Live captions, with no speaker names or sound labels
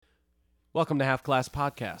Welcome to Half Class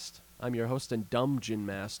Podcast. I'm your host and Dungeon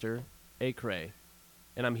Master, A-Cray,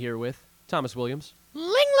 and I'm here with Thomas Williams,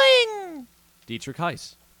 Ling Ling! Dietrich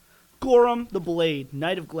Heiss, Gorham the Blade,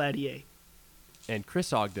 Knight of Gladiator. and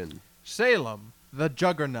Chris Ogden. Salem, the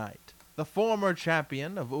Juggernaut, the former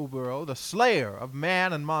champion of Ubero, the slayer of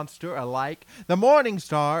man and monster alike, the morning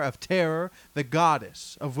star of terror, the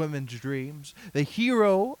goddess of women's dreams, the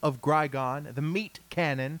hero of Grygon, the meat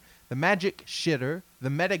cannon, the magic shitter, the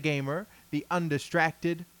metagamer, the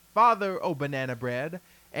undistracted, father o' banana bread,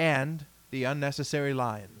 and the unnecessary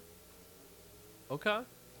lion. Okay.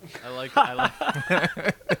 I like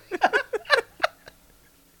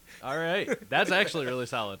All right. That's actually really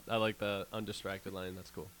solid. I like the undistracted line.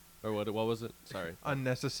 That's cool. Or what was it? Sorry.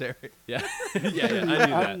 Unnecessary. Yeah. yeah, I knew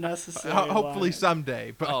that. Unnecessary. Hopefully lion.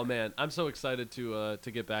 someday. But Oh man, I'm so excited to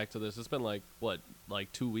get back to this. It's been like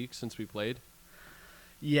 2 weeks since we played.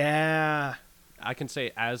 Yeah. I can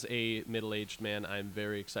say as a middle-aged man, I'm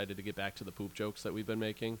very excited to get back to the poop jokes that we've been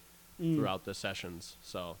making throughout the sessions.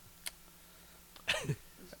 So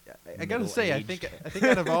I gotta say, I think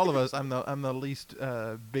out of all of us, I'm the least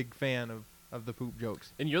big fan of the poop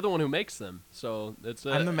jokes. and you're the one who makes them. So it's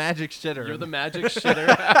I'm the magic shitter. You're the magic shitter,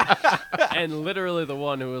 and literally the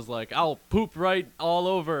one who was like, "I'll poop right all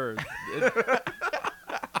over."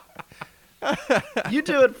 You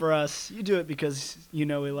do it for us. You do it because you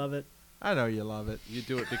know we love it. I know you love it. You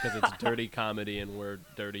do it because it's dirty comedy and we're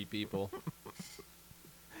dirty people.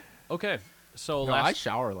 Okay, so No, I last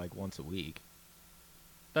shower like once a week.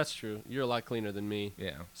 that's true. You're a lot cleaner than me.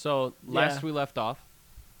 Yeah. So last Yeah. we left off,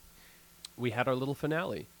 we had our little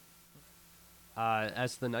finale.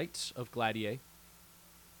 As the Knights of Gladiator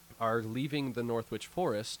are leaving the Northwich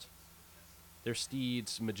Forest, their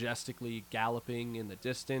steeds majestically galloping in the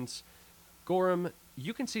distance, Gorham,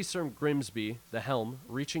 you can see Sir Grimsby, the helm,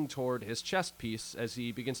 reaching toward his chest piece as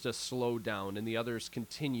he begins to slow down, and the others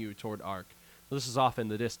continue toward Ark. This is off in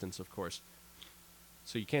the distance, of course,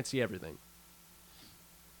 so you can't see everything.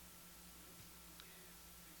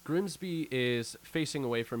 Grimsby is facing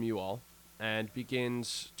away from you all and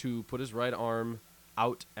begins to put his right arm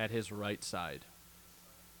out at his right side.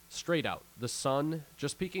 Straight out. The sun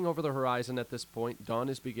just peeking over the horizon at this point. Dawn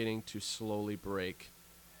is beginning to slowly break.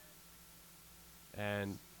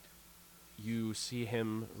 And you see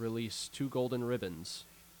him release 2 golden ribbons.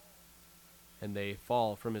 And they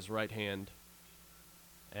fall from his right hand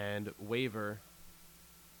and waver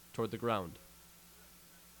toward the ground.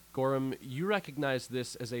 Gorham, you recognize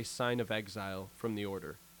this as a sign of exile from the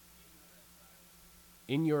Order.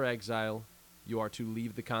 In your exile, you are to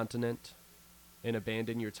leave the continent and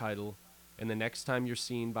abandon your title, and the next time you're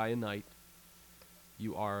seen by a knight,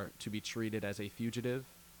 you are to be treated as a fugitive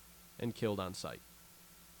and killed on sight.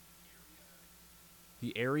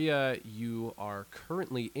 The area you are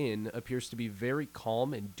currently in appears to be very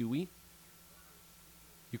calm and dewy.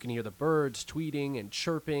 You can hear the birds tweeting and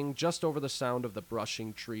chirping just over the sound of the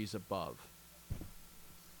brushing trees above.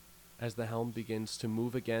 As the helm begins to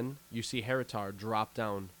move again, you see Heritar drop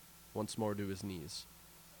down once more to his knees.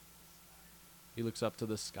 He looks up to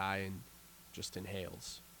the sky and just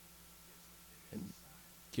inhales and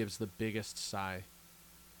gives the biggest sigh.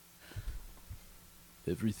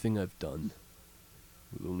 Everything I've done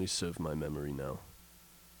will only serve my memory now.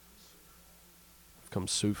 I've come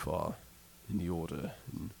so far in the Order,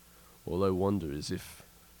 and all I wonder is if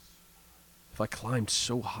I climbed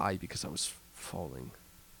so high because I was falling.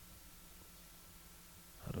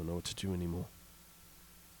 I don't know what to do anymore.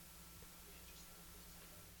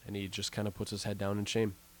 And he just kind of puts his head down in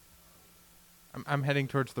shame. I'm heading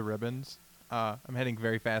towards the ribbons. I'm heading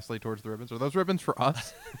very fastly towards the ribbons. Are those ribbons for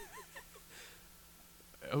us?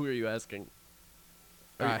 Who are you asking?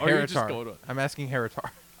 Or you're just Heritar. going to- I'm asking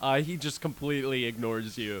Heritar. He just completely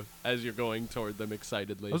ignores you as you're going toward them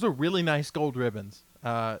excitedly. Those are really nice gold ribbons.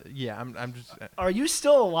 Yeah, I'm just. Are you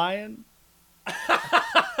still a lion?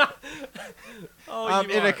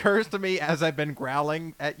 It occurs to me as I've been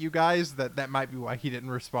growling at you guys that might be why he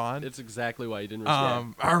didn't respond. It's exactly why you didn't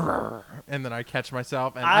respond. And then I catch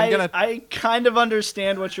myself, and I'm gonna. I kind of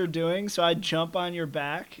understand what you're doing, so I jump on your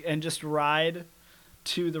back and just ride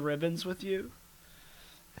to the ribbons with you.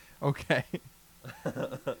 Okay.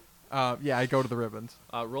 Yeah, I go to the ribbons.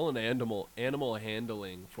 Roll an animal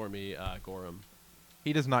handling for me, Gorham.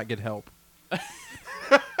 He does not get help.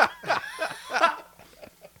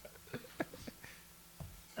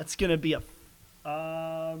 That's gonna be a.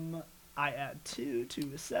 I add 2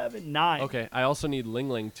 to a 7, 9. Okay, I also need Ling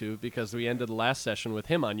Ling too, because we ended the last session with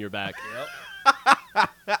him on your back.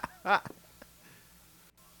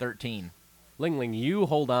 13. Ling Ling, you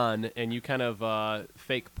hold on and you kind of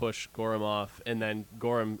fake push Gorham off, and then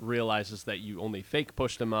Gorham realizes that you only fake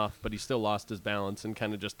pushed him off, but he still lost his balance and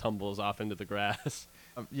kind of just tumbles off into the grass.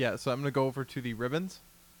 Yeah, so I'm going to go over to the ribbons,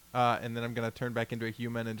 and then I'm going to turn back into a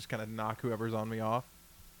human and just kind of knock whoever's on me off.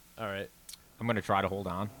 All right. I'm gonna try to hold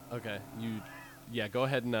on. Okay. Yeah, go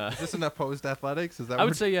ahead and... Is this an opposed athletics? Is that I what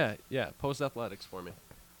would say, yeah. Post athletics for me.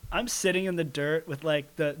 I'm sitting in the dirt with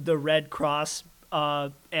like the red cross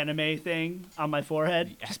anime thing on my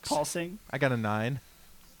forehead, just pulsing. I got a 9.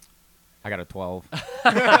 I got a 12.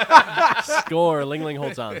 Score. Ling Ling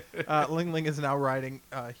holds on. Ling Ling is now riding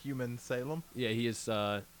human Salem. Yeah, he is...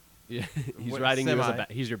 yeah, he's What, riding you as semi?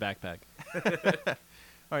 he's your backpack.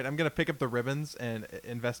 All right, I'm going to pick up the ribbons and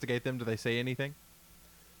investigate them. Do they say anything?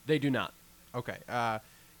 They do not. Okay. Can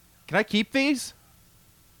I keep these?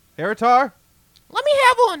 Heritar? Let me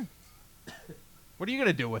have one. What are you going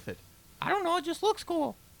to do with it? I don't know. It just looks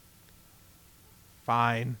cool.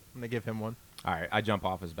 Fine. I'm going to give him one. All right, I jump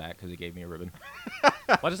off his back because he gave me a ribbon.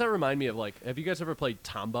 Why does that remind me of, like, have you guys ever played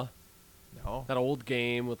Tamba? No. That old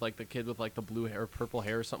game with, like, the kid with, like, the blue hair or purple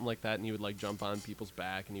hair or something like that, and he would, like, jump on people's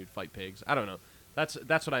back and he would fight pigs. I don't know. That's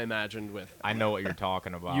what I imagined with... I know what you're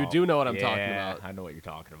talking about. You do know what I'm talking Yeah, about. I know what you're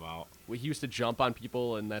talking about. He used to jump on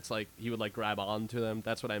people, and that's, like, he would, like, grab onto them.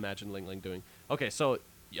 That's what I imagined Ling Ling doing. Okay, so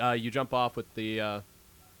you jump off with the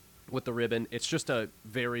ribbon. It's just a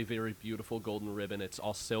very, very beautiful golden ribbon. It's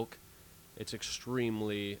all silk. It's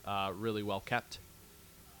extremely, really well kept.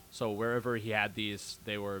 So wherever he had these,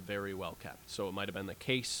 they were very well kept. So it might have been the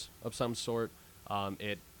case of some sort.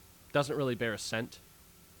 It doesn't really bear a scent,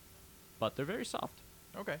 but they're very soft.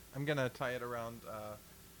 Okay. I'm going to tie it around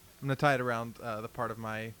the part of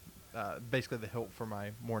my basically the hilt for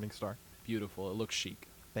my morning star. Beautiful. It looks chic.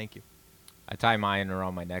 Thank you. I tie mine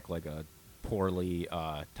around my neck like a poorly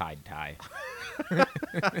tied tie.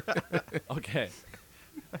 Okay.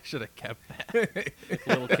 I should have kept that.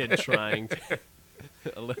 Little kid trying to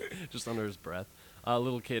just under his breath. A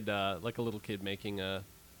little kid, like a little kid making a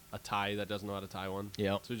tie that doesn't know how to tie one.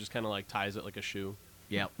 Yep. So he just kind of like ties it like a shoe.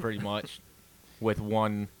 Yeah, pretty much. With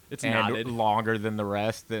one It's end knotted. longer than the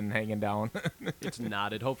rest and hanging down. It's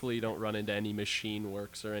knotted. Hopefully you don't run into any machine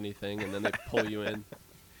works or anything, and then they pull you in.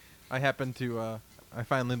 I happen to I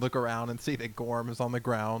finally look around and see that Gorm is on the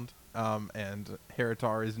ground, and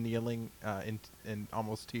Heritar is kneeling in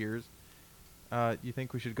almost tears. You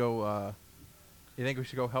think we should go? You think we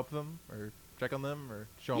should go help them or check on them or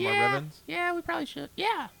show them our ribbons? Yeah, we probably should.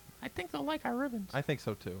 Yeah, I think they'll like our ribbons. I think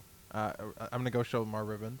so too. I'm gonna go show them our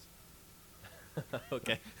ribbons.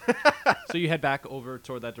 Okay. So you head back over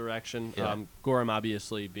toward that direction. Yeah. Gorham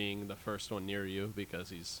obviously being the first one near you because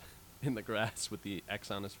he's in the grass with the X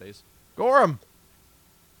on his face. Gorm,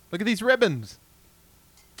 look at these ribbons.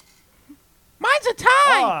 Mine's a tie.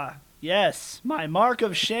 Ah, yes, my mark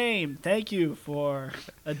of shame. Thank you for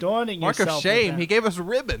adorning Mark yourself. of shame. with He them. gave us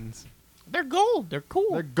ribbons. They're gold. They're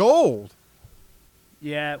cool. They're gold.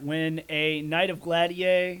 Yeah, when a Knight of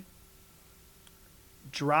Gladiator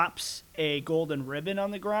drops a golden ribbon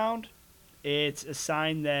on the ground, it's a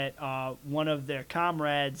sign that one of their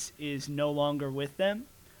comrades is no longer with them.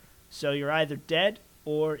 So you're either dead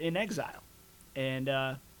or in exile.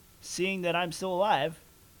 And seeing that I'm still alive,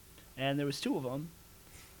 and there was 2 of them,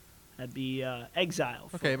 that'd be exile.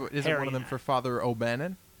 For Okay, but isn't Harry one of them and for Father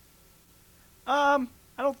O'Bannon? I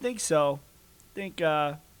don't think so. Think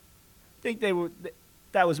they were.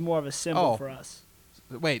 That was more of a symbol Oh. for us.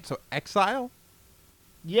 Wait, so exile?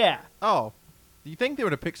 Yeah. Oh, you think they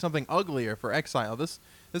would have picked something uglier for exile? This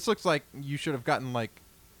looks like you should have gotten like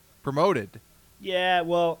promoted. Yeah,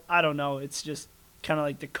 well, I don't know. It's just kind of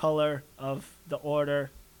like the color of the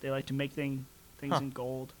order. They like to make things Huh. in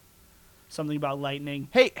gold. Something about lightning.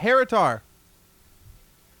 Hey, Heritar,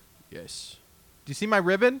 Yes. do you see my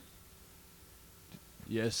ribbon?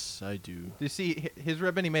 Yes, I do. Do you see his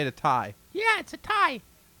ribbon? He made a tie. Yeah, it's a tie.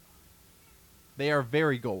 They are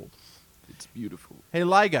very gold. It's beautiful. Hey,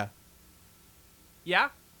 Liga, Yeah,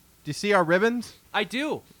 do you see our ribbons? I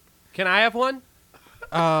do. Can I have one?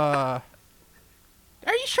 Are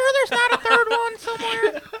you sure there's not a third one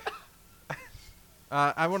somewhere?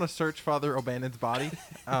 I want to search Father O'Bannon's body,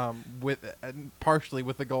 partially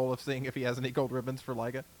with the goal of seeing if he has any gold ribbons for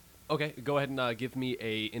Liga. Okay, go ahead and give me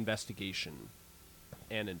a investigation.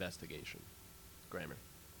 An investigation. Grammar.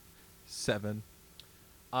 7.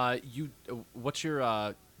 What's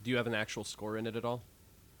your, do you have an actual score in it at all?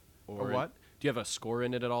 A what? Do you have a score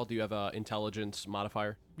in it at all? Do you have a intelligence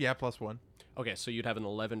modifier? Yeah, +1. Okay, so you'd have an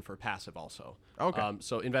 11 for passive also. Okay.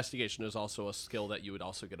 So investigation is also a skill that you would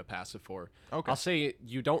also get a passive for. Okay. I'll say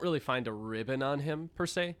you don't really find a ribbon on him per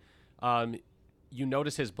se. You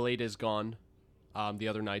notice his blade is gone. The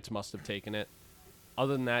other knights must have taken it.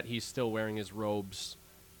 Other than that, he's still wearing his robes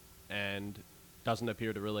and doesn't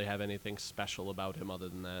appear to really have anything special about him other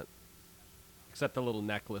than that. Except the little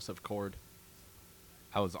necklace of cord.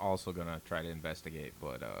 I was also gonna try to investigate,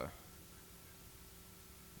 but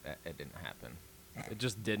it didn't happen. It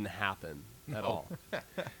just didn't happen at all.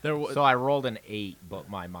 There was So I rolled an 8, but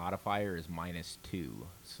my modifier is -2.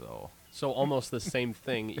 So almost the same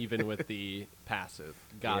thing, even with the passive.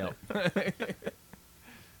 Got it.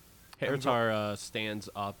 Heritar stands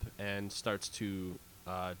up and starts to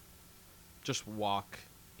just walk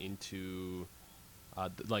into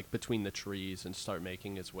between the trees and start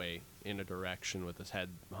making his way in a direction with his head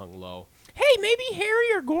hung low. Hey, maybe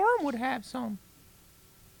Harry or Gorham would have some.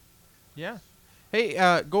 Yeah. Hey,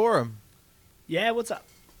 Gorham, Yeah, what's up?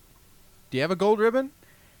 do you have a gold ribbon?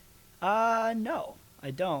 No,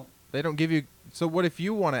 I don't. They don't give you. So what if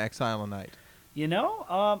you want to exile a knight? You know,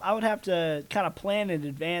 I would have to kind of plan in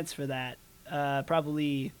advance for that.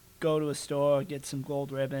 Probably go to a store, get some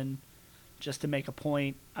gold ribbon, just to make a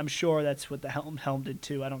point. I'm sure that's what the Helm did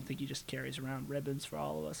too. I don't think he just carries around ribbons for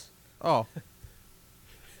all of us. Oh,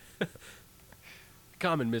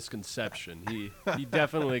 Common misconception. He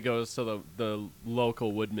definitely goes to the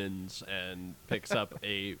local woodman's and picks up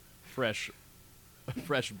a fresh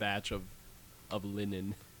batch of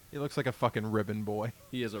linen. he looks like a fucking ribbon boy.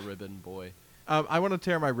 He is a ribbon boy. I want to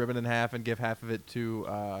tear my ribbon in half and give half of it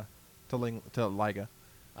to Liga.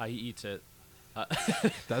 He eats it.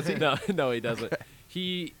 Does he? No, he doesn't.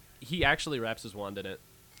 He actually wraps his wand in it.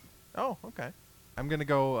 Oh, okay. I'm gonna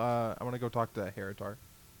go. I want to go talk to Heritar.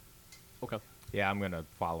 Okay. yeah, I'm gonna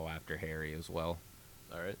follow after Harry as well.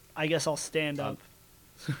 All right. I guess I'll stand Um,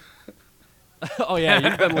 up. Oh yeah,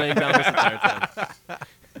 you've been laying down this entire time.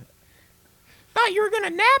 Thought you were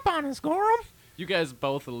gonna nap on us, Gorham. You guys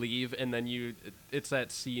both leave, and then it's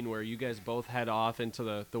that scene where you guys both head off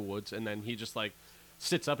into the woods, and then he just like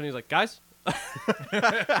sits up and he's like, guys,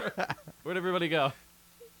 where'd everybody go?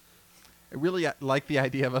 I really like the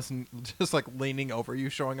idea of us just like leaning over you,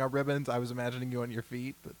 showing our ribbons. I was imagining you on your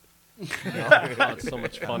feet, but Oh, it's so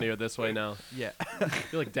much funnier this way now. yeah.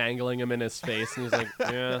 You're like dangling him in his face, and he's like,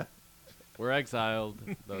 yeah, we're exiled.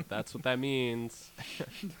 That's what that means.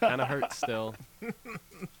 Kind of hurts still.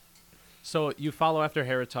 So you follow after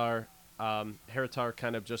Heritar. Heritar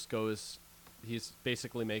kind of just goes, he's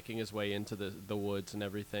basically making his way into the woods and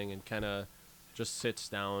everything, and kind of just sits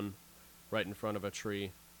down right in front of a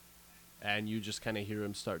tree. And you just kind of hear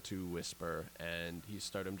him start to whisper, and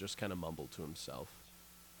him just kind of mumble to himself.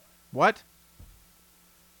 What?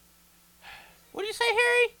 What do you say,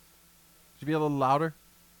 Harry? Should you be a little louder?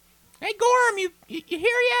 Hey, Gorham, you here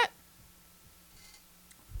yet?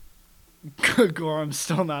 Gorham's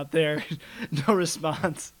still not there. No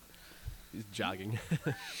response. He's jogging.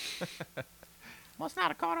 Must not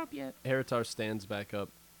have caught up yet. Heritar stands back up.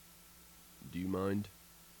 Do you mind?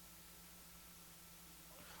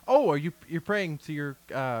 Oh, you're praying to your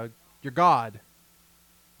god?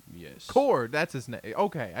 Yes. Cord, that's his name.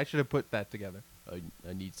 Okay, I should have put that together.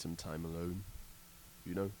 I need some time alone.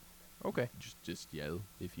 You know, Okay. just yell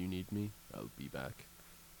if you need me. I'll be back.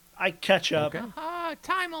 I catch up. Okay.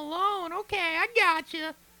 Time alone. Okay, I got you.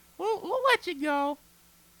 We'll let you go.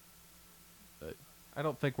 I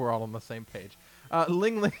don't think we're all on the same page.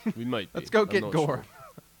 Ling Ling, We might be. let's go I'm get not Gorham. sure.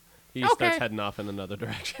 He Okay. starts heading off in another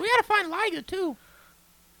direction. We gotta find Liga too.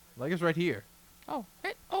 Liga's right here. Oh,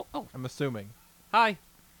 hey, oh. I'm assuming. Hi.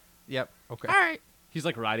 Yep. Okay. All right. He's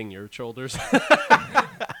like riding your shoulders.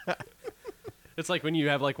 It's like when you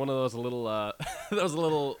have like one of those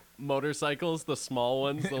little motorcycles, the small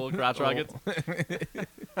ones, the little crotch rockets.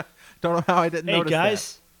 Don't know how I didn't Hey notice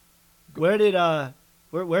guys,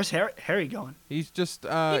 where's Harry going? that. He's just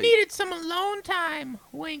He needed some alone time.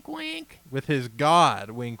 Wink, wink. with his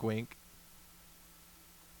god. Wink, wink.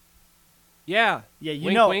 Yeah. Yeah, you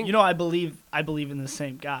Wink, know, wink. I believe in the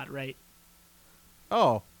same God, right?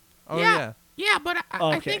 Oh. Oh yeah. Yeah, but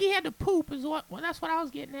I Okay. think he had to poop. Well, that's what I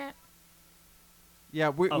was getting at. Yeah.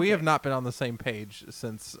 We Okay. have not been on the same page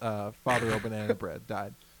since Father O'Banana Bread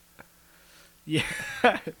died. Yeah,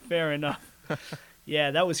 fair enough.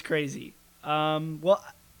 Yeah, that was crazy. Well,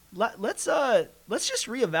 let's just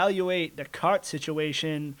reevaluate the cart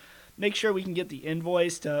situation. Make sure we can get the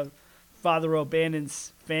invoice to Father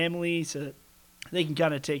O'Bannon's family so they can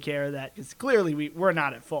kind of take care of that. Because clearly we're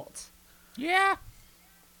not at fault. Yeah.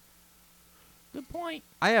 Good point.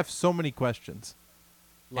 I have so many questions.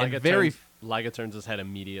 Liga very- turns his head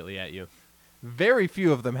immediately at you. Very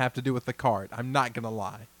few of them have to do with the card. I'm not gonna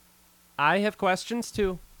lie. I have questions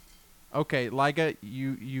too. Okay, Liga,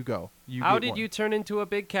 you go. How get did one. you turn into a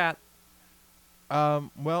big cat?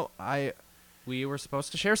 Well, We were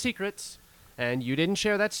supposed to share secrets, and you didn't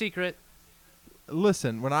share that secret.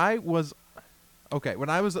 Listen, when I was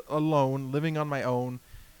alone, living on my own,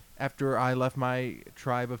 after I left my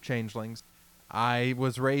tribe of changelings, I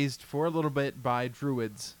was raised for a little bit by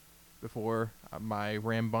druids before my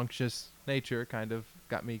rambunctious nature kind of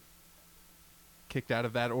got me kicked out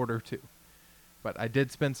of that order too. But I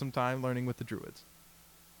did spend some time learning with the druids.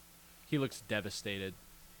 He looks devastated.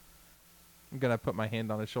 I'm going to put my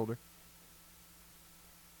hand on his shoulder.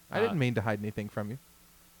 I Uh, didn't mean to hide anything from you.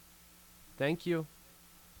 Thank you.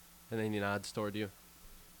 And then he nods toward you.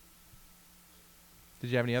 Did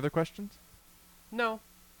you have any other questions? No.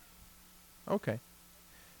 Okay.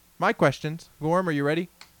 My questions. Gorm, are you ready?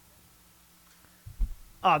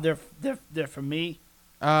 Oh, they're for me.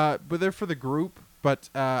 But they're for the group. But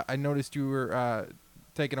I noticed you were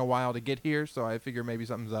taking a while to get here, so I figure maybe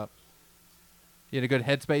something's up. You had a good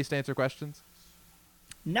headspace to answer questions?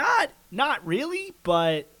 Not really,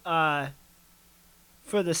 but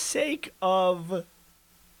for the sake of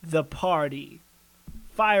the party,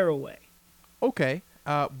 fire away. Okay.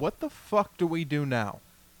 What the fuck do we do now?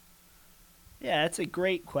 Yeah, that's a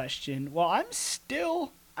great question. Well, I'm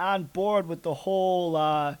still on board with the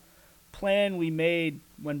whole plan we made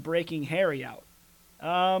when breaking Harry out.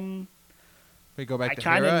 We go back I to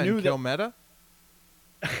kinda Hera knew and kill Meta?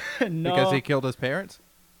 No, Because he killed his parents?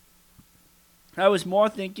 I was more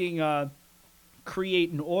thinking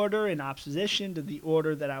create an order in opposition to the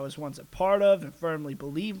order that I was once a part of and firmly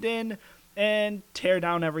believed in, and tear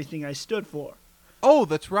down everything I stood for. Oh,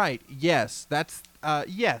 that's right. Yes. That's,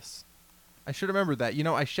 yes. I should remember that. You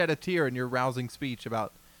know, I shed a tear in your rousing speech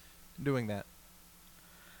about doing that.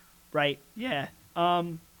 Right. Yeah.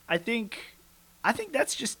 I think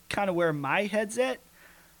that's just kind of where my head's at.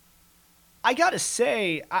 I gotta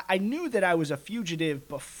say, I knew that I was a fugitive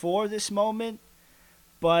before this moment,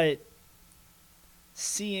 but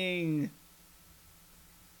seeing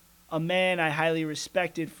a man I highly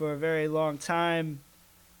respected for a very long time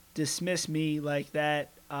dismiss me like that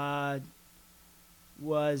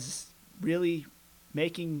was really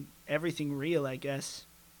making everything real, I guess.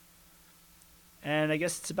 And I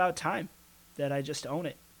guess it's about time that I just own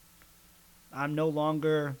it. I'm no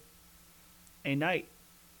longer a knight.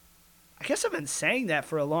 I guess I've been saying that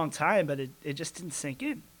for a long time, but it just didn't sink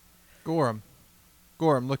in. Gorham.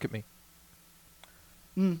 Gorham, look at me.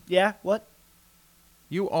 Yeah, what?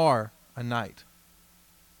 You are a knight.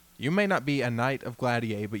 You may not be a knight of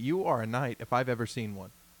Gladiator, but you are a knight if I've ever seen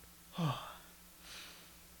one.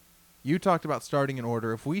 You talked about starting an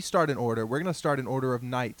order. If we start an order, we're going to start an order of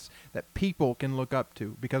knights that people can look up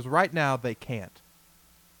to, because right now they can't.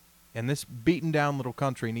 And this beaten down little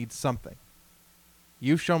country needs something.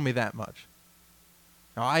 You've shown me that much.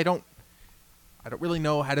 Now I don't really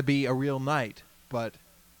know how to be a real knight, but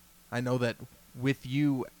I know that with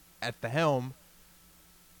you at the helm,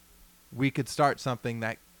 we could start something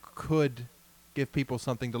that could give people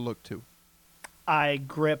something to look to. I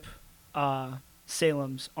grip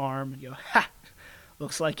Salem's arm and go, ha!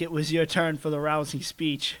 Looks like it was your turn for the rousing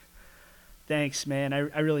speech. Thanks, man. I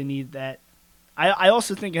really need that. I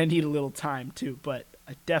also think I need a little time, too, but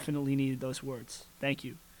I definitely needed those words. Thank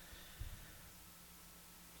you.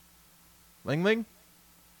 Ling Ling?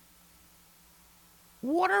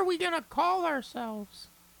 What are we gonna call ourselves?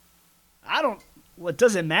 What,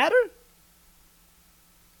 does it matter?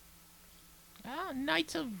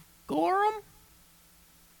 Knights of Gorham?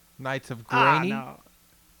 Knights of Ah, Grainy?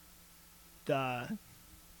 no.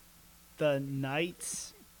 The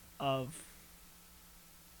Knights of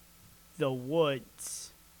the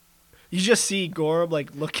Woods. You just see Gorham,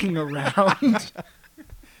 like, looking around.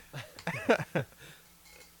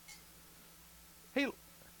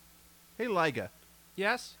 Hey, Liga.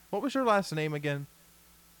 Yes? What was your last name again?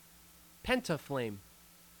 Pentaflame.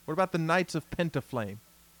 What about the Knights of Pentaflame?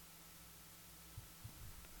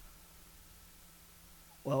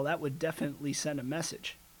 Well, that would definitely send a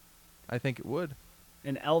message. I think it would.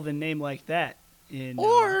 An elven name like that.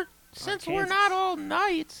 Or, since we're Kansas. not all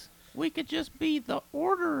knights, we could just be the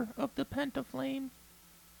Order of the Pentaflame.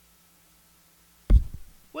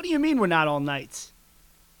 What do you mean we're not all knights?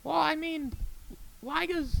 Well, I mean,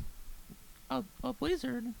 Liga's a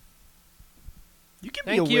wizard. You can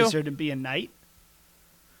Thank be a you. wizard and be a knight.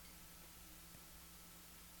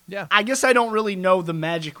 Yeah. I guess I don't really know the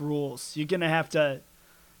magic rules. You're gonna have to,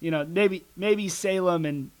 maybe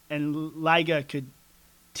Salem and Liga could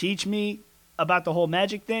teach me about the whole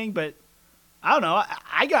magic thing, but I don't know.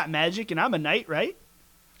 I got magic and I'm a knight, right?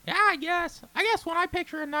 Yeah, I guess. I guess when I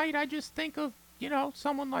picture a knight, I just think of,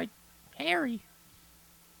 someone like Harry.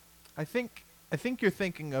 I think you're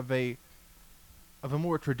thinking of a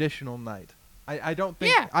more traditional knight. I don't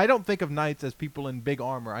think Yeah. I don't think of knights as people in big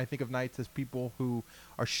armor. I think of knights as people who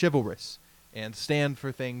are chivalrous and stand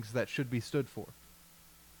for things that should be stood for.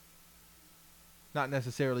 Not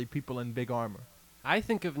necessarily people in big armor. I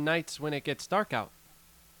think of nights when it gets dark out.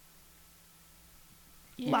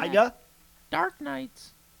 Yeah. Liga? Dark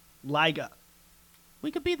Knights. Liga.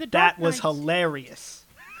 We could be the Dark That was Knights. hilarious.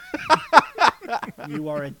 You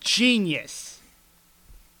are a genius.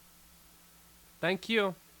 Thank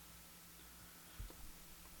you.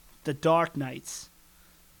 The Dark Knights.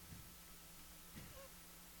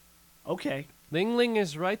 Okay. Ling Ling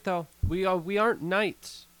is right though. We aren't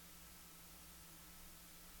knights.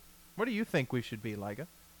 What do you think we should be, Liga?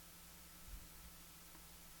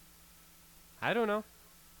 I don't know.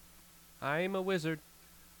 I'm a wizard.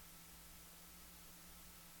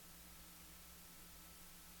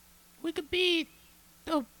 We could be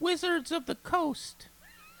the Wizards of the Coast.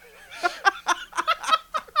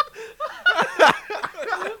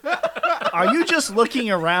 Are you just looking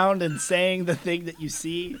around and saying the thing that you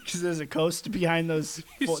see? Because there's a coast behind those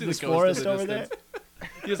You see the this coast in forest the over there.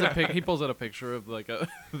 distance. He pulls out a picture of like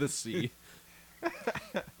the sea.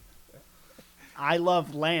 I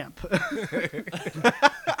love lamp.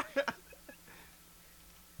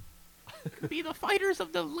 Be the Fighters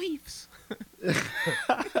of the Leafs.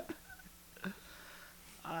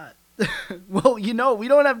 Well, we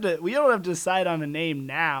don't have to decide on a name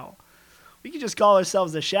now. We can just call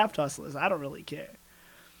ourselves the Shaft Hustlers. I don't really care.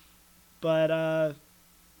 But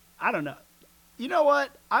I don't know. You know what?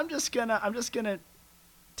 I'm just gonna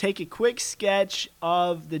take a quick sketch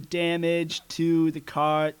of the damage to the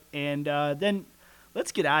cart, and then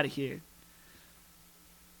let's get out of here.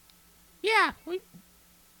 Yeah.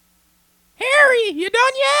 Harry, you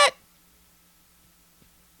done yet?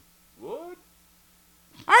 What?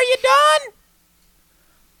 Are you done?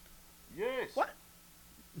 Yes. What?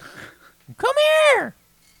 Come here.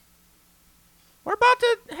 We're about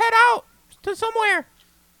to head out to somewhere.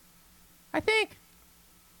 I think.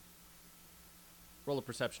 Roll a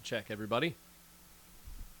perception check, everybody.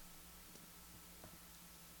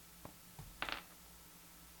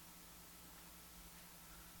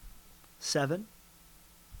 Seven.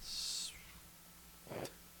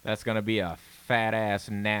 That's gonna be a fat ass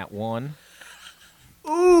nat 1.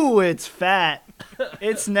 Ooh, it's fat.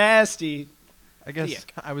 It's nasty. I guess Yeah.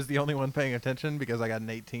 I was the only one paying attention because I got an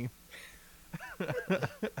 18.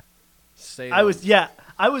 Say I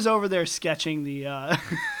was over there sketching the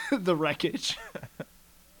the wreckage.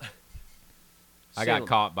 I got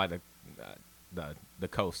caught by the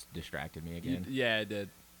coast distracted me again. Yeah, I did.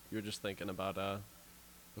 You were just thinking about a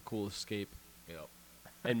cool escape. Yep.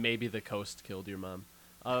 And maybe the coast killed your mom.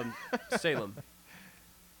 Salem,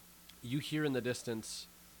 you hear in the distance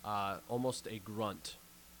almost a grunt.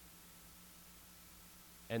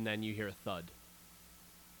 And then you hear a thud.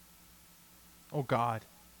 Oh God,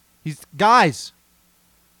 guys.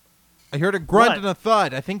 I heard a grunt What? and a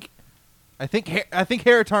thud. I think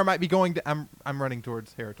Heritar might be going to. I'm running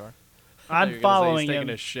towards Heritar. I thought you I'm were gonna say following he's taking him.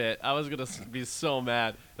 a shit. I was gonna be so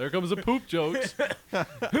mad. There comes the poop jokes. I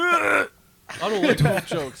don't like poop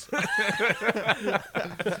jokes.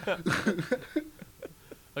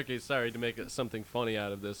 Okay, sorry to make something funny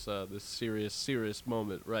out of this this serious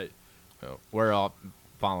moment. Right. So we're all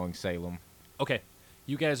following Salem. Okay,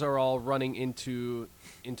 you guys are all running into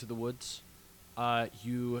the woods.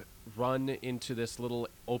 You run into this little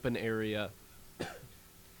open area.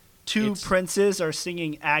 Two It's- princes are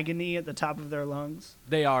singing agony at the top of their lungs.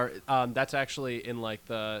 They are. That's actually in like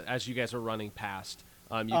as you guys are running past.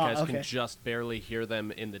 You guys okay. can just barely hear them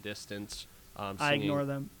in the distance. I Singing ignore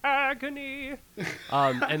them. agony.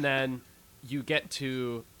 And then you get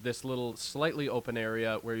to this little slightly open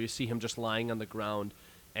area where you see him just lying on the ground,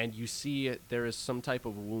 and you see there is some type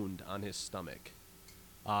of wound on his stomach.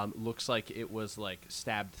 Looks like it was like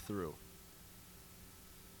stabbed through.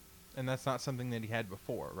 And that's not something that he had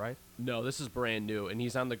before, right? No, this is brand new, and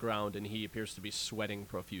he's on the ground, and he appears to be sweating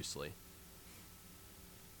profusely.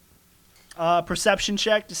 Perception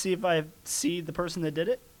check to see if I see the person that did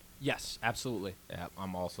it. Yes, absolutely. Yeah,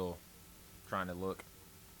 I'm also trying to look.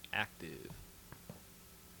 Active.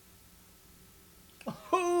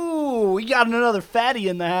 Ooh, we got another fatty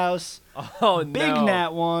in the house. Oh, Big no.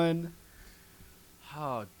 nat one.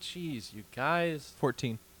 Oh, jeez, you guys.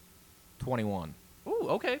 14. 21. Ooh,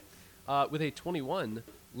 okay. With a 21,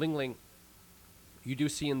 Ling Ling, you do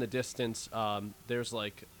see in the distance there's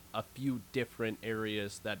like a few different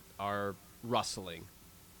areas that are rustling,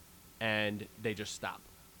 and they just stop.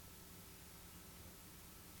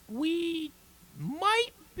 We might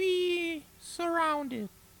be surrounded.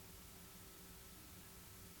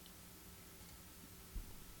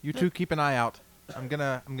 You two keep an eye out. I'm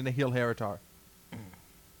gonna heal Heritar.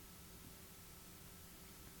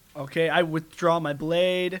 Okay, I withdraw my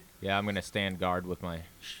blade. Yeah, I'm gonna stand guard with my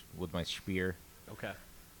spear. Okay.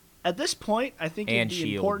 At this point, I think And it'd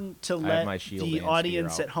be shield. important to I have my let shield the and spear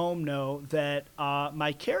audience out. at home know that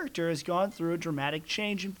my character has gone through a dramatic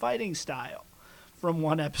change in fighting style from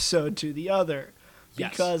one episode to the other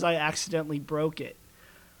Yes. because I accidentally broke it.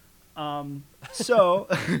 So,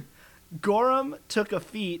 Gorham took a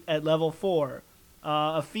feat at level 4,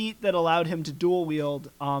 a feat that allowed him to dual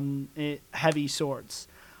wield heavy swords.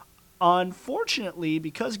 Unfortunately,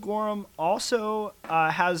 because Gorham also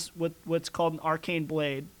has what's called an arcane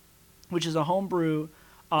blade, which is a homebrew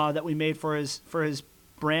that we made for his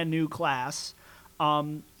brand new class,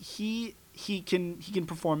 he can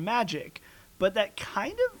perform magic, but that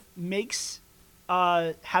kind of makes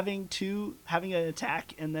having an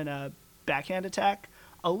attack and then a backhand attack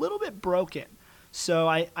a little bit broken. So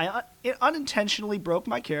I unintentionally broke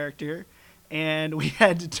my character, and we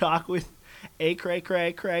had to talk with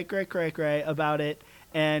Cray about it,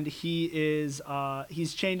 and he's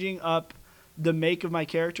changing up the make of my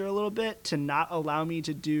character a little bit to not allow me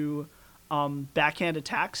to do backhand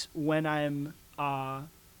attacks when I'm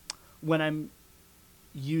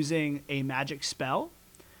using a magic spell,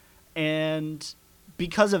 and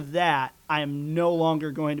because of that, I am no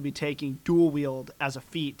longer going to be taking dual wield as a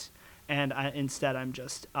feat, and instead I'm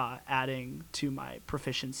just adding to my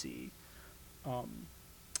proficiency.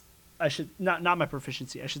 I should not my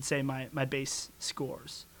proficiency. I should say my base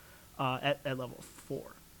scores at level 4.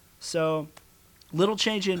 So, little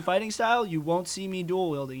change in fighting style. You won't see me dual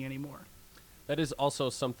wielding anymore. That is also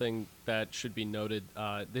something that should be noted.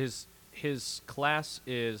 His class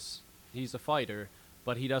is he's a fighter,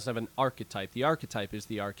 but he does have an archetype. The archetype is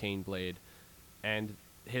the arcane blade, and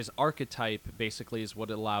his archetype basically is what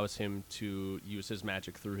allows him to use his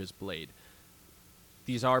magic through his blade.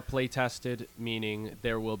 These are play tested, meaning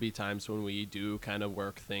there will be times when we do kind of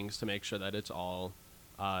work things to make sure that it's all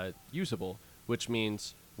usable, which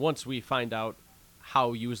means once we find out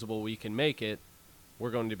how usable we can make it, we're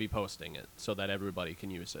going to be posting it so that everybody can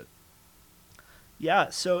use it. Yeah,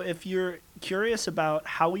 so if you're curious about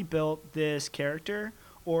how we built this character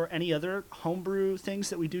or any other homebrew things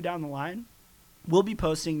that we do down the line, we'll be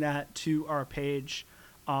posting that to our page,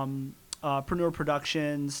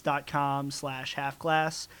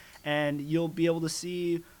 preneurproductions.com/halfclass, and you'll be able to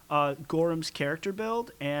see Gorham's character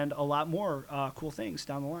build and a lot more cool things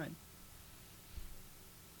down the line.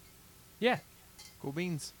 Yeah, Cool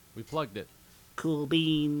beans. we plugged it. Cool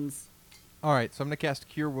beans. All right, so I'm gonna cast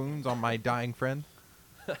Cure Wounds on my dying friend.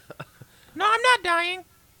 No, I'm not dying.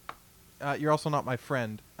 You're also not my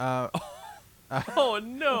friend. Oh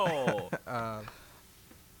no!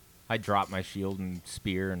 I drop my shield and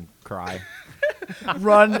spear and cry.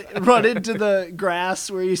 run into the grass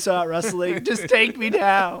where you saw it wrestling. Just take me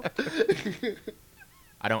now.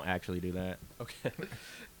 I don't actually do that. Okay.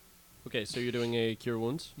 Okay, so you're doing a cure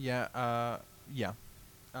wounds. Yeah. Yeah.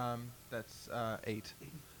 That's 8.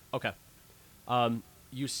 Okay.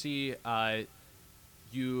 You see,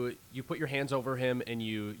 you put your hands over him and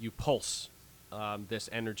you pulse this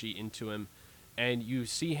energy into him, and you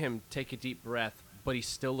see him take a deep breath, but he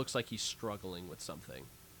still looks like he's struggling with something.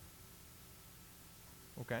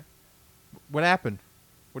 Okay. What happened?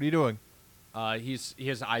 What are you doing?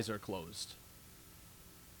 His eyes are closed.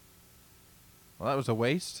 Well, that was a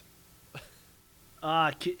waste.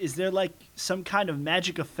 Is there like some kind of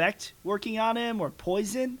magic effect working on him or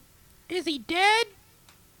poison? Is he dead?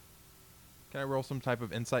 Can I roll some type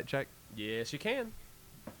of insight check? Yes, you can.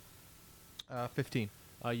 15.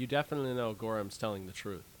 You definitely know Gorham's telling the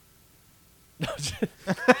truth.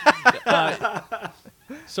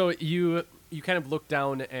 So you kind of look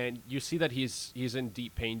down and you see that he's in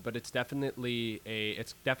deep pain, but it's definitely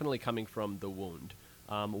coming from the wound.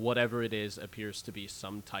 Whatever it is appears to be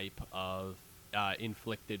some type of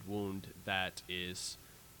inflicted wound that is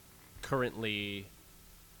currently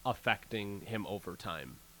affecting him over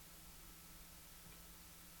time.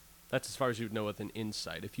 That's as far as you'd know with an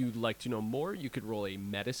insight. If you'd like to know more, you could roll a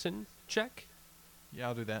medicine check. Yeah,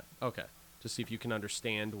 I'll do that. Okay. To see if you can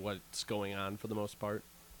understand what's going on for the most part.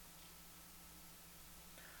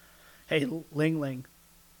 Hey, Ling Ling,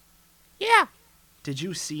 Yeah. did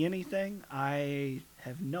you see anything? I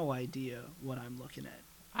have no idea what I'm looking at.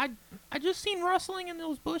 I just seen rustling in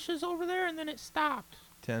those bushes over there, and then it stopped.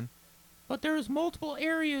 10. But there's multiple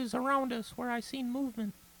areas around us where I seen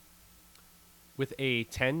movement. With a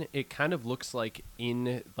 10, it kind of looks like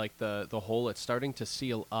in like the hole, it's starting to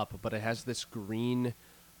seal up, but it has this green,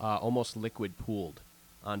 almost liquid pooled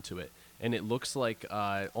onto it. And it looks like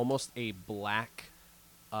almost a black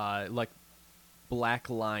like black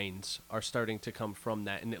lines are starting to come from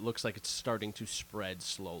that, and it looks like it's starting to spread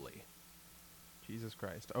slowly. Jesus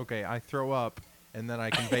Christ. Okay, I throw up, and then I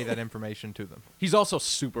convey that information to them. He's also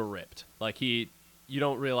super ripped. Like you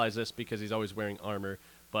don't realize this because he's always wearing armor,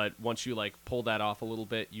 but once you like pull that off a little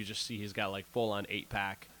bit, you just see he's got like full on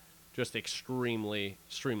 8-pack, just extremely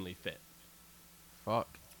fit.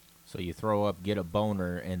 Fuck. So you throw up, get a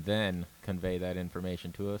boner, and then convey that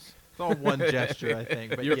information to us. It's all one gesture, I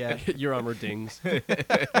think, but yeah. Your armor dings.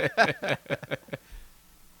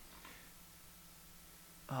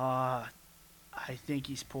 I think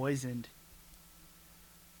he's poisoned.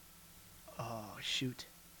 Oh, shoot.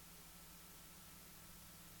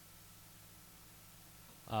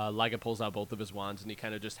 Liga pulls out both of his wands, and he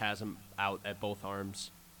kind of just has them out at both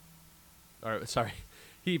arms. Or, sorry.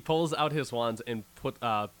 He pulls out his wands and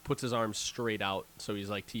puts his arms straight out, so he's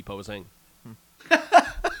like T-posing.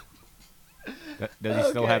 Does he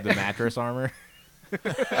still have the mattress armor?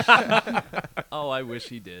 Oh, I wish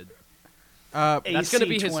he did. AC gonna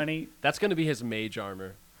be his 20. That's going to be his mage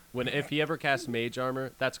armor. If he ever casts mage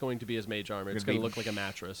armor, that's going to be his mage armor. It's going to look like a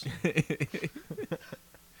mattress.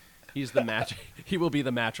 He's the match. He will be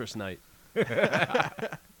the mattress knight.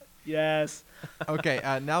 Yes. Okay,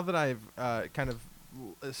 now that I've kind of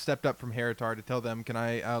stepped up from Heritar to tell them, can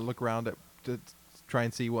I look around to try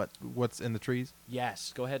and see what's in the trees?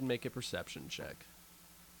 Yes. Go ahead and make a perception check.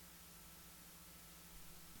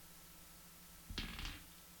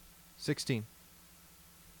 16.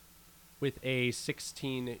 With a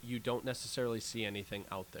 16, you don't necessarily see anything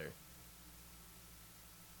out there.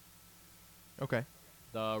 Okay.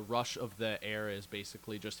 The rush of the air is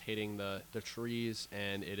basically just hitting the trees,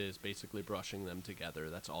 and it is basically brushing them together.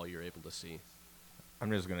 That's all you're able to see. I'm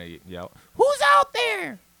just going to yell. Who's out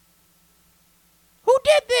there? Who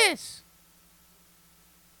did this?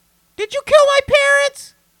 Did you kill my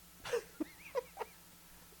parents?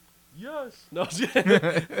 Yes. No.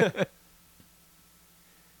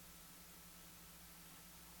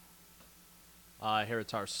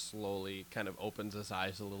 Heritar slowly kind of opens his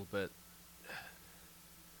eyes a little bit.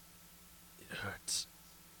 It hurts.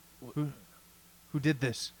 Who did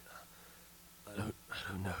this? I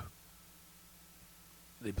don't know.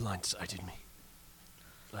 They blindsided me.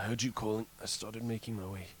 I heard you calling. I started making my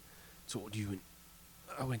way toward you, and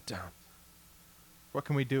I went down. What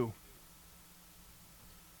can we do?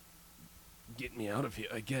 Get me out of here,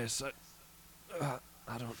 I guess. I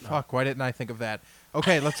don't know. Fuck, why didn't I think of that?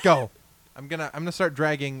 Okay, let's go. I'm gonna start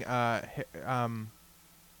dragging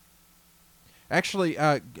actually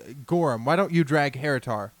Gorham, why don't you drag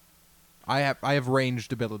Heritar? I have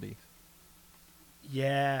ranged ability.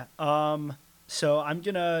 Yeah. So I'm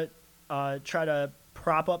gonna try to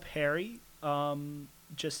prop up Harry.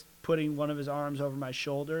 Just putting one of his arms over my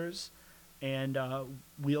shoulders, and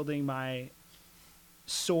wielding my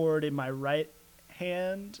sword in my right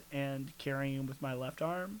hand and carrying him with my left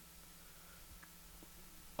arm.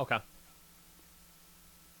 Okay.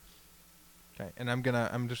 Okay, and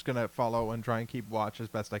I'm just gonna follow and try and keep watch as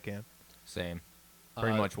best I can. Same.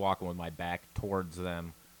 Pretty much walking with my back towards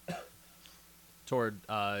them, Toward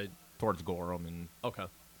towards Gorham, and okay.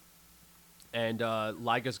 And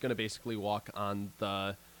Liga's gonna basically walk on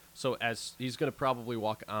the. So as he's gonna probably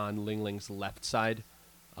walk on Ling Ling's left side,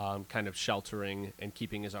 kind of sheltering and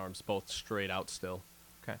keeping his arms both straight out still.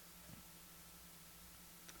 Okay.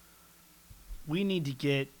 We need to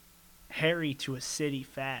get Harry to a city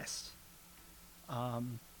fast.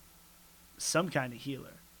 Some kind of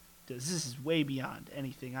healer. This is way beyond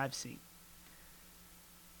anything I've seen.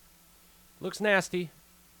 Looks nasty.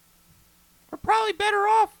 We're probably better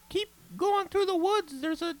off keep going through the woods.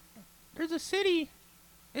 There's a city,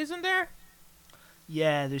 isn't there?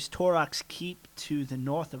 Yeah, there's Torok's Keep to the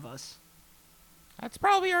north of us. That's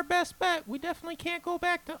probably our best bet. We definitely can't go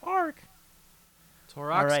back to Ark. Torok's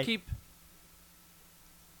All right. Keep.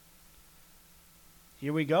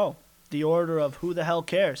 Here we go. The order of who the hell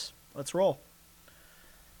cares. Let's roll.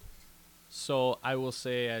 So I will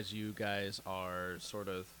say, as you guys are sort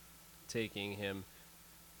of taking him,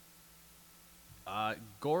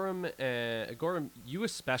 Gorham, you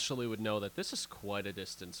especially would know that this is quite a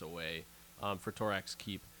distance away for Torok's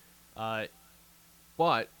Keep. But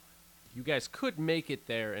you guys could make it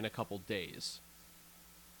there in a couple days.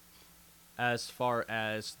 As far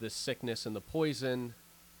as the sickness and the poison,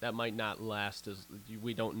 that might not last.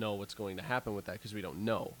 We don't know what's going to happen with that because we don't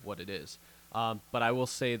know what it is. But I will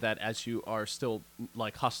say that as you are still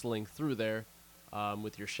like hustling through there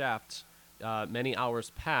with your shafts, many hours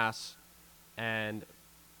pass, and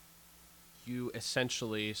you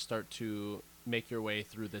essentially start to make your way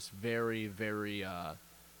through this very, very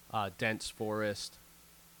dense forest.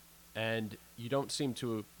 and you don't seem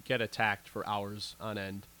to get attacked for hours on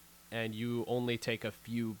end, and you only take a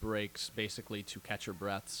few breaks basically to catch your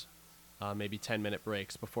breaths, maybe 10-minute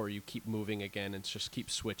breaks before you keep moving again and just keep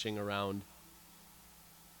switching around.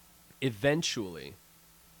 Eventually,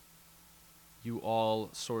 you all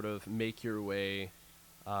sort of make your way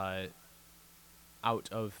out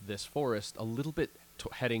of this forest a little bit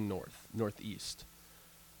heading northeast.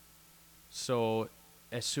 So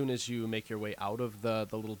as soon as you make your way out of the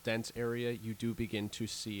little dense area, you do begin to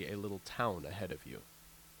see a little town ahead of you.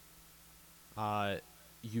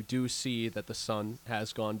 You do see that the sun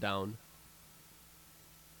has gone down,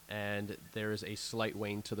 and there is a slight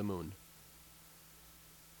wane to the moon.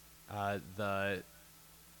 The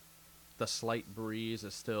slight breeze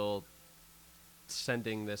is still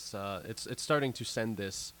sending this. It's starting to send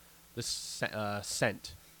this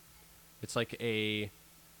scent. It's like a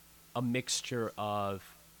mixture of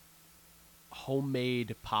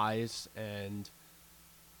homemade pies and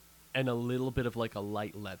a little bit of like a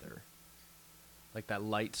light leather, like that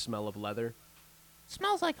light smell of leather.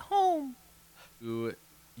 Smells like home. You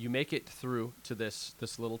make it through to this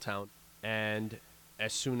little town, and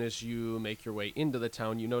as soon as you make your way into the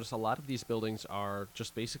town, you notice a lot of these buildings are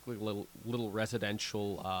just basically little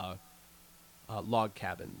residential log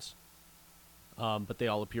cabins, but they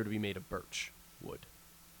all appear to be made of birch wood.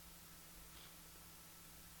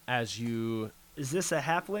 As you... Is this a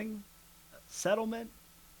halfling settlement?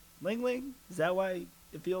 Lingling? Is that why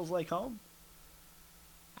it feels like home?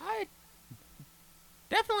 I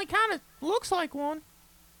definitely kind of looks like one.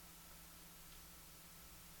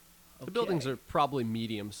 The buildings are probably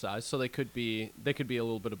medium sized, so they could be a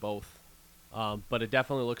little bit of both. But it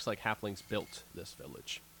definitely looks like halflings built this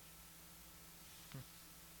village.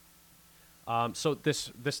 So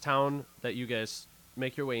this town that you guys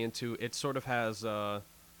make your way into, it sort of has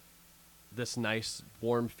this nice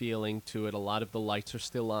warm feeling to it. A lot of the lights are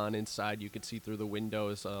still on inside. You can see through the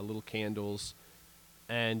windows, little candles,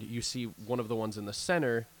 and you see one of the ones in the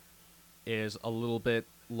center is a little bit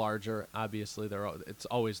larger. Obviously, it's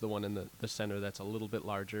always the one in the center that's a little bit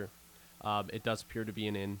larger. It does appear to be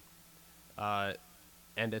an inn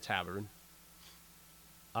and a tavern.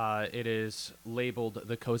 It is labeled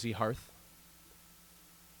the Cozy Hearth,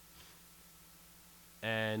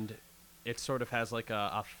 and it sort of has like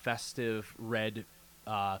a festive red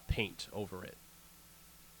paint over it.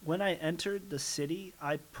 When I entered the city,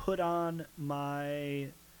 I put on my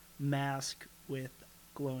mask with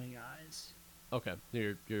glowing eyes. Okay,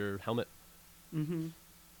 your helmet. Mm-hmm.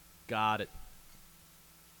 Got it.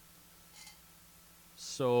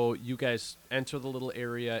 So you guys enter the little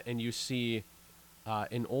area, and you see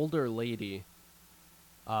an older lady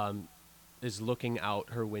is looking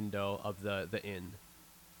out her window of the inn.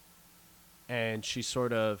 And she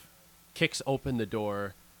sort of kicks open the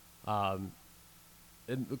door, and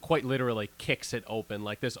quite literally kicks it open.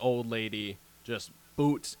 Like this old lady just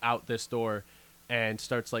boots out this door and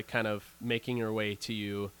starts like kind of making her way to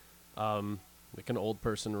you, like an old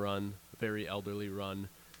person run, very elderly run.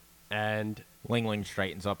 And Lingling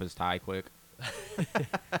straightens up his tie quick.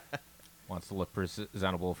 Wants to look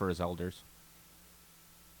presentable for his elders.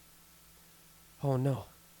 oh no.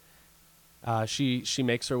 She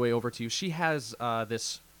makes her way over to you. She has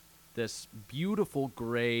this beautiful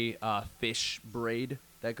gray fish braid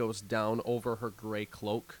that goes down over her gray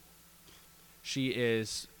cloak. She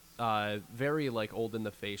is very like old in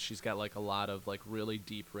the face. She's got like a lot of like really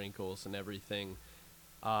deep wrinkles and everything.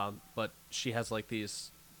 But she has like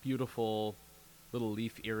these beautiful little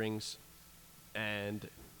leaf earrings, and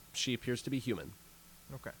she appears to be human.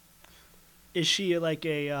 Okay. Is she like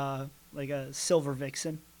a silver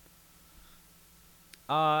vixen?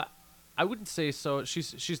 I wouldn't say so.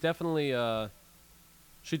 She's definitely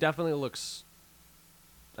she definitely looks.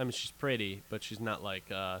 I mean, she's pretty, but she's not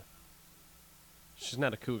like she's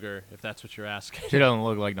not a cougar, if that's what you're asking. She doesn't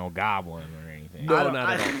look like no goblin or anything. No, I don't-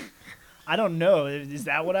 not at all. I don't know. Is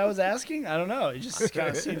that what I was asking? I don't know. It just kind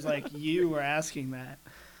of seems like you were asking that.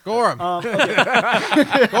 Gorham,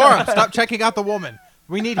 Okay. Gorham, stop checking out the woman.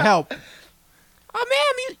 We need help.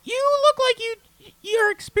 Ma'am, you look like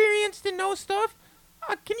you're experienced and know stuff.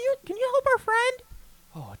 Can you help our friend?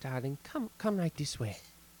 Oh, darling, come right this way.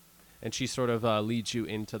 And she sort of leads you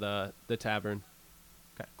into the tavern.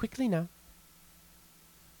 Okay. Quickly now.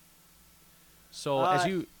 So as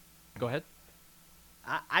you go ahead.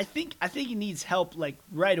 I think he needs help like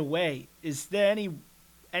right away. Is there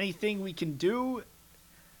anything we can do?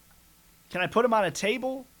 Can I put him on a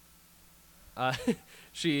table?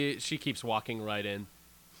 She keeps walking right in.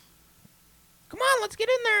 Come on, let's get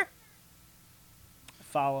in there.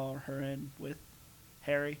 Follow her in with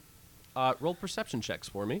Harry. Roll perception checks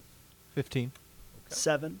for me. 15.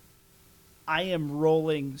 7. I am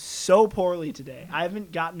rolling so poorly today. I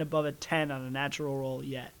haven't gotten above a 10 on a natural roll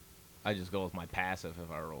yet. I just go with my passive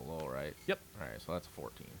if I roll low, right? Yep. All right, so that's a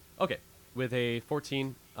 14. Okay. With a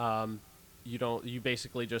 14, you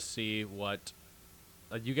basically just see what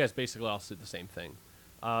you guys basically all see the same thing.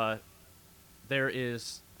 There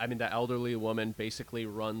is, the elderly woman basically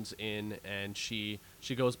runs in and she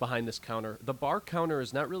goes behind this counter. The bar counter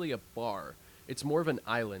is not really a bar. It's more of an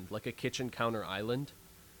island, like a kitchen counter island.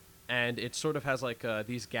 And it sort of has like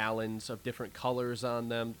these gallons of different colors on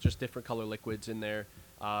them, just different color liquids in there.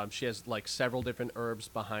 She has like several different herbs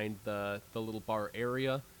behind the little bar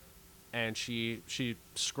area. And she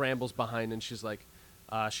scrambles behind and she's like,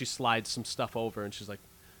 she slides some stuff over and she's like,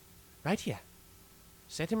 right here.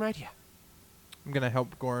 Set him right here. I'm going to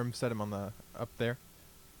help Gorham set him on the up there.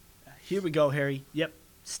 Here we go, Harry. Yep.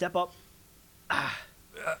 Step up.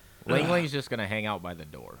 Ling Ling's just gonna hang out by the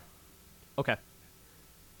door. Okay.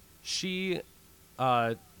 She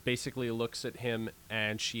basically looks at him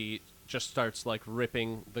and she just starts like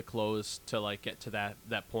ripping the clothes to like get to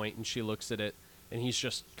that point, and she looks at it and he's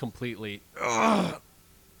just completely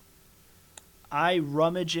I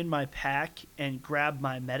rummage in my pack and grab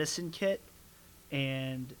my medicine kit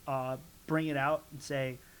and bring it out and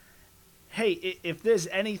say, hey, if there's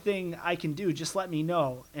anything I can do, just let me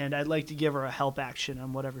know. And I'd like to give her a help action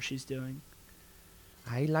on whatever she's doing.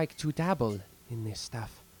 I like to dabble in this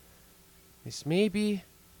stuff. This may be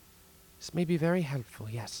very helpful,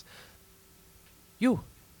 yes.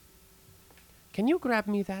 Can you grab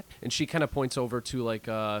me that? And she kind of points over to like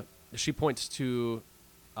she points to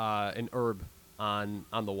an herb on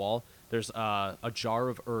the wall. There's a jar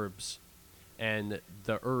of herbs, and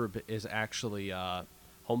the herb is actually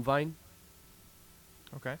home vine.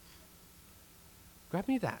 Okay. Grab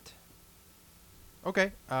me that.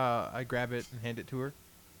 Okay. I grab it and hand it to her.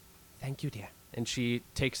 Thank you, dear. And she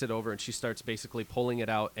takes it over and she starts basically pulling it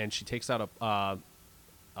out, and she takes out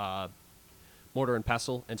a mortar and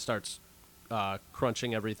pestle and starts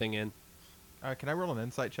crunching everything in. Can I roll an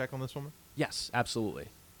insight check on this woman? Yes, absolutely.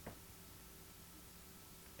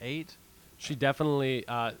 8. She definitely,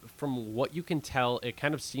 from what you can tell, it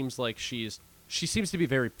kind of seems like she seems to be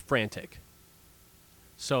very frantic.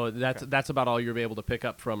 So that's about all you'll be able to pick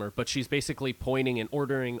up from her. But she's basically pointing and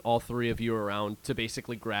ordering all three of you around to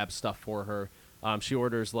basically grab stuff for her. She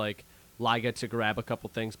orders like Liga to grab a couple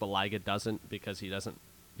things, but Liga doesn't because he doesn't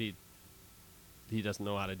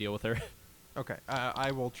know how to deal with her. Okay.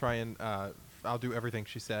 I will try and I'll do everything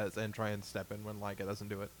she says and try and step in when Liga doesn't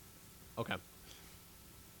do it. Okay.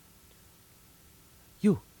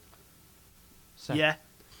 You. Sir. Yeah.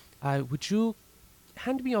 Would you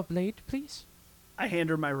hand me your blade, please? I hand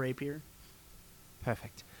her my rapier.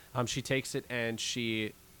 Perfect. She takes it and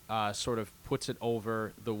she sort of puts it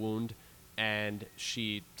over the wound, and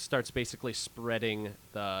she starts basically spreading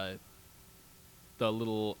the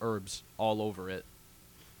little herbs all over it.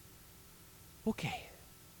 Okay.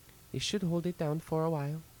 This should hold it down for a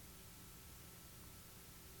while.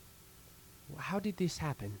 How did this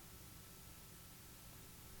happen?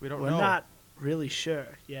 We don't We're know. not really sure.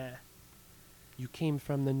 Yeah. You came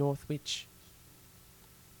from the North Witch.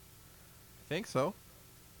 I think so.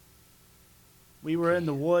 We were in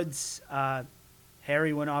the woods.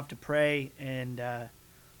 Harry went off to pray, and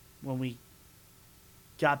when we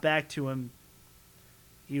got back to him,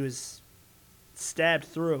 he was stabbed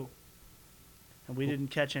through, and we didn't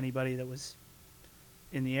catch anybody that was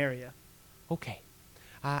in the area. Okay.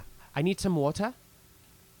 I need some water.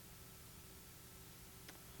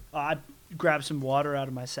 I grabbed some water out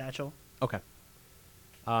of my satchel. Okay.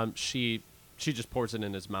 She just pours it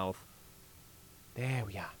in his mouth. There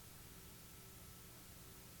we are.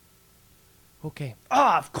 Okay.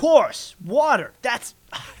 Ah, of course, water. That's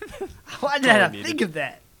why did I not needed. think of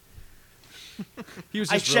that? He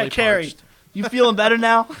was I just really check Harry. parched. You feeling better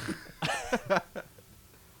now?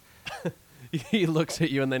 He looks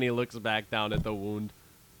at you and then he looks back down at the wound.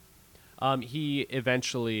 He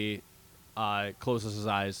eventually closes his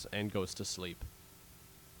eyes and goes to sleep.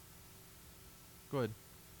 Good.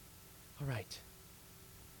 All right.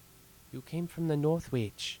 You came from the North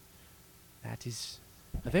Witch. That is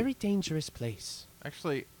a very dangerous place.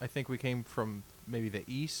 Actually, I think we came from maybe the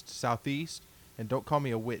east, southeast, and don't call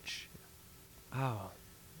me a witch. Oh.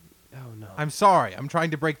 Oh, no. I'm sorry. I'm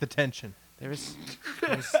trying to break the tension. There is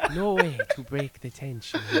no way to break the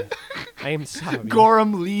tension here. I am sorry.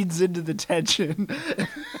 Gorham leads into the tension.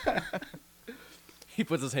 He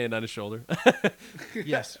puts his hand on his shoulder.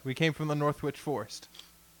 Yes, we came from the North Witch Forest.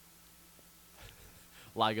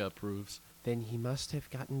 Liga approves. Then he must have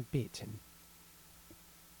gotten bitten.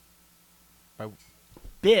 By,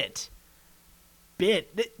 Bit.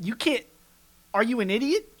 bit. You can't. Are you an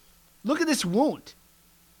idiot? Look at this wound.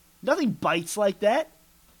 Nothing bites like that.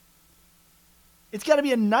 It's got to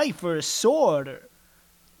be a knife or a sword. Or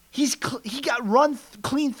he got run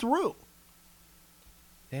clean through.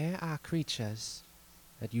 There are creatures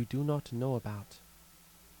that you do not know about.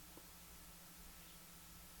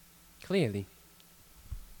 Clearly,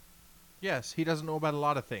 Yes, he doesn't know about a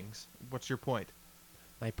lot of things. What's your point?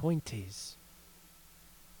 my point is,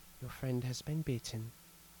 your friend has been bitten.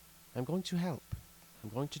 I'm going to help.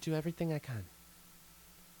 I'm going to do everything I can.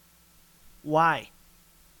 Why?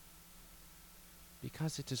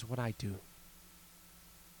 Because it is what I do.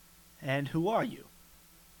 And who are you?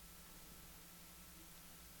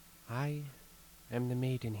 I am the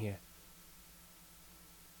maiden here.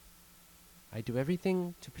 I do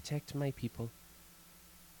everything to protect my people,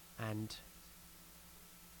 and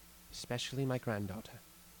especially my granddaughter.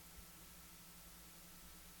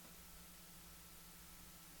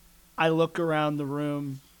 I look around the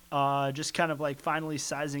room, just kind of like finally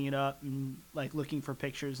sizing it up and like looking for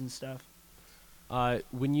pictures and stuff.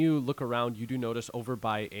 When you look around, you do notice over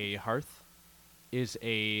by a hearth is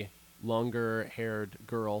a longer-haired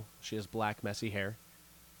girl. She has black, messy hair.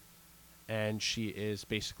 And she is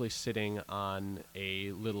basically sitting on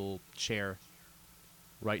a little chair.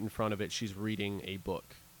 Right in front of it, she's reading a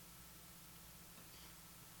book.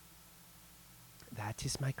 That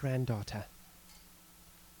is my granddaughter.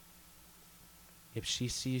 If she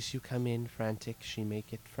sees you come in frantic, she may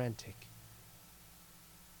get frantic.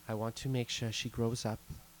 I want to make sure she grows up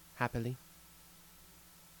happily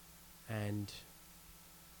and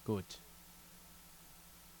good.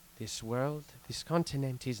 This world, this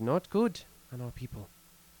continent is not good on our people.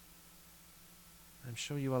 I'm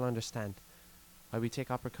sure you all understand why we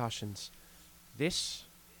take our precautions. This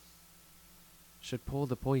should pull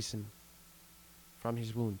the poison from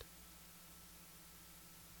his wound.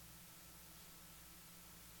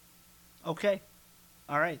 Okay.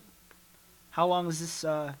 All right. How long does this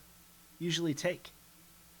usually take?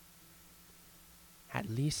 At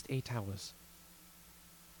least 8 hours.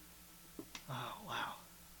 Oh, wow.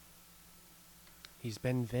 He's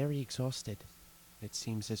been very exhausted, it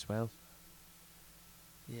seems as well.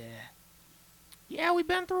 Yeah. Yeah, we've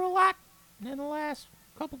been through a lot in the last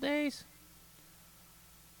couple days.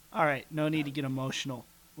 All right. No need to get emotional,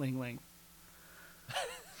 Ling Ling.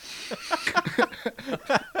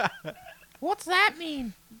 What's that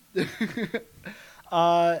mean?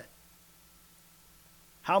 How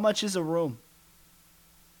much is a room?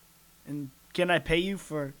 And can I pay you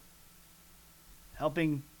for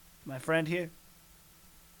helping my friend here?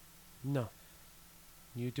 No,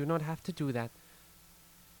 you do not have to do that.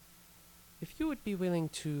 If you would be willing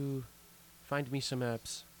to find me some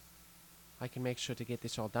herbs, I can make sure to get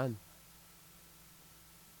this all done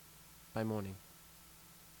by morning.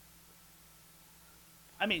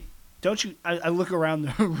 I mean, don't you? I look around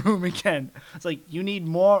the room again. It's like, you need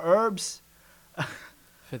more herbs?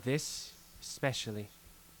 For this, especially,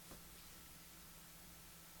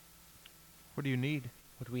 What do you need?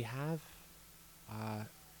 what we have,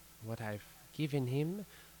 what I've given him,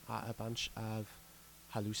 are a bunch of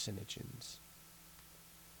hallucinogens.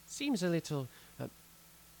 Seems a little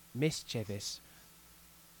mischievous,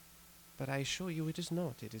 but I assure you it is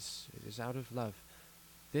not. It is out of love.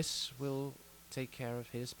 This will take care of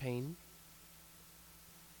his pain.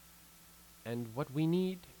 And what we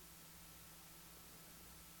need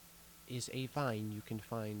is a vine you can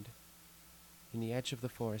find in the edge of the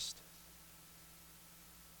forest.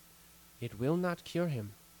 It will not cure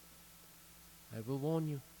him, I will warn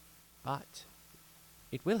you, but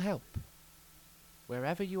it will help.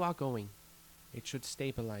 Wherever you are going, it should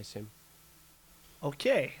stabilize him.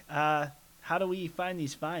 Okay. How do we find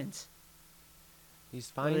these vines?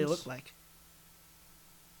 These What vines, do they look like?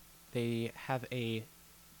 they have a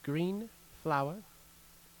green flower,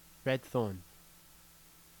 red thorn.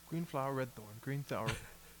 Green flower, red thorn. Green flower.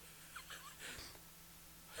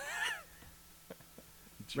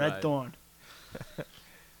 Red thorn.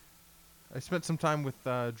 I spent some time with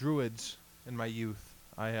druids in my youth.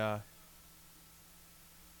 I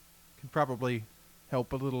can probably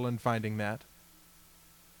help a little in finding that.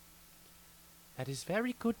 That is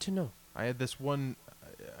very good to know. I had this one.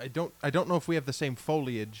 I don't know if we have the same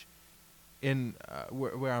foliage in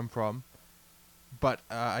where I'm from, but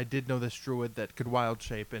I did know this druid that could wild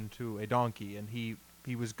shape into a donkey, and he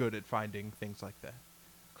was good at finding things like that.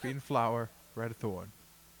 Green flower, red thorn.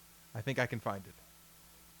 I think I can find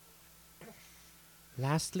it.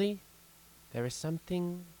 Lastly, there is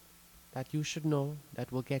something that you should know that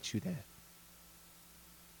will get you there.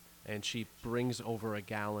 And she brings over a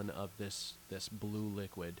gallon of this blue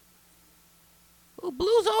liquid. Ooh,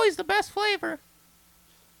 blue's always the best flavor.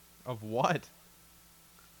 Of what?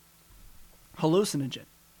 Hallucinogen.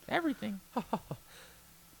 Everything.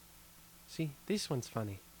 See, this one's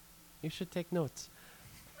funny. You should take notes.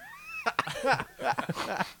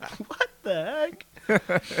 The heck?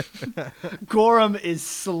 Gorham is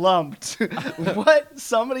slumped. What?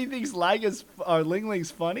 Somebody thinks Liga's or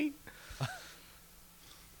Lingling's funny?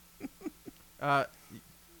 Yeah,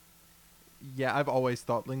 I've always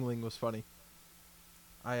thought Ling Ling was funny.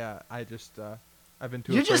 I've been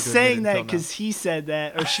too. You're afraid just to admit saying it that until now. because he said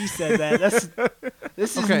that or she said that.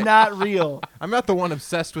 This is Okay. not real. I'm not the one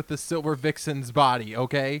obsessed with the Silver Vixen's body.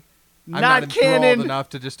 Okay, I'm Not enthralled canon. enough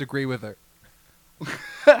to just agree with her.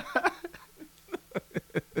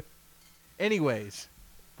 Anyways,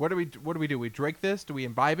 what do we do? We drink this? Do we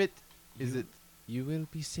imbibe it? Is it? You will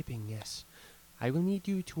be sipping, yes. I will need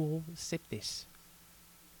you to all sip this.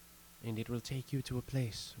 And it will take you to a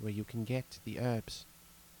place where you can get the herbs.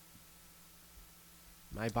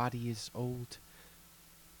 My body is old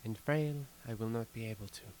and frail. I will not be able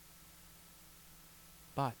to.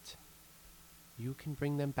 But you can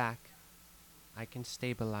bring them back. I can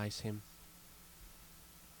stabilize him.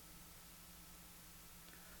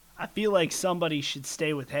 I feel like somebody should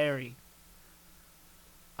stay with Harry.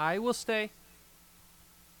 I will stay.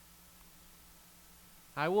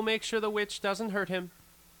 I will make sure the witch doesn't hurt him.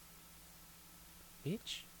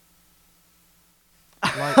 Bitch?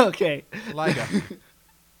 Okay.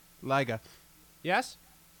 Liga, Yes?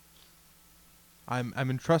 I'm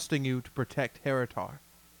entrusting you to protect Heritar.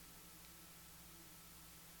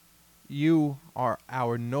 You are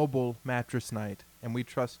our noble mattress knight, and we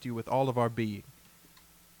trust you with all of our being.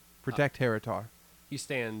 Protect Heritar. He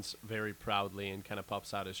stands very proudly and kind of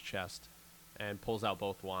puffs out his chest and pulls out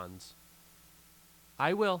both wands.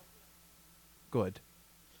 I will. Good.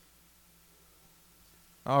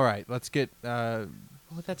 All right, let's get Oh,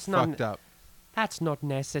 that's fucked up. That's not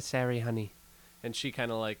necessary, honey. And she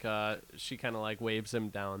kind of like waves him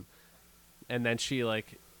down, and then she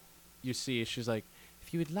like, you see, she's like,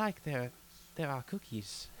 if you would like, there are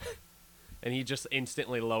cookies. And he just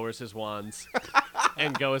instantly lowers his wands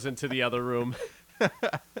and goes into the other room.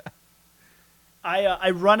 I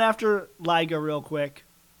run after Liga real quick,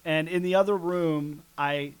 and in the other room,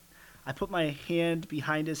 I put my hand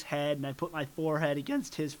behind his head, and I put my forehead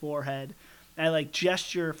against his forehead, and I like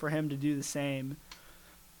gesture for him to do the same,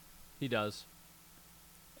 He does.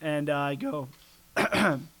 and I go,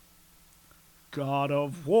 God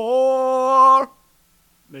of War,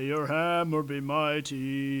 may your hammer be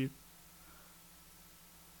mighty.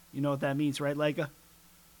 You know what that means, right, Liga?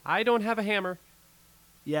 I don't have a hammer.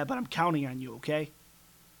 Yeah, but I'm counting on you, okay?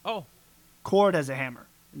 Oh, Cord has a hammer.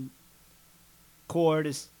 And Cord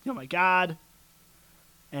is, oh my god.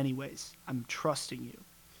 Anyways, I'm trusting you.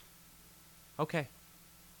 okay.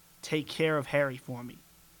 Take care of Harry for me.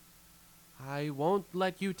 I won't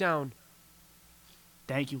let you down.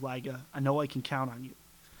 Thank you, Liga. I know I can count on you.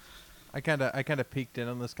 I kind of peeked in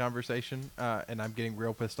on this conversation, and I'm getting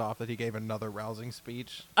real pissed off that he gave another rousing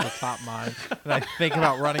speech to top mine. And I think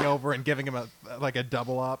about running over and giving him a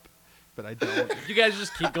double up, but I don't. You guys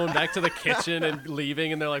just keep going back to the kitchen and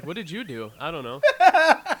leaving, and they're like, what did you do? I don't know.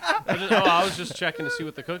 I was just checking to see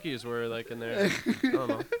what the cookies were like in there. I don't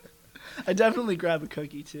know. I definitely grab a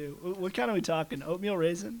cookie, too. What kind are we talking? Oatmeal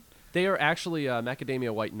raisin? They are actually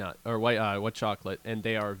macadamia white nut, or white chocolate, and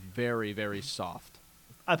they are very, very soft.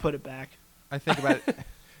 I put it back. I think about it.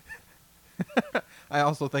 I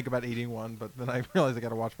also think about eating one, but then I realize I got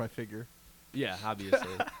to watch my figure. Yeah, obviously.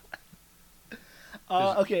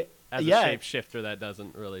 Okay. As yeah. a shapeshifter, that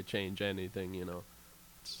doesn't really change anything, you know.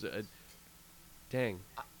 It's, dang.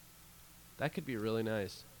 That could be really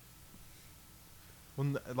nice.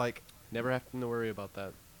 Well, Never having to worry about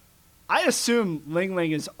that. I assume Ling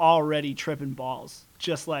Ling is already tripping balls,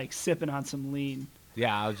 just like sipping on some lean.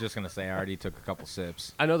 Yeah, I was just gonna say I already took a couple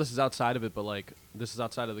sips. I know this is outside of it, but like this is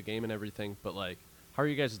outside of the game and everything. But like, how are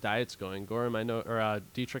you guys' diets going? Gorham, I know, or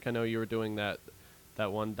Dietrich, I know you were doing that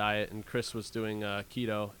one diet, and Chris was doing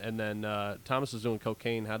keto, and then Thomas was doing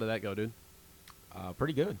cocaine. How did that go, dude?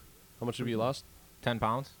 Pretty good. How much have you lost? 10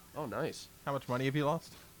 pounds. Oh, nice. how much money have you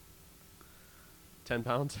lost? 10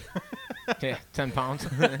 pounds. Yeah, 10 pounds.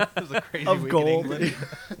 It was a crazy Of week gold. in England.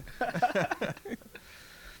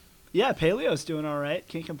 Yeah, paleo's doing all right.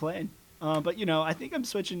 Can't complain. But, you know, I think I'm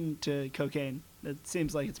switching to cocaine. It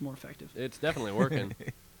seems like it's more effective. It's definitely working.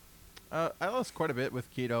 I lost quite a bit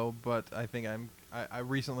with keto, but I think I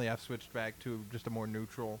recently have switched back to just a more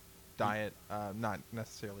neutral diet, not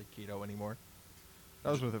necessarily keto anymore. I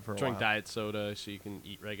was with it for a Drink while. diet soda so you can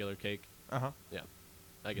eat regular cake. Uh huh. Yeah.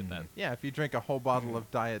 I get that. Yeah, if you drink a whole bottle of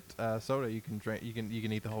diet soda, you can drink. You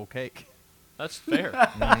can eat the whole cake. That's fair.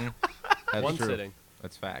 That's One true. sitting.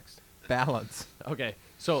 That's facts. Balance. Okay,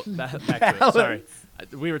 so back to it. Sorry,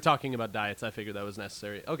 we were talking about diets. I figured that was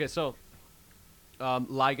necessary. Okay, so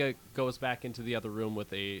Liga goes back into the other room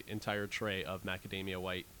with a entire tray of macadamia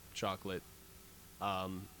white chocolate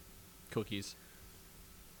cookies,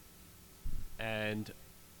 and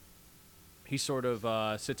he sort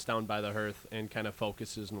of sits down by the hearth and kind of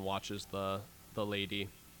focuses and watches the lady.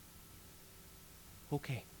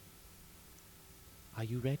 Okay, are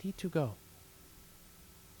you ready to go?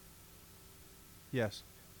 Yes.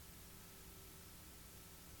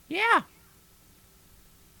 Yeah.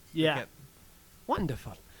 Yeah. Can't-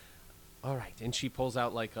 Wonderful. All right, and she pulls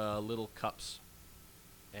out like little cups,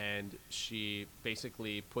 and she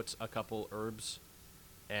basically puts a couple herbs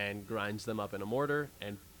and grinds them up in a mortar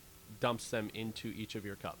and dumps them into each of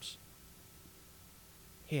your cups.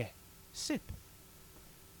 Here, sip.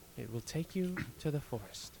 It will take you to the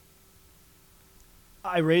forest.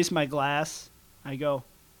 I raise my glass. I go,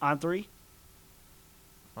 on three.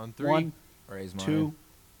 On three. 1, Raise mine. 2,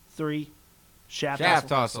 3. Shaft Shaft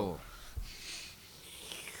hustle. hustle.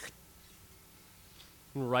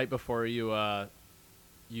 Right before you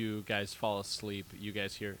you guys fall asleep, you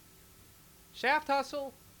guys hear shaft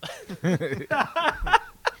hustle.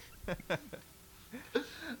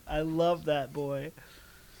 I love that boy.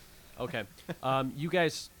 Okay. You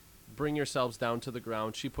guys bring yourselves down to the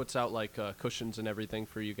ground. She puts out like cushions and everything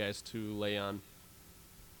for you guys to lay on.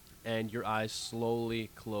 And your eyes slowly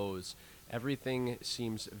close. Everything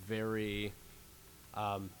seems very...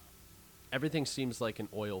 everything seems like an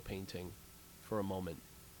oil painting for a moment.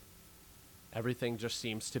 Everything just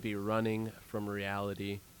seems to be running from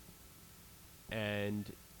reality. And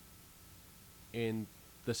in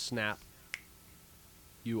the snap,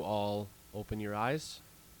 you all open your eyes.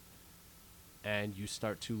 And you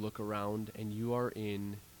start to look around, and you are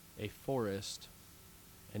in a forest,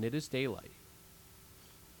 and it is daylight.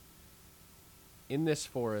 In this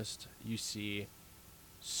forest, you see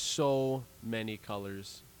so many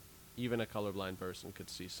colors. Even a colorblind person could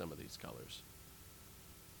see some of these colors.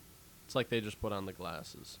 It's like they just put on the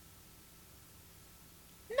glasses.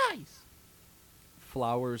 Nice.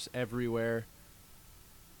 Flowers everywhere,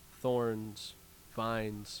 thorns,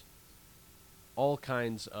 vines, all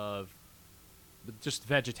kinds of... just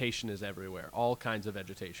vegetation is everywhere. All kinds of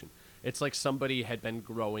vegetation. It's like somebody had been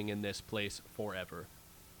growing in this place forever.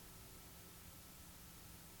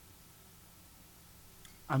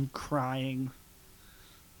 I'm crying.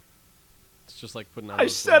 It's just like putting on... I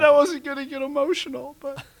those said I glasses. wasn't going to get emotional,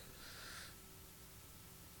 but...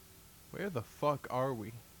 Where the fuck are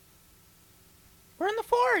we? We're in the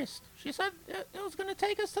forest. She said it was going to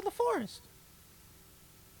take us to the forest.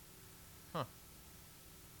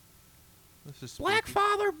 This is Black spooky.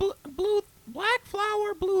 flower, black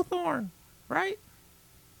flower, blue thorn, right?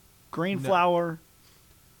 Green No. flower,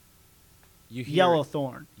 You hear, yellow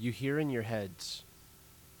thorn. You hear in your heads,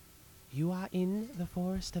 you are in the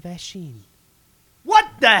forest of Eshin. What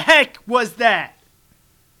the heck was that?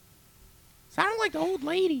 Sounded like the old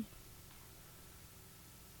lady.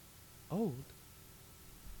 Old?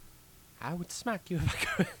 I would smack you if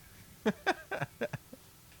I could.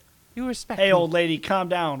 You respect Hey, me. old lady, calm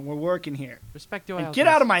down. We're working here. Respect your And elders. get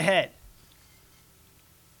out of my head.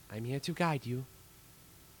 I'm here to guide you.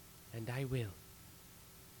 And I will.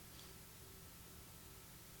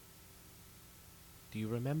 Do you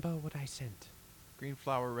remember what I sent? Green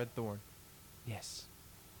flower, red thorn. Yes.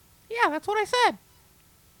 Yeah, that's what I said.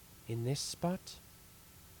 In this spot,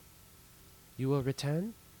 you will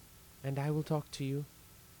return, and I will talk to you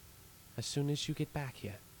as soon as you get back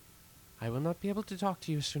here. I will not be able to talk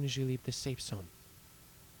to you as soon as you leave this safe zone.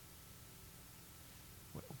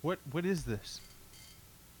 What is this?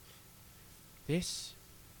 This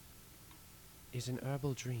is an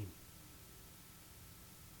herbal dream.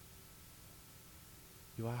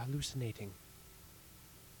 You are hallucinating.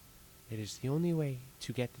 It is the only way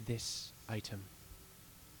to get this item,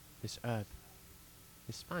 this herb,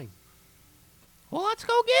 this spine. Well, let's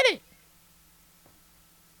go get it.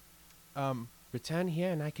 Return here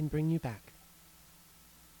and I can bring you back.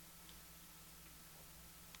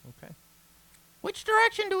 Okay. Which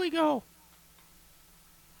direction do we go?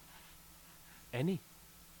 Any.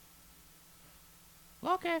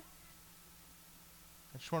 Okay.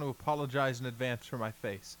 I just want to apologize in advance for my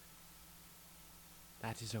face.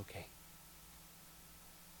 That is okay.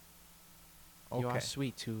 Okay. You are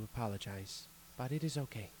sweet to apologize, but it is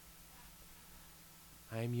okay.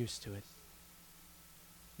 I am used to it.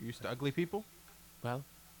 You used to ugly people? Well,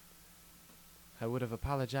 I would have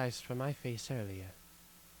apologized for my face earlier.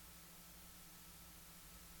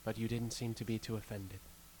 but you didn't seem to be too offended.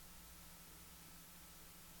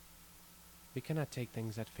 We cannot take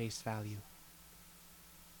things at face value.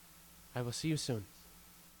 I will see you soon.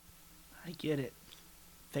 I get it.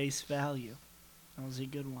 Face value. That was a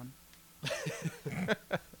good one.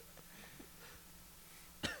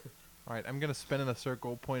 All right, I'm gonna spin in a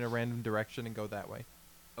circle, point a random direction, and go that way.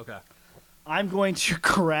 Okay. I'm going to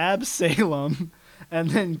grab Salem and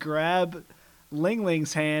then grab Ling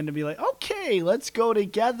Ling's hand and be like, okay, let's go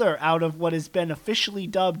together out of what has been officially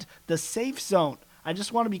dubbed the safe zone. I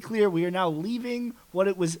just want to be clear, we are now leaving what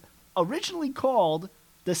it was originally called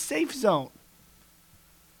the safe zone.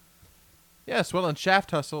 Yes, well, in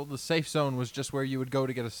Shaft Hustle, the safe zone was just where you would go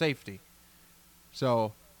to get a safety.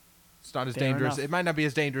 So, it's not as Fair dangerous. enough. It might not be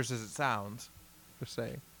as dangerous as it sounds. Just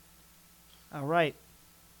saying. All right,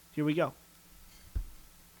 here we go.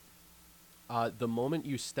 The moment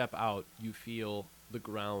you step out, you feel the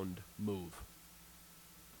ground move.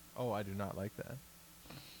 Oh, I do not like that.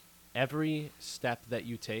 Every step that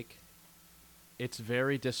you take, it's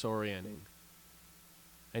very disorienting.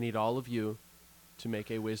 I need all of you to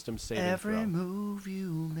make a wisdom saving Every throw. move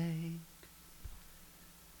you make.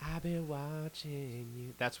 I've been watching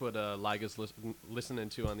you. That's what Liga's listening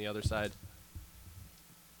to on the other side.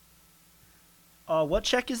 What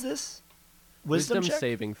check is this? Wisdom check?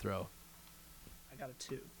 saving throw. I got a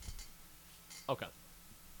 2. Okay.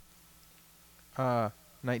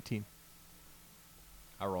 19.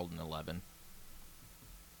 I rolled an 11.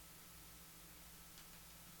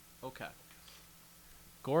 Okay.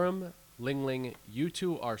 Gorham, Lingling, you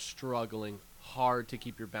two are struggling hard to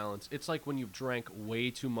keep your balance. It's like when you've drank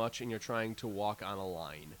way too much and you're trying to walk on a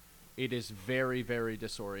line. It is very, very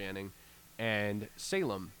disorienting. And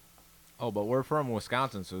Salem, Oh, but we're from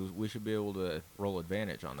Wisconsin, so we should be able to roll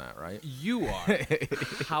advantage on that, right? you are.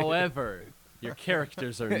 However, your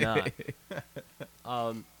characters are not.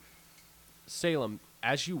 Salem,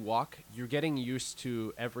 as you walk, you're getting used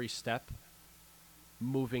to every step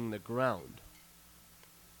moving the ground.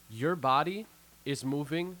 Your body is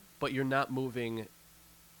moving, but you're not moving.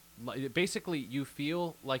 Basically, you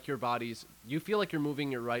feel like you're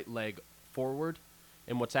moving your right leg forward,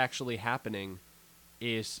 and what's actually happening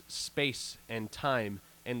is space and time,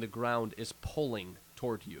 and the ground is pulling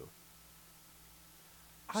toward you.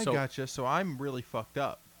 I So- gotcha. So I'm really fucked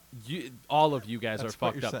up. All of you guys That's are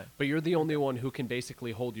what fucked you're up, saying. but you're the only one who can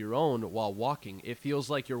basically hold your own while walking. It feels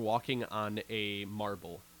like you're walking on a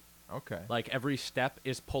marble. Okay. Like every step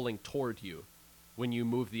is pulling toward you. When you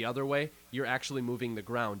move the other way, you're actually moving the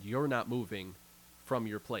ground. You're not moving from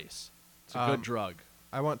your place. It's a good drug.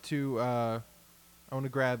 I want to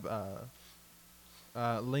grab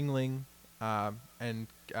Ling Ling and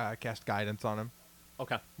cast guidance on him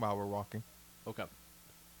Okay. while we're walking. Okay.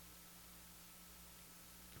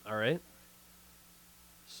 All right.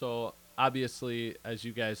 So obviously, as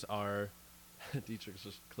you guys are, Dietrich's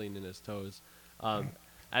just cleaning his toes.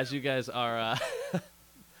 As you guys are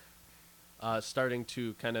starting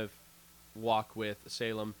to kind of walk with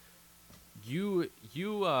Salem,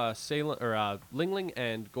 Salem or Ling Ling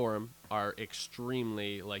and Gorham are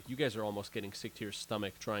extremely you guys are almost getting sick to your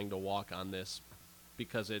stomach trying to walk on this,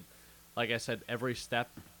 because it, like I said, every step,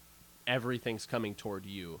 everything's coming toward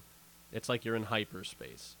you. It's like you're in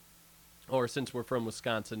hyperspace. Or since we're from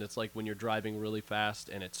Wisconsin, it's like when you're driving really fast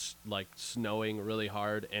and it's like snowing really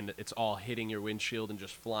hard and it's all hitting your windshield and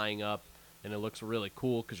just flying up, and it looks really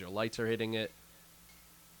cool because your lights are hitting it.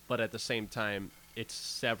 But at the same time, it's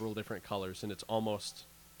several different colors and it's almost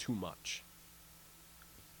too much.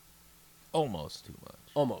 Almost too much.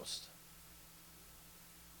 Almost.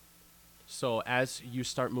 So as you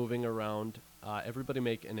start moving around, everybody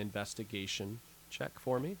make an investigation check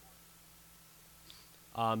for me.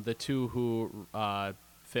 The two who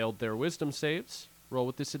failed their wisdom saves, roll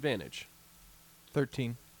with disadvantage.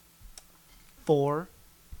 13. 4.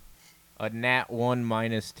 A nat 1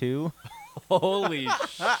 minus 2. Holy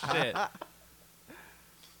shit.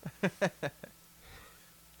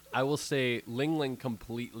 I will say Ling Ling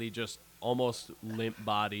completely just almost limp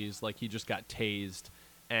bodies, like he just got tased,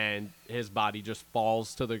 and his body just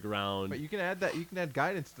falls to the ground. But you can add that. You can add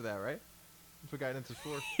guidance to that, right? That's what guidance is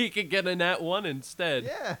for. He could get a nat 1 instead.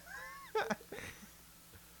 Yeah.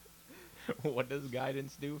 What does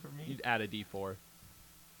guidance do for me? You'd add a d4.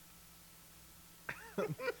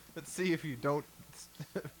 Let's see if you don't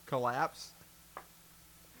collapse.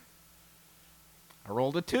 I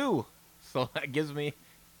rolled a 2, so that gives me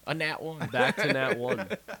a nat 1. Back to nat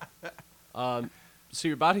 1. So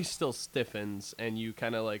your body still stiffens, and you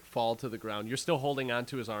kind of like fall to the ground. You're still holding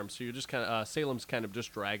onto his arm, so you're just kind of Salem's kind of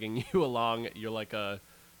just dragging you along. You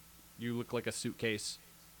look like a suitcase.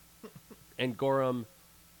 And Gorham,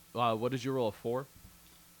 What did you roll, a 4?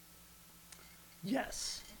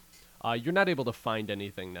 Yes. You're not able to find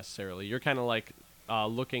anything necessarily. You're kind of like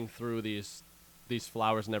looking through these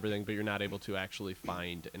flowers and everything, but you're not able to actually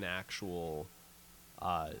find an actual,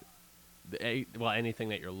 anything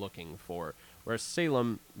that you're looking for. Whereas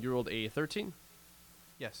Salem, you rolled a 13.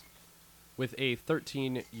 Yes. With a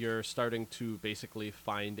 13, you're starting to basically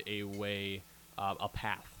find a way, a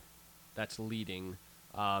path that's leading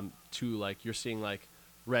to, like, you're seeing, like,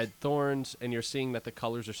 red thorns, and you're seeing that the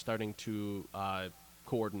colors are starting to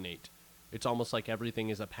coordinate. It's almost like everything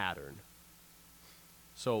is a pattern.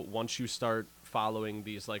 So once you start following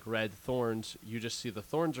these, like, red thorns, you just see the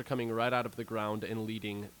thorns are coming right out of the ground and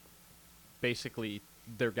leading, basically,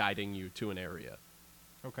 they're guiding you to an area.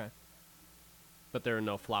 Okay. But there are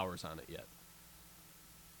no flowers on it yet.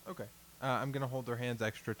 Okay. I'm gonna hold their hands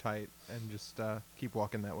extra tight and just keep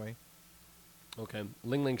walking that way. Okay.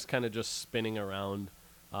 Ling Ling's kind of just spinning around.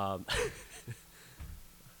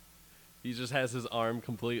 He just has his arm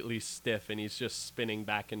completely stiff, and he's just spinning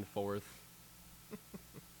back and forth.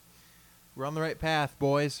 We're on the right path,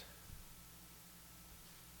 boys.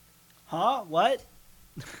 Huh? What?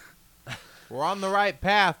 We're on the right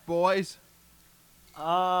path, boys.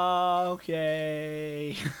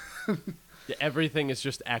 Okay. Yeah, everything is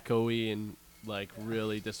just echoey and, like,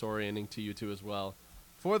 really disorienting to you two as well.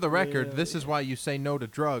 For the record, this Really? is why you say no to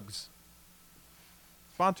drugs.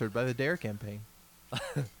 Sponsored by the DARE campaign.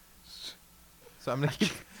 So I'm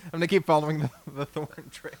gonna keep following the thorn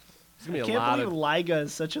trail. It's gonna I be a can't lot believe of. Liga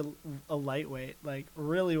is such a lightweight. Like,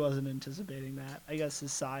 really wasn't anticipating that. I guess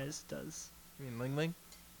his size does. You mean Ling Ling?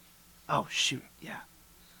 Oh, shoot. Yeah.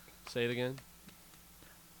 Say it again.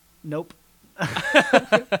 Nope.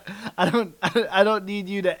 I don't need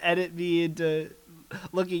you to edit me into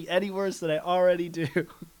looking any worse than I already do.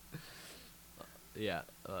 Yeah.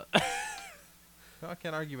 No, I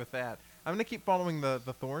can't argue with that. I'm gonna keep following the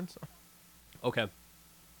thorns. Okay.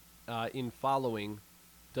 In following,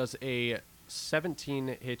 does a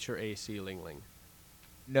 17 hit your AC, Ling Ling?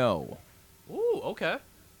 No. Ooh, okay.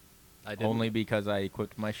 I didn't. Only because I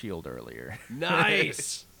equipped my shield earlier.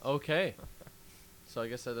 Nice. Okay. So I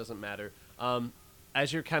guess that doesn't matter.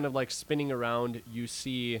 As you're kind of like spinning around, you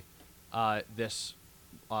see this.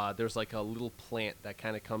 There's like a little plant that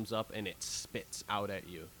kind of comes up and it spits out at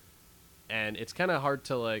you, and it's kind of hard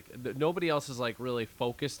to like. Nobody else is like really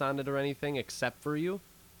focused on it or anything except for you.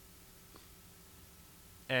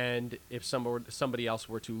 And if somebody else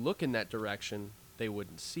were to look in that direction, they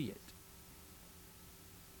wouldn't see it.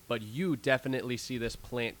 But you definitely see this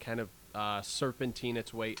plant kind of serpentine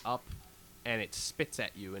its way up, and it spits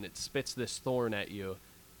at you, and it spits this thorn at you.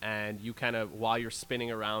 And you kind of, while you're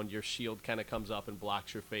spinning around, your shield kind of comes up and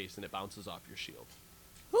blocks your face, and it bounces off your shield.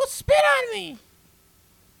 Who spit on me?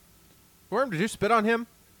 Worm, did you spit on him?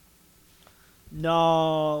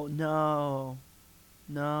 No.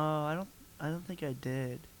 I don't think I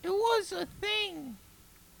did. It was a thing.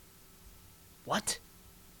 What?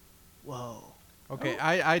 Whoa. Okay,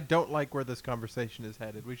 I don't like where this conversation is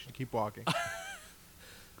headed. We should keep walking.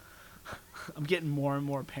 I'm getting more and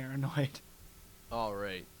more paranoid. All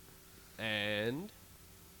right. And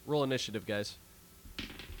roll initiative, guys.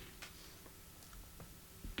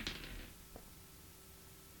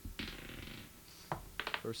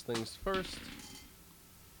 First things first.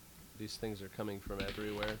 These things are coming from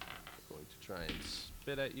everywhere. I'm going to try and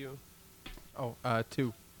spit at you. Oh,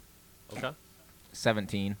 2. Okay.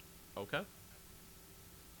 17. Okay.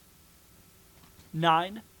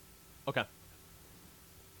 9. Okay.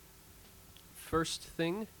 First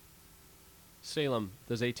thing. Salem,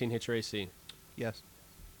 does 18 hit your AC? Yes.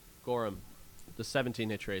 Gorham, does 17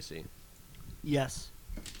 hit your AC? Yes.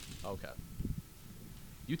 Okay.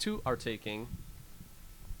 You two are taking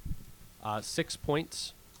 6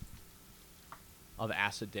 points of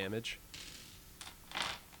acid damage.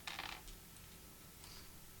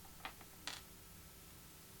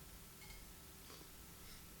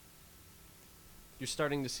 You're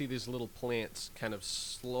starting to see these little plants kind of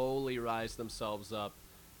slowly rise themselves up,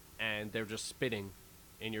 and they're just spitting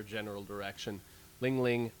in your general direction. Ling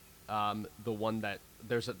Ling, the one that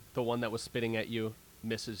was spitting at you,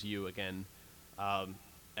 misses you again, and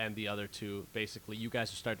the other two, basically, you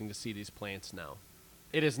guys are starting to see these plants now.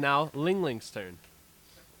 It is now Ling Ling's turn.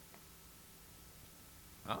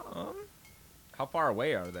 How far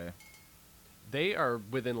away are they? They are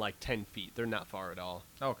within like 10 feet. They're not far at all.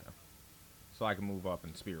 Okay. So I can move up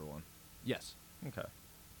and spear one. Yes. Okay.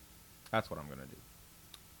 That's what I'm going to do.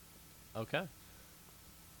 Okay.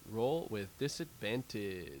 Roll with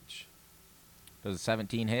disadvantage. Does a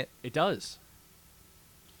 17 hit? It does.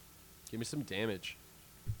 Give me some damage.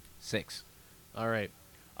 6. All right.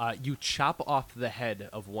 You chop off the head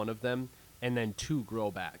of one of them, and then 2 grow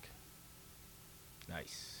back.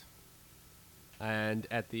 Nice. And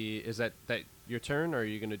is that your turn, or are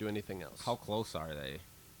you going to do anything else? How close are they?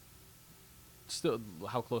 Still,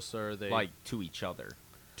 how close are they? Like to each other.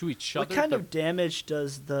 to each other. What kind They're- of damage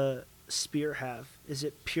does the spear have? Is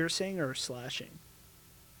it piercing or slashing?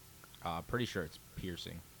 Pretty sure it's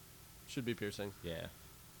piercing. should be piercing? Yeah.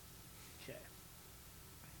 Okay.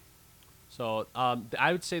 So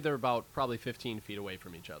I would say they're about probably 15 feet away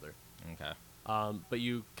from each other. Okay. But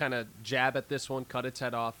you kind of jab at this one, cut its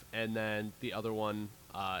head off, and then the other one,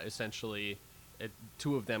 essentially,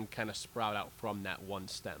 2 of them kind of sprout out from that one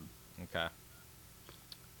stem. Okay.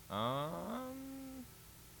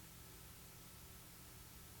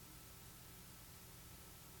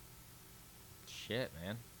 Shit,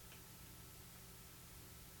 man.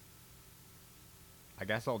 I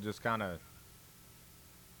guess I'll just kind of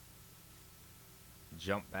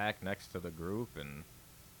jump back next to the group and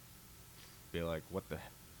be like, "What the?"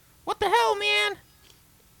 What the hell, man?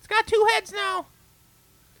 It's got 2 heads now.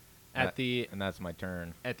 At the And that's my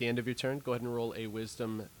turn. at the end of your turn, go ahead and roll a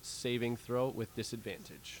Wisdom saving throw with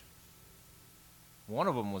disadvantage. One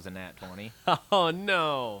of them was a nat 20, Oh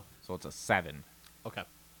no! so it's a 7. Okay.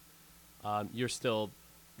 You're still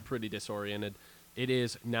pretty disoriented. It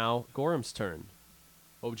is now Gorham's turn.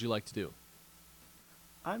 What would you like to do?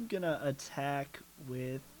 I'm gonna attack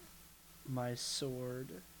with my sword,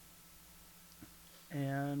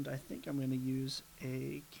 and I think I'm gonna use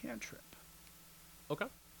a cantrip. Okay.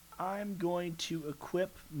 I'm going to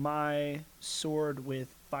equip my sword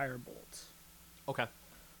with firebolt. Okay.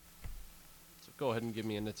 So go ahead and give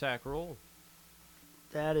me an attack roll.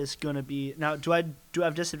 That is gonna be now. Do I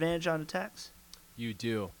have disadvantage on attacks? You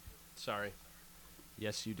do. Sorry.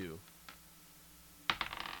 Yes, you do.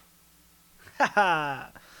 Haha!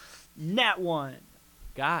 Nat 1.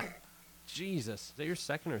 God. Jesus. Is that your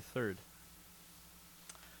second or third?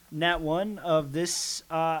 Nat 1 of this.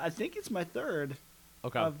 I think it's my third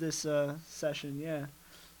Okay. of this session. Yeah.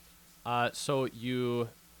 So you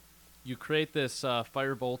create this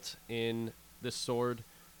firebolt in this sword,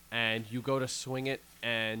 and you go to swing it,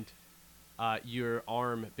 and your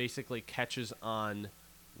arm basically catches on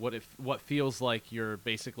what feels like you're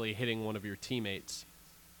basically hitting one of your teammates,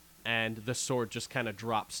 and the sword just kind of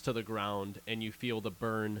drops to the ground, and you feel the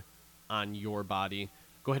burn on your body.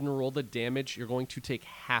 Go ahead and roll the damage. You're going to take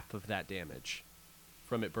half of that damage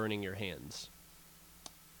from it burning your hands.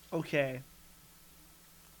 Okay.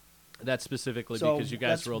 That's specifically So because you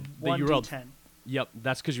guys that's rolled. 1d10. Yep,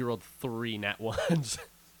 that's because you rolled 3 nat 1s.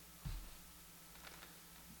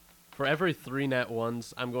 For every 3 nat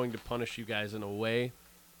 1s, I'm going to punish you guys in a way.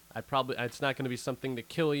 It's not going to be something to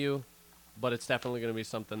kill you, but it's definitely going to be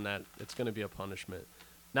something that it's going to be a punishment.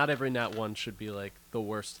 Not every nat 1 should be like the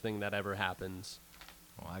worst thing that ever happens.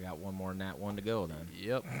 Well, I got one more nat 1 to go then.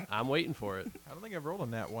 Yep, I'm waiting for it. I don't think I've rolled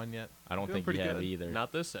on that one yet. I don't Feeling think you pretty have good. either.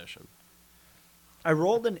 Not this session. I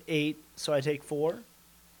rolled an 8, so I take 4.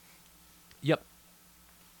 Yep.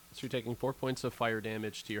 So you're taking 4 points of fire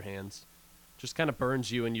damage to your hands. Just kind of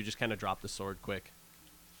burns you, and you just kind of drop the sword quick.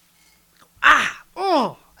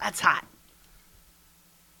 Oh, that's hot.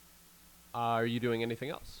 Are you doing anything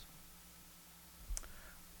else?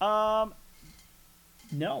 No,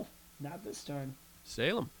 not this turn.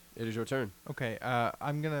 Salem, it is your turn. Okay,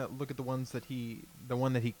 I'm gonna look at the one that he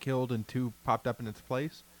killed and 2 popped up in its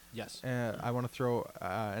place. Yes. I want to throw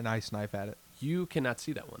an ice knife at it. You cannot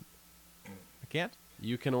see that one. I can't.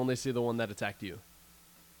 You can only see the one that attacked you.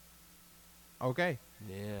 Okay.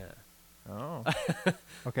 Yeah. Oh.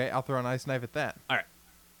 Okay, I'll throw an ice knife at that. All right.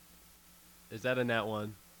 Is that a nat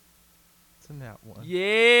 1? It's a nat 1.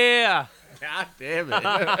 Yeah. God damn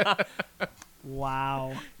it.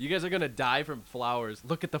 Wow. You guys are going to die from flowers.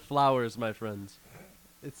 Look at the flowers, my friends.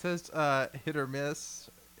 It says hit or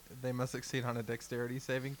miss. They must succeed on a dexterity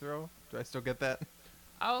saving throw. Do I still get that?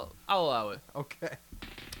 I'll allow it. Okay.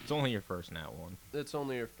 It's only your first nat 1. It's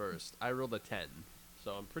only your first. I rolled a 10,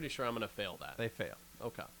 so I'm pretty sure I'm going to fail that. They fail.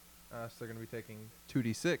 Okay. So they're going to be taking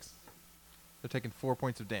 2d6. They're taking 4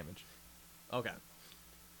 points of damage. Okay.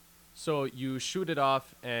 So you shoot it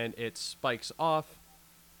off, and it spikes off,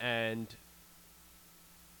 and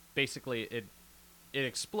basically it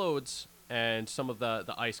explodes, and some of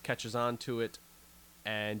the ice catches onto it,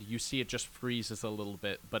 and you see it just freezes a little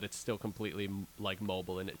bit, but it's still completely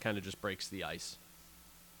mobile, and it kind of just breaks the ice.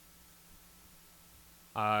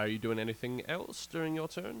 Are you doing anything else during your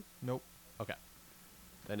turn? Nope. Okay.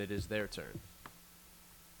 Then it is their turn.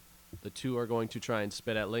 The 2 are going to try and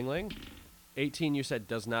spit at Ling Ling. 18, you said,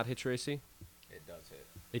 does not hit Tracy? It does hit.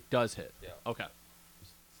 It does hit. Yeah. Okay.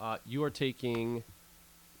 You are taking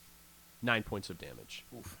 9 points of damage.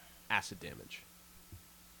 Acid damage.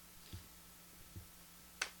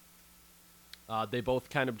 They both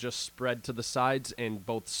kind of just spread to the sides and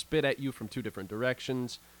both spit at you from 2 different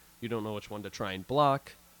directions. You don't know which one to try and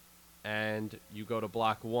block. And you go to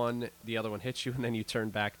block one, the other one hits you, and then you turn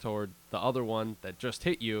back toward the other one that just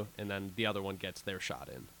hit you, and then the other one gets their shot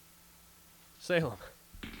in. Salem.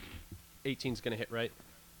 18's going to hit, right?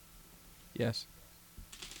 Yes.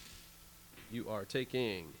 You are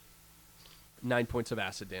taking 9 points of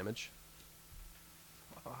acid damage.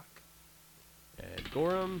 Fuck. And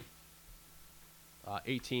Gorham.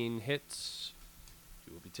 18 hits.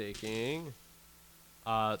 You will be taking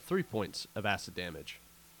 3 points of acid damage.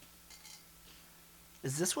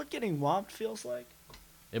 Is this what getting whomped feels like?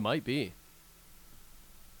 It might be.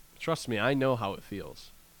 Trust me, I know how it feels.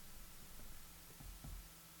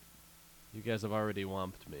 You guys have already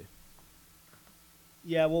whomped me.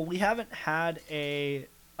 Yeah, well, we haven't had a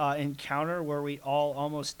encounter where we all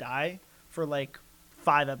almost die for like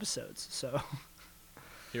 5 episodes, so...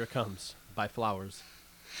 Here it comes. By flowers.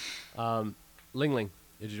 Ling Ling,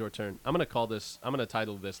 it is your turn. I'm going to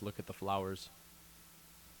title this, Look at the Flowers.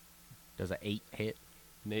 Does a 8 hit?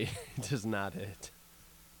 Nay, it does not hit.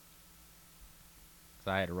 'Cause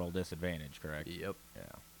I had to roll disadvantage, correct? Yep. Yeah.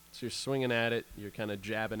 So you're swinging at it, you're kind of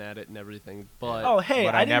jabbing at it and everything, but... Oh, hey,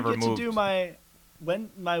 but I I didn't never get to do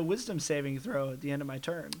moved. my wisdom saving throw at the end of my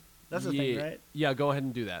turn. That's the thing, right? Yeah, go ahead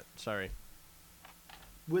and do that. Sorry.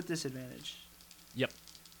 With disadvantage. Yep.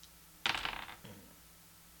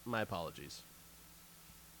 My apologies.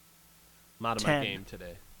 I'm out of my 10. game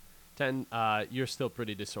today. 10, you're still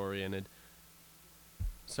pretty disoriented.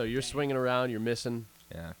 So you're swinging around, you're missing.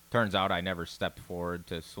 Yeah. Turns out I never stepped forward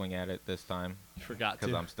to swing at it this time. You forgot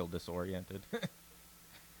Because to. I'm still disoriented.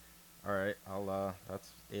 All right. That's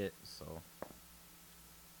it. So.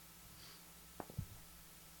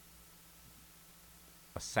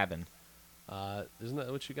 A 7. Isn't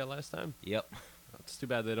that what you got last time? Yep. It's too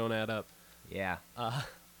bad they don't add up. Yeah.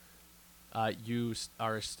 You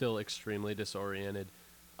are still extremely disoriented.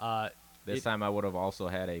 This time I would have also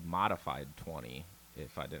had a modified 20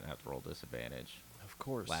 if I didn't have to roll disadvantage. Of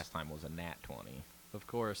course. Last time was a nat 20. Of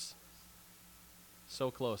course. So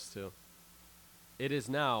close to. It is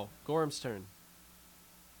now Gorham's turn.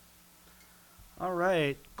 All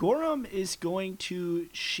right. Gorham is going to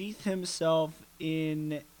sheath himself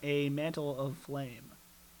in a mantle of flame.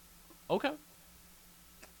 Okay.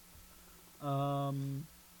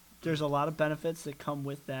 There's a lot of benefits that come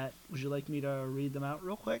with that. Would you like me to read them out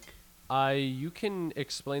real quick? You can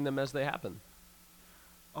explain them as they happen.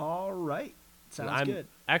 All right. Sounds I'm- good.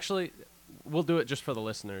 Actually, we'll do it just for the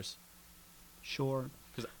listeners. Sure.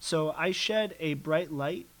 'Cause- So I shed a bright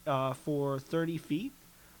light for 30 feet,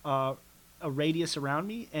 a radius around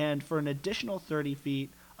me, and for an additional 30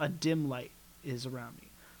 feet, a dim light is around me.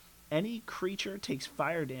 Any creature takes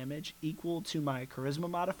fire damage equal to my charisma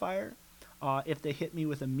modifier if they hit me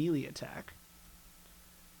with a melee attack.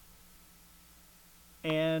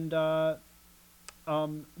 And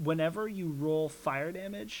whenever you roll fire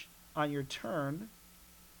damage on your turn,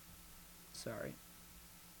 sorry.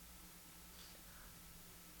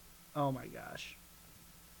 Oh my gosh.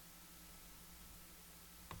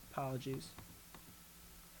 Apologies.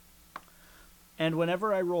 And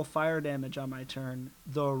whenever I roll fire damage on my turn,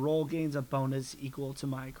 the roll gains a bonus equal to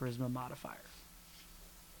my charisma modifier.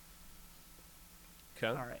 Okay.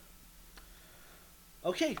 All right.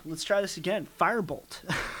 Okay, let's try this again. Firebolt.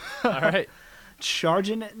 All right.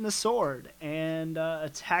 Charging it in the sword and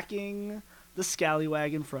attacking the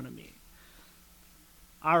scallywag in front of me.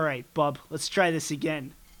 All right, bub, let's try this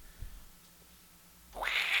again.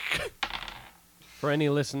 For any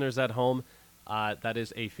listeners at home, that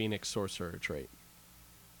is a Phoenix Sorcerer trait.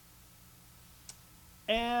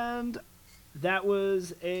 And that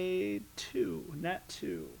was a 2, nat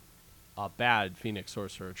 2. A bad Phoenix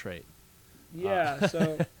Sorcerer trait. Yeah,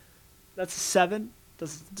 so that's a 7.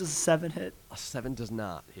 Does a 7 hit? A 7 does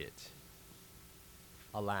not hit.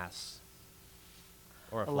 Alas.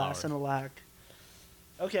 Or a Alas and flower. alack.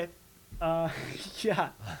 Okay. Yeah.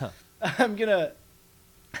 I'm gonna,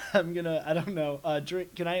 I don't know.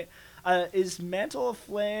 Drink, can I, is Mantle of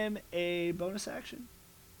Flame a bonus action?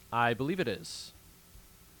 I believe it is.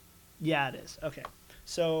 Yeah, it is. Okay.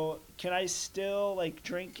 So can I still, like,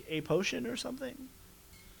 drink a potion or something?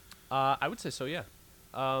 I would say so, yeah.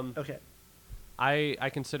 Okay. I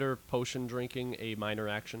consider potion drinking a minor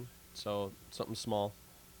action, so something small.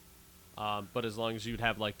 But as long as you'd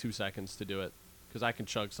have like 2 seconds to do it, because I can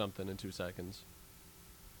chug something in 2 seconds.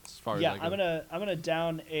 As far Yeah, as I I'm go. gonna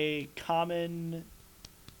down a common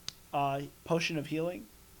potion of healing.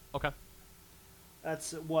 Okay.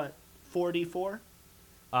 That's what, 4d4.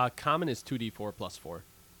 Common is 2d4 plus 4.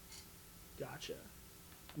 Gotcha.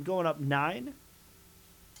 I'm going up 9,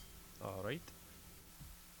 All right.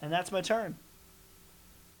 and that's my turn.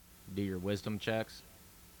 Do your wisdom checks.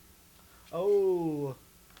 Oh,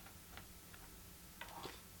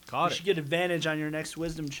 Caught you should get advantage on your next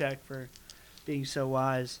wisdom check for being so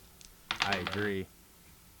wise. I agree.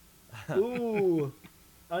 Ooh,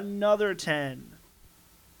 another 10.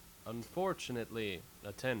 Unfortunately,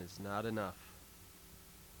 a 10 is not enough.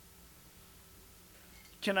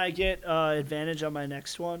 Can I get advantage on my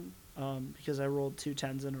next one? Because I rolled 2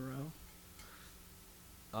 10s in a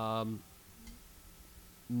row.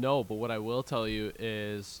 No, but what I will tell you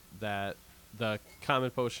is that the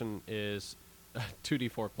common potion is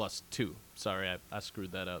 2d4 plus 2. Sorry, I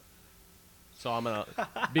screwed that up. So I'm going to,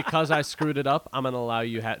 because I screwed it up, I'm going to allow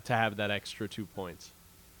you to have that extra 2 points.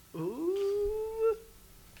 Ooh.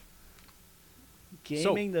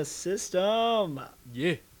 Gaming the system.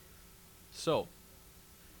 Yeah. So,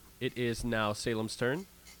 it is now Salem's turn.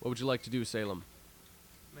 What would you like to do, Salem?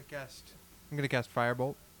 I'm gonna cast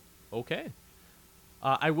Firebolt. Okay.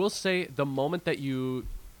 I will say the moment that you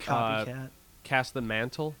Copycat. cast the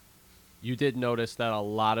mantle, you did notice that a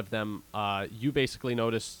lot of them, you basically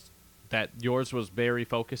noticed that yours was very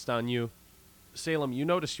focused on you. Salem, you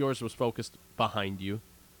noticed yours was focused behind you.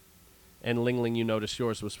 And Ling Ling, you noticed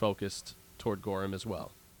yours was focused toward Gorham as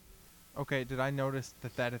well. Okay, did I notice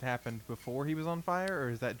that had happened before he was on fire, or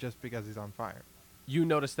is that just because he's on fire? You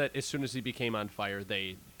noticed that as soon as he became on fire,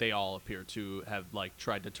 they all appear to have like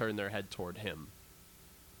tried to turn their head toward him.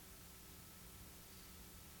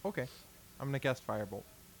 Okay, I'm gonna cast Firebolt.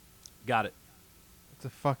 Got it. It's a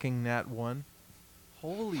fucking nat 1.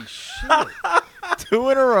 Holy shit. 2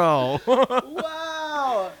 in a row.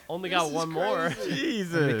 Wow. Only This got is one more. crazy.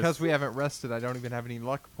 Jesus. And because we haven't rested, I don't even have any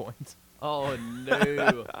luck points. Oh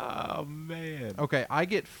no. Oh man. Okay, I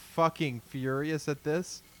get fucking furious at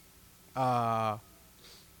this. I'm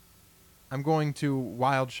going to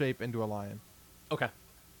wild shape into a lion. Okay.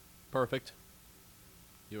 Perfect.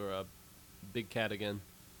 You're a big cat again.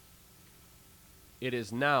 It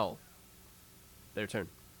is now their turn.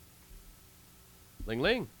 Ling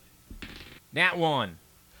Ling. Nat 1.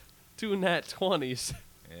 2 nat 20s.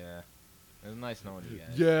 Yeah. It was nice knowing you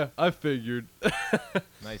guys. Yeah, I figured.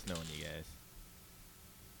 Nice knowing you guys.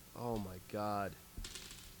 Oh my god.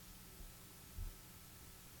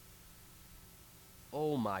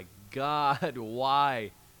 Oh my god,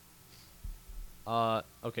 why?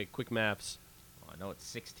 Okay, quick maths. Well, I know it's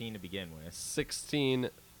 16 to begin with. 16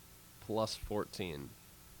 plus 14.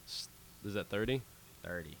 Is that 30?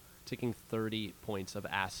 30. Taking 30 points of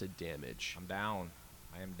acid damage. I'm down.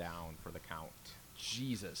 I am down for the count.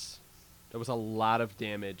 Jesus. That was a lot of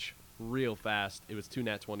damage real fast. It was 2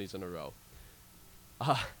 nat 20s in a row.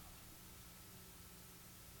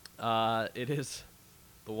 It is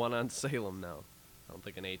the one on Salem now. I don't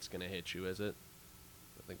think an 8's going to hit you, is it?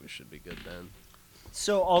 I think we should be good then.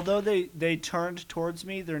 So although they turned towards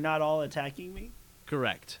me, they're not all attacking me?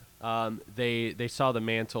 Correct. They saw the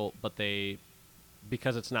mantle, but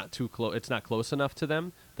because it's not too close, it's not close enough to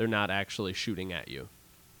them, they're not actually shooting at you.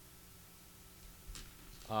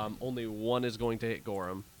 Only one is going to hit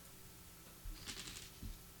Gorham.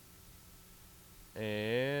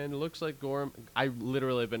 And it looks like Gorham... I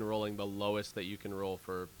literally have been rolling the lowest that you can roll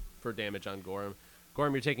for damage on Gorham.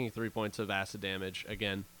 Gorham, you're taking 3 points of acid damage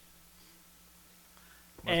again.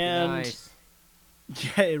 Must And- be nice.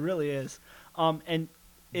 Yeah, it really is. And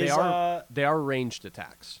They is are ranged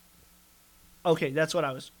attacks. okay, that's what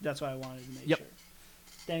I wanted to make Yep. sure.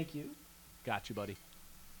 Thank you. Got you, buddy.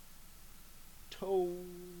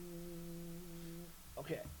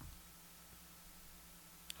 Okay.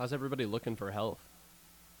 How's everybody looking for health?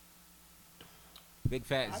 Big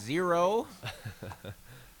fat 0.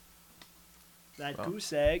 That Well.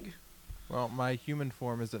 goose egg. Well, my human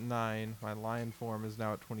form is at 9. My lion form is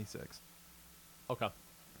now at 26. Okay.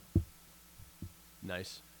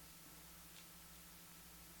 Nice.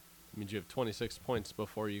 Means you have 26 points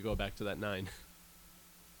before you go back to that 9.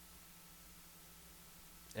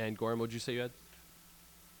 And Gorham, what'd you say you had?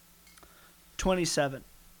 27.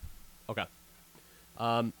 Okay.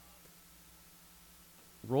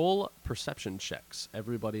 Roll perception checks.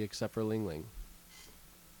 Everybody except for Ling Ling.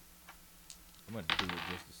 I'm going to do it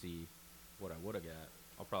just to see what I would have got.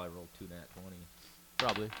 I'll probably roll 2 nat 20.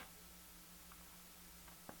 Probably.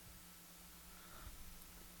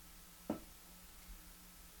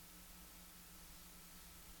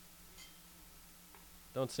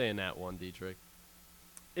 Don't say a nat 1, Dietrich.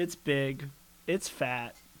 It's big. It's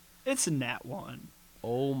fat. It's a nat 1.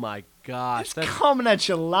 Oh my gosh. It's That's coming at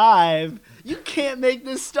you live. You can't make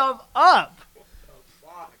this stuff up.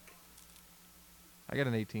 I got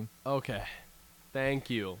an 18. okay. Thank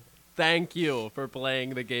you. Thank you for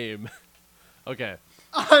playing the game. Okay.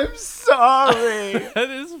 I'm sorry. That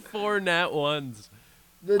is 4 nat 1s.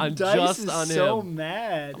 The I'm dice just is on so him.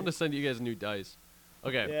 mad. I'm going to send you guys new dice.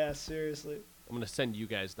 Okay. Yeah, seriously. I'm going to send you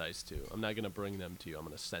guys dice too. I'm not going to bring them to you. I'm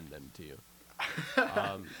going to send them to you.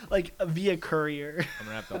 Like via courier. I'm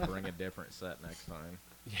gonna have to bring a different set next time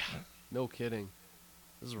Yeah. No kidding.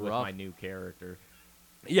 This is with rough. my new character.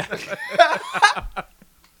 Yeah.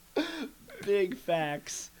 Big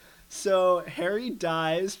facts. So Harry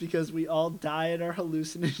dies because we all die at our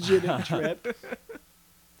hallucinogenic trip.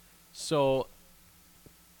 So,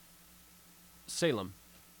 Salem,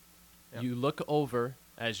 Yep. you look over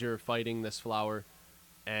as you're fighting this flower,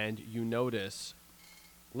 and you notice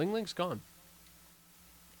Ling Ling's gone.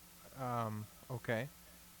 Okay.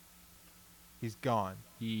 He's gone.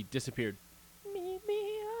 He disappeared. Meet me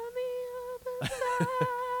on the other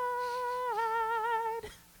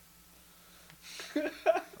side.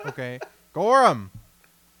 Okay. Gorham!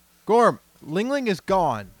 Gorham, Ling Ling is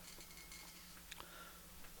gone.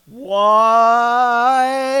 What?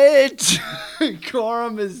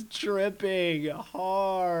 Corum is tripping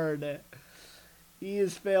hard. He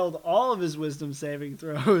has failed all of his wisdom saving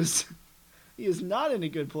throws. He is not in a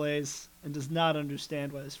good place and does not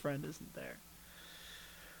understand why his friend isn't there.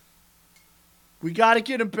 We gotta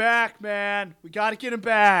get him back, man. We gotta get him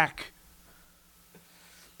back.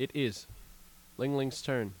 It is Ling Ling's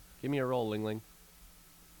turn. Give me a roll, Ling Ling.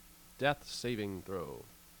 Death saving throw.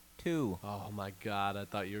 2. Oh my god, I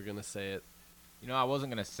thought you were going to say it. You know, I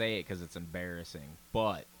wasn't gonna say it because it's embarrassing,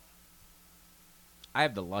 but I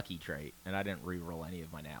have the lucky trait, and I didn't re-roll any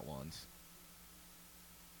of my nat ones.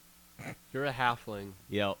 You're a halfling.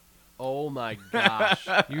 Yep. Oh my gosh.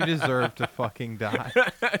 You deserve to fucking die.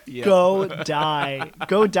 Go die.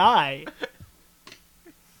 Go die.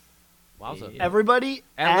 Wowza. Yeah. Everybody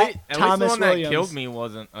At at least Thomas the one Williams. that killed me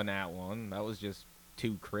wasn't a nat 1. That was just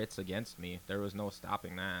 2 crits against me. There was no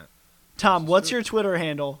stopping that. Tom, what's your Twitter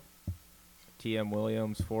handle? TM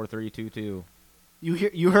Williams 4322.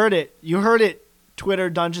 You heard it. You heard it. Twitter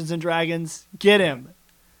Dungeons and Dragons. Get him.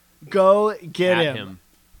 Go get At him.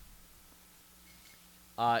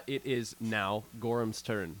 It is now Gorham's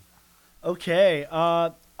turn. Okay.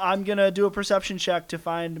 I'm gonna do a perception check to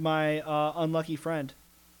find my unlucky friend.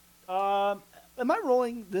 Am I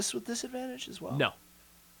rolling this with disadvantage as well? No.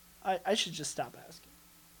 I should just stop asking.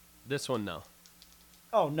 This one, no.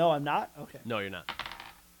 Oh no, I'm not. Okay. No, you're not.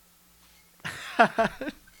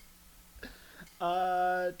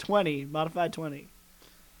 20 modified 20.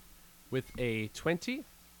 With a 20,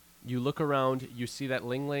 you look around, you see that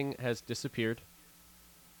Ling Ling has disappeared.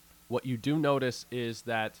 What you do notice is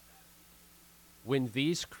that when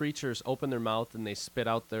these creatures open their mouth and they spit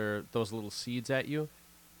out those little seeds at you,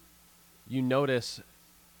 you notice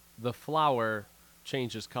the flower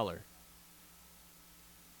changes color.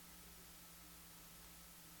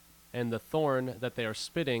 And the thorn that they are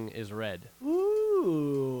spitting is red.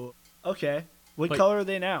 Ooh. Okay. What But- color are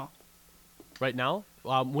they now? Right now,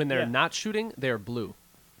 when they're Yeah. not shooting, they're blue.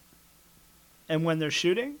 And when they're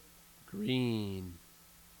shooting? Green.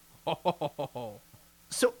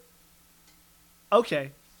 So,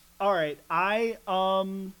 okay, all right.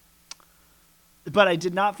 But I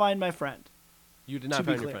did not find my friend. You did To not be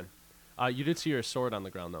find your clear. friend. You did see your sword on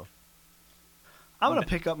the ground, though. I'm gonna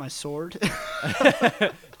pick up my sword.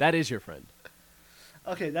 That is your friend.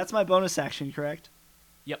 Okay, that's my bonus action, correct?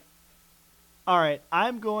 Yep. All right,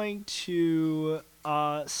 I'm going to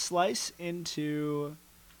slice into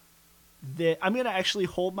the. I'm gonna actually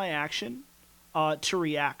hold my action to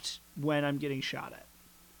react when I'm getting shot at.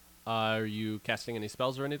 Are you casting any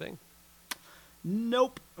spells or anything?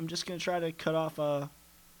 Nope. I'm just gonna try to cut off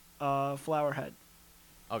a flower head.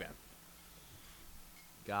 Okay.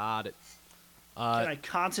 Got it. Can I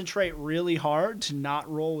concentrate really hard to not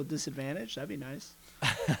roll with disadvantage? That'd be nice.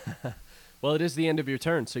 Well, it is the end of your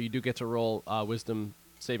turn, so you do get to roll Wisdom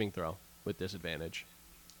saving throw with disadvantage.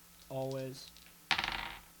 Always.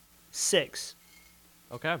 6.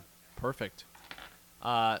 Okay. Perfect.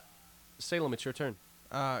 Salem, it's your turn.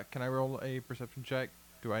 Can I roll a perception check?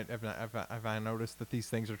 Have I noticed that these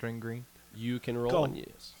things are turning green? You can roll Go. one,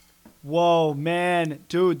 yes. Whoa, man.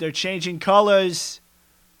 Dude, they're changing colors.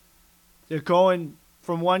 They're going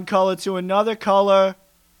from one color to another color.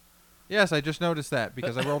 Yes, I just noticed that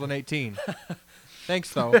because I rolled an 18.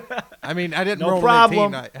 Thanks, though. I mean, I didn't No roll an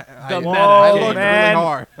problem. 18. The I meta looked gamer. Man. really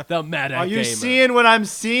hard. The meta Are you gamer. seeing what I'm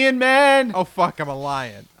seeing, man? Oh, fuck, I'm a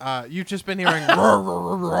lion. You've just been hearing...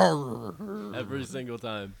 Every single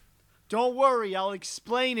time. Don't worry, I'll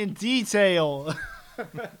explain in detail.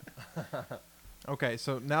 Okay,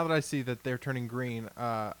 so now that I see that they're turning green,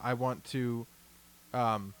 I want to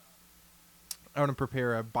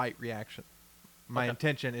prepare a bite reaction. My Okay.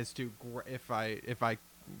 intention is to, if I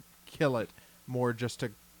kill it, more just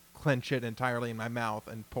to clench it entirely in my mouth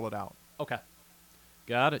and pull it out. Okay.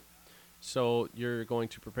 Got it. So you're going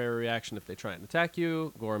to prepare a reaction if they try and attack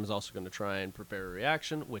you. Gorham's also going to try and prepare a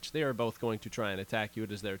reaction, which they are both going to try and attack you.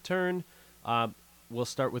 It is their turn. We'll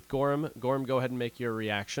start with Gorham. Gorham, go ahead and make your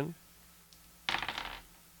reaction.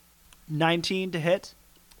 19 to hit.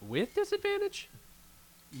 With disadvantage?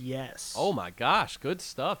 Yes. Oh my gosh, good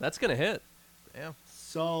stuff. That's going to hit. Damn.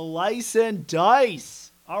 Slice and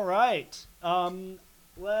dice. All right.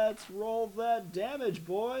 Let's roll that damage,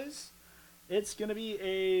 boys. It's gonna be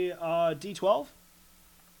a D12.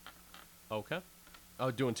 Okay.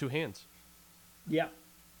 Oh, doing two hands. Yeah.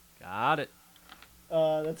 Got it.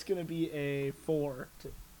 That's gonna be a 4.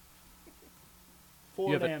 You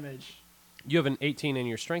 4 have a- damage. You have an 18 in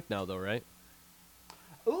your strength now, though, right?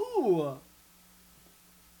 Ooh.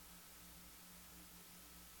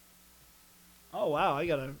 Oh wow! I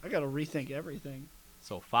gotta rethink everything.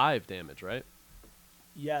 So 5 damage, right?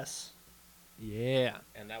 Yes. Yeah.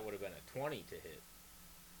 And that would have been a 20 to hit.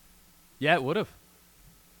 Yeah, it would have.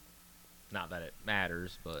 Not that it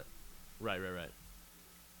matters, but Right.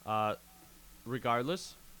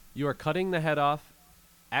 Regardless, you are cutting the head off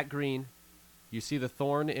at green. You see the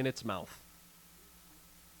thorn in its mouth.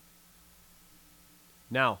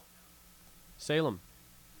 Now, Salem,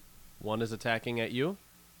 one is attacking at you.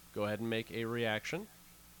 Go ahead and make a reaction.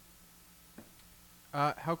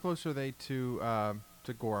 How close are they to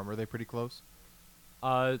Gorham? Are they pretty close?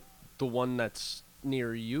 The one that's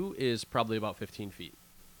near you is probably about 15 feet.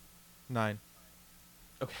 9.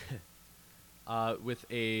 Okay. With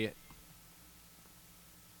a...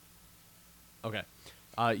 Okay.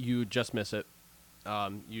 You just miss it.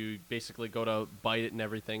 You basically go to bite it and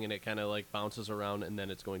everything, and it kind of like bounces around, and then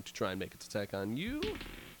it's going to try and make its attack on you.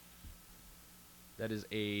 That is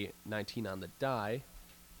a 19 on the die.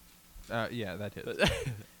 Yeah, that hits.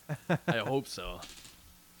 I hope so.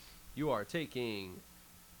 You are taking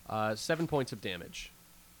 7 points of damage.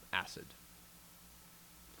 Acid.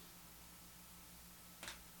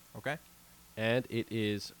 Okay. And it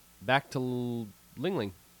is back to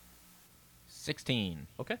Lingling. 16.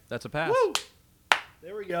 Okay, that's a pass. Woo!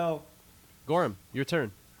 There we go. Gorham, your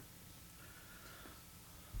turn.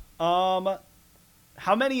 How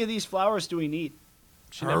many of these flowers do we need?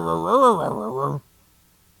 She never-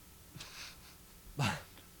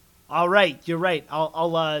 All right, you're right.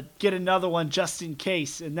 I'll get another one just in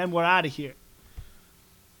case, and then we're out of here.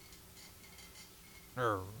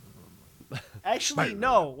 Actually,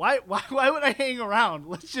 no. Why would I hang around?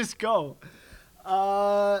 Let's just go.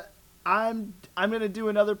 I'm gonna do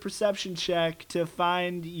another perception check to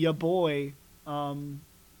find ya boy, Ling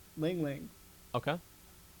Ling. Okay.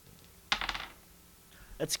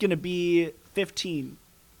 That's gonna be 15.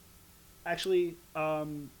 Actually,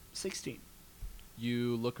 16.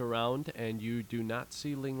 You look around and you do not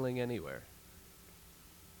see Lingling anywhere.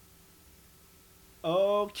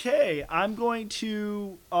 Okay, I'm going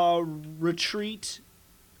to retreat.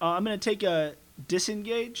 I'm going to take a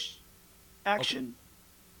disengage action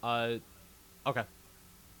Okay.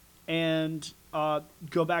 and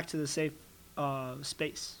go back to the safe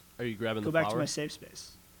space. Are you grabbing Go the back flower? to my safe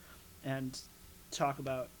space and talk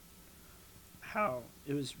about how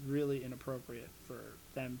it was really inappropriate for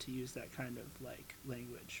them to use that kind of like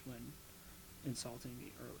language when insulting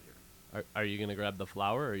me earlier. Are you going to grab the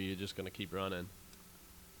flower, or are you just going to keep running?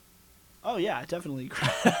 Oh yeah, definitely.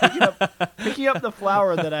 picking up the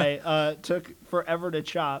flower that I took forever to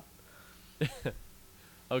chop.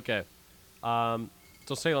 Okay. So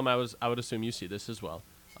Salem, I would assume you see this as well.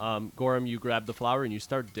 Gorham, you grab the flower and you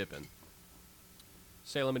start dipping.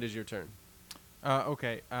 Salem, it is your turn.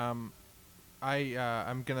 Okay. I'm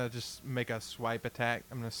gonna just make a swipe attack.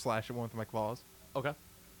 I'm gonna slash at one with my claws. Okay.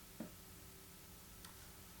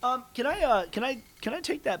 Can I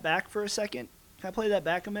take that back for a second? Can I play that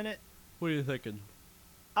back a minute? What are you thinking?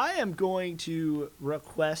 I am going to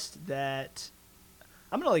request that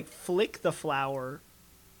I'm gonna like flick the flower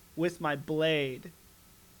with my blade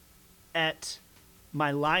at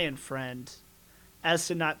my lion friend as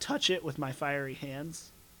to not touch it with my fiery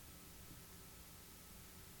hands.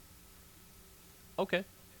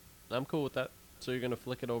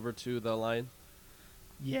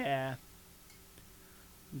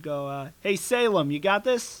 Go, hey Salem, you got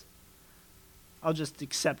this? I'll just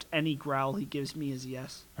accept any growl he gives me as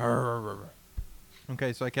yes.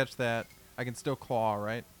 Okay, so I catch that. I can still claw,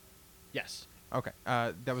 right? Yes. Okay.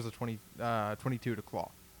 That was a 22 to claw.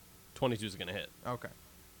 22 is going to hit. Okay.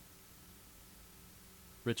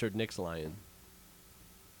 Richard Nix Lion.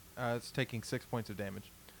 It's taking 6 points of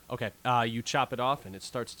damage. Okay. You chop it off, and it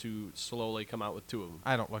starts to slowly come out with 2 of them.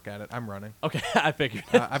 I don't look at it. I'm running. Okay, I figured.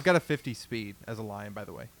 I've got a 50 speed as a lion, by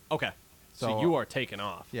the way. Okay. So So- you are taking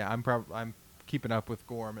off. Yeah, I'm keeping up with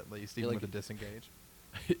Gorm at least, even like- with a disengage.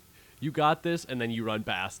 You got this, and then you run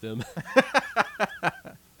past him.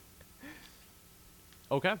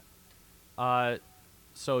 Okay.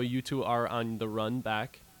 So you two are on the run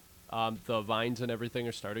back. The vines and everything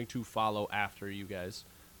are starting to follow after you guys.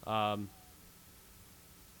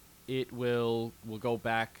 We'll go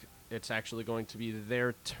back. It's actually going to be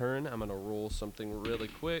their turn. I'm going to roll something really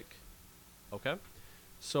quick. Okay.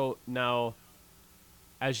 So now,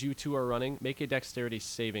 as you two are running, make a dexterity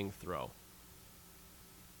saving throw.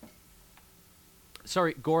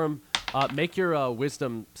 Sorry, Gorham, make your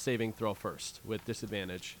wisdom saving throw first with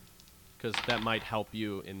disadvantage, because that might help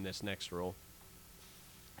you in this next roll.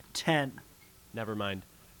 10. Never mind.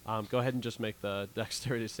 Go ahead and just make the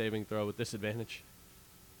dexterity saving throw with disadvantage.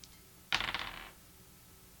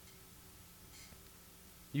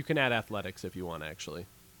 You can add athletics if you want, actually.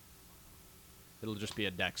 It'll just be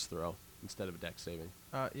a dex throw instead of a dex saving.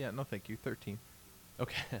 Yeah, no thank you. 13.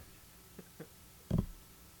 Okay.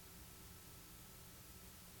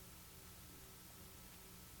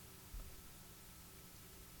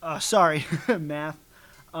 Sorry, math.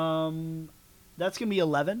 That's gonna be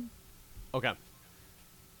 11. Okay.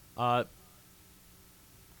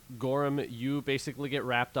 Gorham, you basically get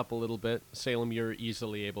wrapped up a little bit. Salem, you're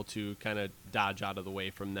easily able to kind of dodge out of the way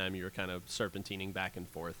from them. You're kind of serpentining back and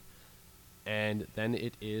forth. And then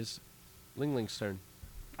it is Ling Ling's turn.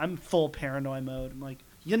 I'm full paranoia mode. I'm like,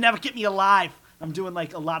 you'll never get me alive. I'm doing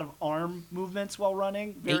like a lot of arm movements while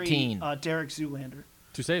running. Very 18. Derek Zoolander.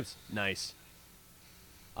 2 saves. Nice.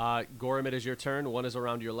 Gorham, it is your turn. One is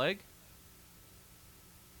around your leg.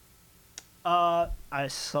 I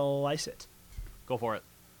slice it. Go for it.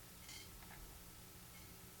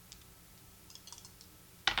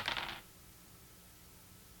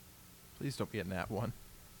 Please don't be a nat 1.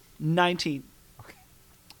 19.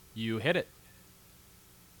 You hit it.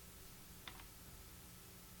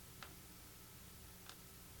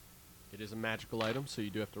 It is a magical item, so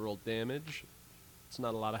you do have to roll damage. It's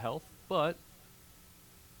not a lot of health, but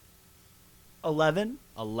 11.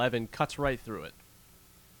 11 cuts right through it.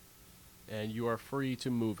 And you are free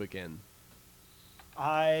to move again.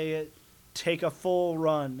 I take a full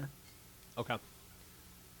run. Okay.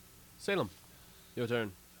 Salem, your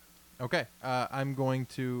turn. Okay. I'm going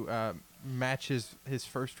to match his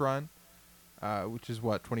first run, which is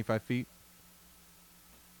what, 25 feet?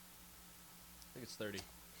 I think it's 30.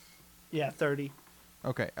 Yeah, 30.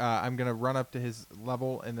 Okay. I'm gonna run up to his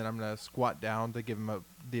level, and then I'm gonna squat down to give him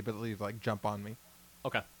the ability to like jump on me.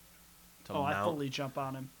 Okay. To I mount. fully jump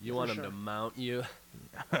on him. You for want him sure. to mount you?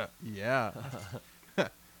 Yeah.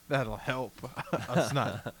 That'll help us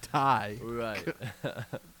not die. Right.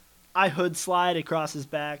 I hood slide across his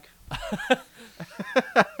back.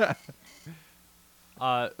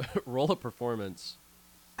 Roll a performance.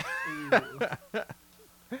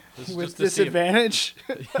 This is With just to see if- disadvantage.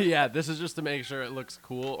 yeah, this is just to make sure it looks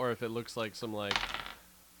cool, or if it looks like some like,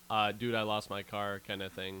 dude, I lost my car kind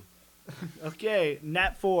of thing. Okay,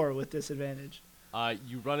 nat 4 with disadvantage.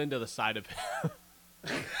 You run into the side of him.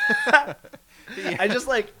 I just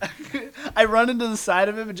like, I run into the side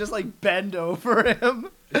of him and just like bend over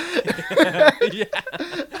him. Yeah.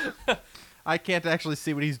 I can't actually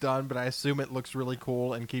see what he's done, but I assume it looks really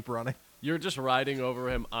cool and keep running. You're just riding over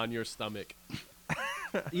him on your stomach.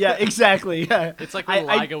 Yeah, exactly. Yeah. It's like when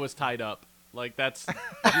I- Liga was tied up. Like that's you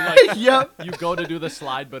like Yep. you go to do the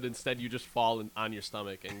slide, but instead you just fall on your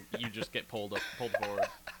stomach and you just get pulled forward.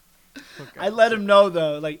 I let him know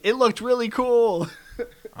though, like it looked really cool.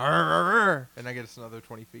 And I get us another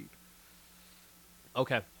 20 feet.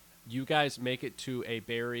 Okay. You guys make it to a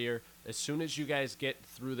barrier. As soon as you guys get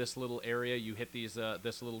through this little area, you hit these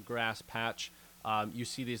this little grass patch. You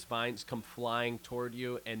see these vines come flying toward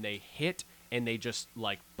you, and they hit, and they just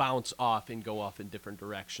like bounce off and go off in different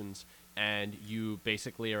directions. And you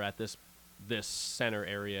basically are at this center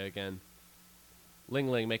area again.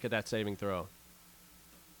 Ling Ling, make it that saving throw.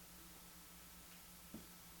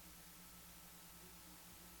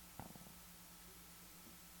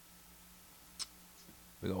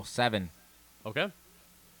 We go 7. Okay.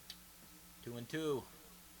 2 and 2.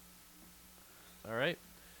 All right.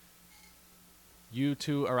 You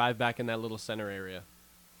two arrive back in that little center area.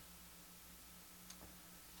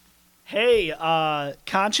 Hey,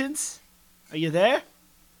 Conscience, are you there?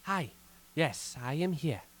 Hi. Yes, I am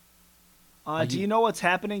here. Do you know what's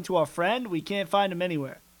happening to our friend? We can't find him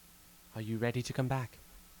anywhere. Are you ready to come back?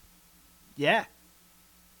 Yeah.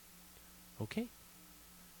 Okay.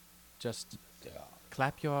 Just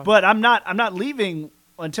clap your... But I'm not leaving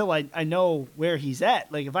until I know where he's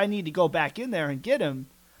at. Like, if I need to go back in there and get him,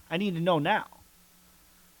 I need to know now.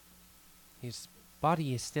 His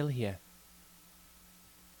body is still here.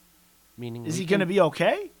 Meaning Is he going to be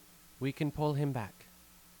okay? We can pull him back.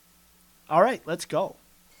 All right, let's go.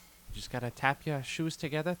 You just gotta tap your shoes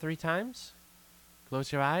together 3 times,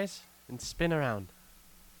 close your eyes, and spin around.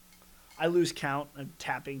 I lose count. I'm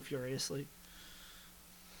tapping furiously.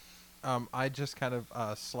 I just kind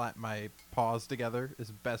of slap my paws together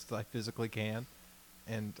as best I physically can,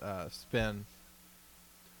 and spin.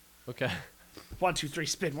 Okay. 1, 2, 3,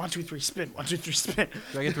 spin. 1, 2, 3, spin. 1, 2, 3, spin.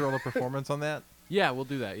 Do I get to roll a performance on that? Yeah, we'll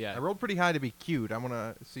do that, yeah. I rolled pretty high to be cute. I want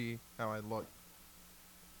to see how I look.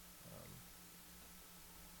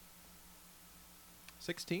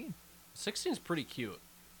 16. 16's pretty cute.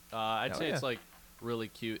 I'd Hell say it's yeah. like really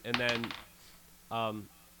cute. And then,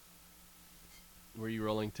 were you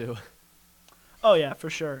rolling too? Oh yeah, for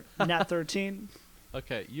sure. Nat 13.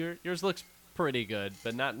 Okay, yours looks pretty good,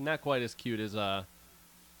 but not quite as cute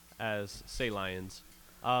as say Lion's.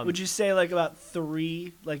 Would you say like about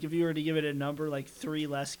 3? Like if you were to give it a number, like 3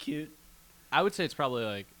 less cute? I would say it's probably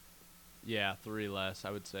like, yeah, 3 less. I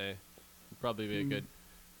would say would probably be a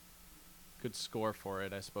good score for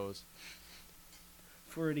it, I suppose.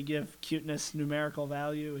 If we were to give cuteness numerical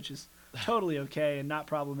value, which is totally okay and not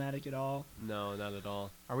problematic at all. No, not at all.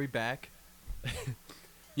 Are we back?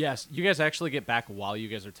 Yes, you guys actually get back while you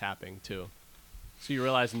guys are tapping too, so you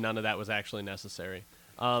realize none of that was actually necessary.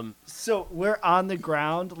 So we're on the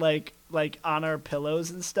ground, like on our pillows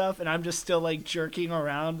and stuff, and I'm just still like jerking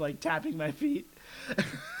around, like tapping my feet.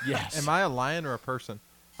 Yes. Am I a lion or a person?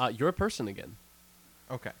 You're a person again,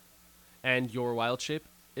 Okay. and your wild shape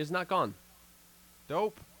is not gone.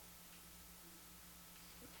 Dope.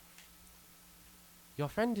 Your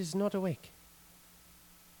friend is not awake.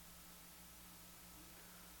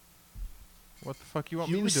 What the fuck you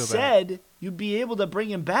want You me to do about it? said you'd be able to bring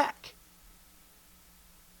him back.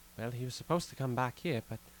 Well, he was supposed to come back here,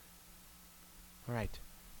 but... All right.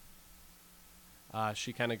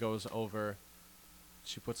 She kind of goes over.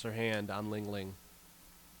 She puts her hand on Ling Ling.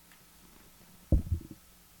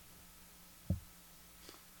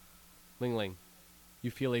 Ling Ling,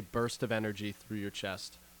 you feel a burst of energy through your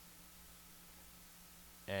chest.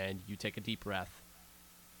 And you take a deep breath.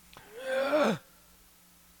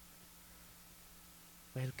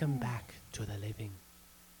 Welcome back to the living.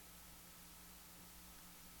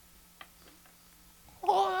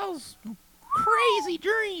 Oh, that was a crazy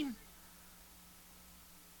dream.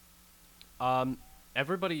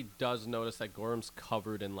 Everybody does notice that Gorham's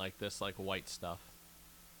covered in like this like white stuff.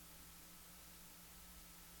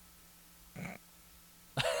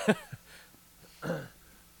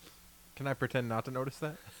 Can I pretend not to notice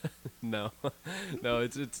that? No, no,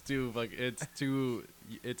 it's too like it's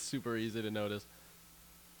super easy to notice.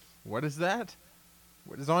 What is that?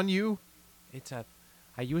 What is on you?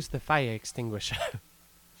 I use the fire extinguisher.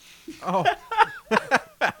 Oh,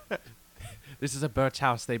 This is a birch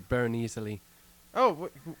house. They burn easily. oh.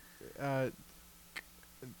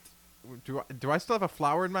 Do I still have a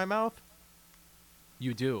flower in my mouth?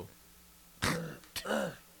 You do.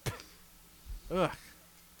 Ugh.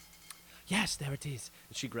 Yes, there it is.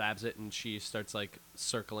 And she grabs it and she starts like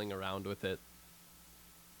circling around with it.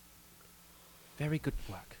 Very good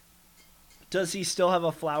work. Does he still have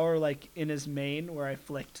a flower like in his mane where I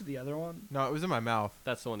flicked the other one? No, it was in my mouth.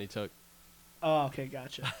 That's the one he took. Oh, okay,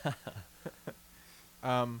 gotcha.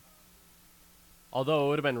 Although it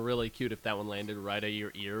would have been really cute if that one landed right at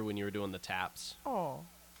your ear when you were doing the taps. Oh.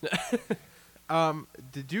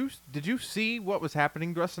 Did you see what was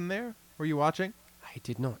happening to us in there? Were you watching? I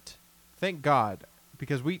did not. Thank God,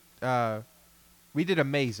 because we did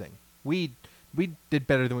amazing. We did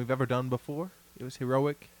better than we've ever done before. It was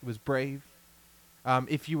heroic. It was brave.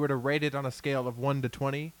 If you were to rate it on a scale of 1 to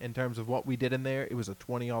 20 in terms of what we did in there, it was a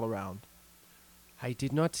 20 all around. I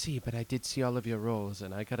did not see, but I did see all of your rolls,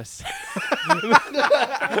 and I gotta say,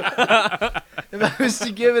 If I was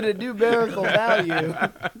to give it a numerical value,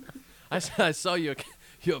 I saw your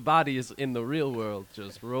body is in the real world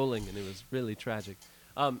just rolling, and it was really tragic.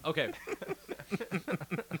 Okay.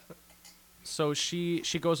 So she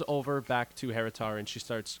goes over back to Heritar, and she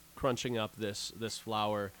starts crunching up this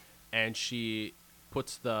flour, and she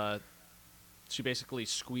puts the she basically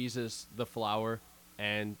squeezes the flower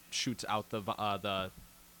and shoots out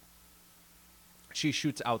she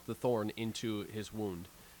shoots out the thorn into his wound,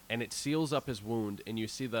 and it seals up his wound, and you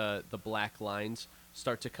see the black lines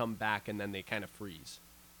start to come back, and then they kind of freeze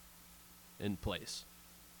in place.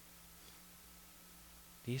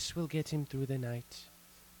 This will get him through the night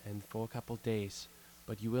and for a couple days,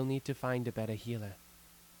 but you will need to find a better healer.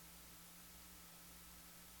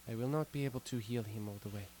 I will not be able to heal him all the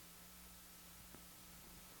way.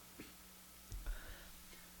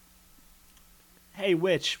 Hey,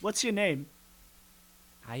 witch, what's your name?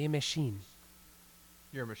 I am Eshin.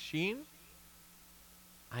 You're a machine?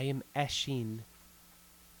 I am Eshin.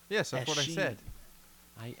 Yes, that's what I Eshin. said.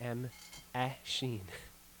 I am Eshin.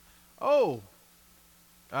 Oh!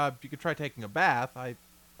 You could try taking a bath.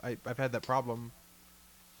 I've had that problem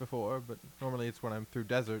before, but normally it's when I'm through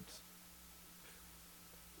deserts.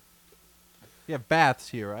 You have baths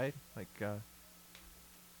here, right? Like,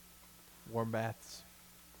 warm baths.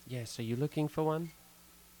 Yes, are you looking for one?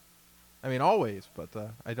 I mean, always, but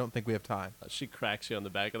I don't think we have time. She cracks you on the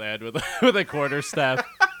back of the head with a quarterstaff.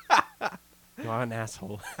 You're an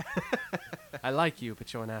asshole. I like you,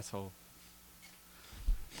 but you're an asshole.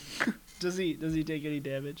 Does he take any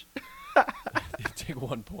damage? You take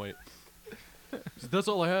 1 point. That's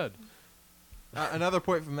all I had. Another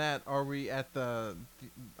point from that, are we at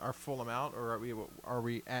our full amount, or are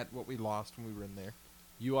we at what we lost when we were in there?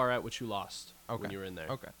 You are at what you lost when Okay. you were in there.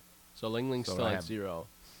 Okay. So Ling Ling's So still I at have- 0.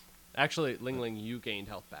 Actually, Ling Ling, you gained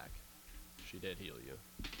health back. She did heal you.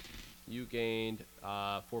 You gained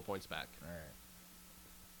 4 points back. All right.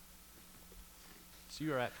 So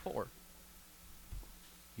you're at 4.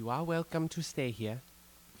 You are welcome to stay here.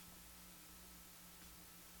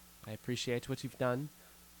 I appreciate what you've done.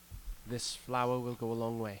 This flower will go a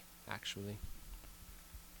long way, actually.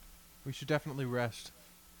 We should definitely rest.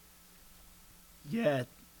 Yeah,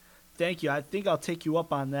 thank you. I think I'll take you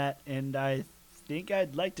up on that, and I think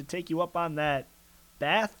I'd like to take you up on that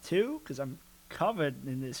bath too, because I'm covered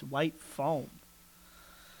in this white foam.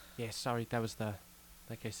 Yeah, sorry, that was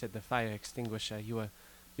like I said, the fire extinguisher. You were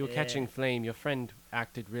Yeah. catching flame. Your friend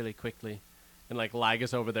acted really quickly. And like Lag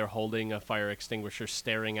is over there holding a fire extinguisher,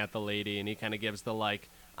 staring at the lady, and he kind of gives the like,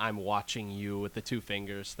 I'm watching you with the 2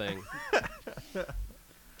 fingers thing.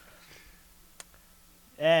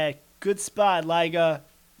 Good spot, Liga.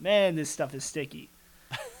 Man, this stuff is sticky.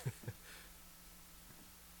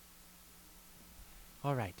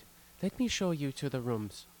 All right, let me show you to the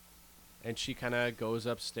rooms. And she kind of goes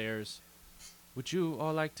upstairs. Would you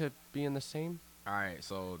all like to be in the same? All right,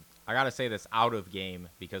 so I gotta say this out of game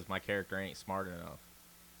because my character ain't smart enough.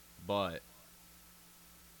 But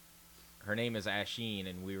her name is Asheen,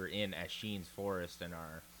 and we were in Asheen's forest in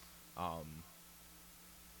our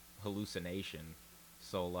hallucination.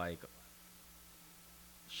 So like,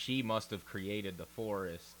 she must have created the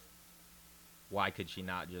forest. Why could she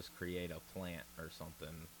not just create a plant or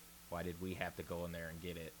something? Why did we have to go in there and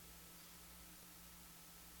get it?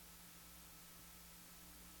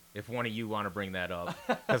 If one of you want to bring that up,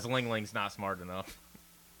 because Ling Ling's not smart enough.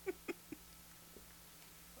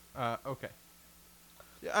 Okay.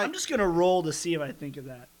 Yeah, I'm just gonna roll to see if I think of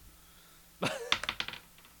that.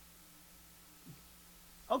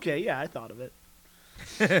 Okay, yeah, I thought of it.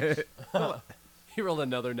 He rolled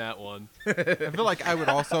another nat 1. I feel like I would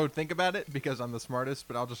also think about it because I'm the smartest,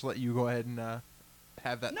 but I'll just let you go ahead and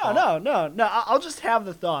have that. No, thought. no. I'll just have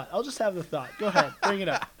the thought. Go ahead, bring it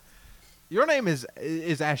up. Your name is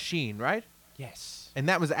Asheen, right? Yes, And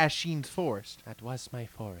that was Asheen's forest. that was my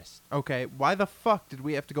forest. Okay, why the fuck did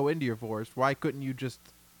we have to go into your forest? Why couldn't you just...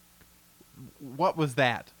 What was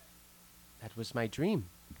that? That was my dream.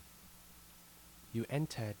 You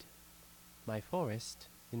entered my forest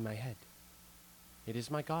in my head. It is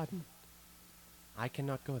my garden. I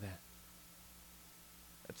cannot go there.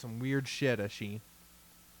 That's some weird shit, Asheen.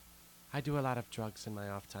 I do a lot of drugs in my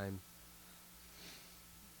off time.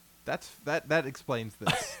 That explains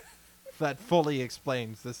this. That fully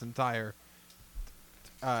explains this entire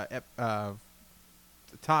time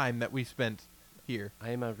that we spent here.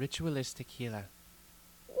 I am a ritualistic healer.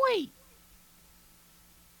 Wait.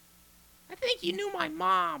 I think you knew my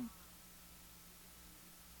mom.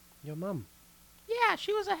 Your mum. Yeah,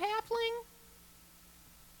 she was a halfling.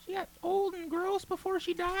 She got old and gross before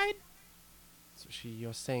she died. So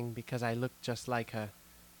you're saying because I look just like her,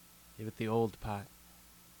 with the old part.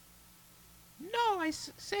 No, I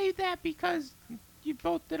say that because you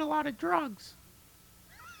both did a lot of drugs.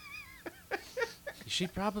 She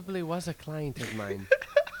probably was a client of mine.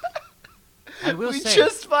 I will We say,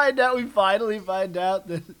 we finally find out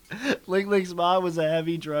that Ling Ling's mom was a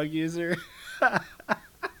heavy drug user.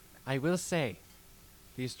 I will say,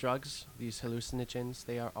 these drugs, these hallucinogens,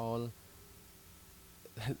 they are all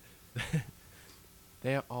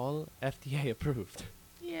they are all FDA approved.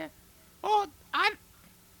 Yeah. Oh, I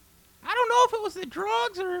don't know if it was the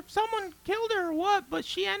drugs or if someone killed her or what, but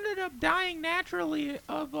she ended up dying naturally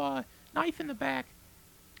of a knife in the back.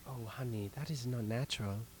 Oh, honey, that is not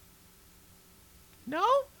natural. No?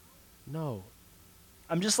 No.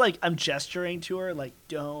 I'm just like, I'm gesturing to her, like,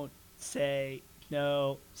 don't say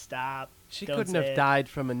no, stop. She don't couldn't say have it. died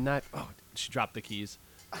from a knife. Oh, she dropped the keys.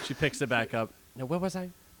 She picks it back up. Now, where was I?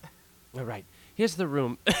 All right. Here's the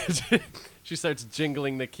room. She starts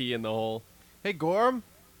jingling the key in the hole. Hey, Gorham.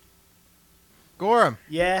 Gorham,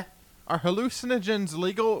 Yeah. are hallucinogens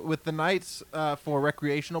legal with the knights for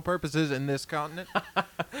recreational purposes in this continent?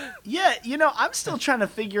 Yeah, I'm still trying to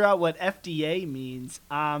figure out what FDA means.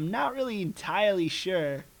 I'm not really entirely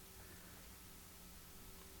sure.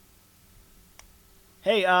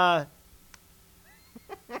 Hey,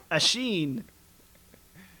 Asheen,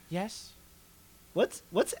 Yes? what's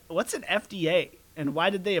an FDA and why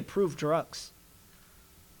did they approve drugs?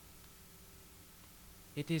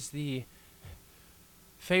 It is the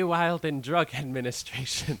Feywild and Drug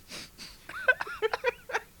Administration.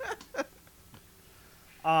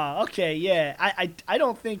 Okay, yeah. I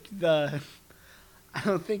don't think the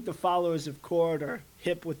followers of Cord are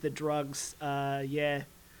hip with the drugs. Yeah.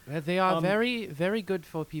 They are Um, very, very good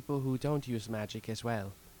for people who don't use magic as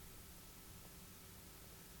well.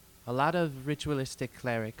 A lot of ritualistic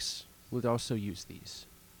clerics would also use these.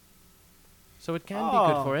 So it can be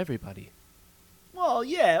good Oh. for everybody. Well,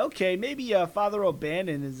 yeah, okay. Maybe Father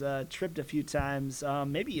O'Bannon has tripped a few times.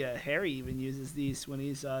 Maybe Harry even uses these when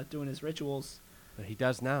he's doing his rituals. But he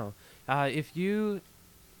does now. If you've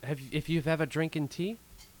ever drinking tea,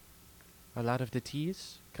 a lot of the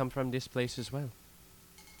teas come from this place as well.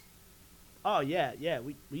 Oh yeah, yeah.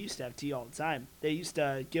 We used to have tea all the time. They used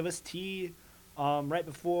to give us tea right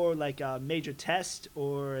before like a major test,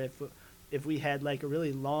 or if we had like a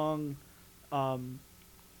really long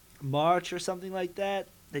march or something like that,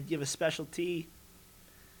 they'd give us special tea.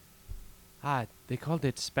 Ah, they called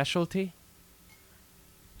it specialty?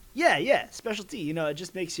 Yeah, yeah, special tea. It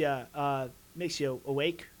just makes you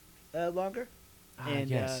awake longer, Ah, and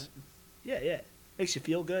yes. yeah, makes you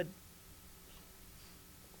feel good.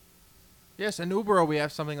 Yes, in Ubero we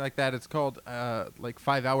have something like that. It's called like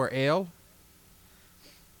 5-hour ale.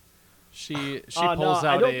 She Oh no, pulls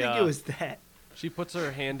I out don't a think it was that. she puts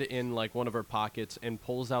her hand in like one of her pockets and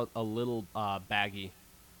pulls out a little baggie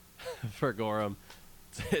for Gorham.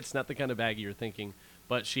 It's not the kind of baggie you're thinking,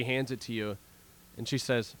 but she hands it to you and she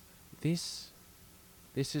says, This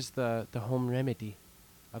is the home remedy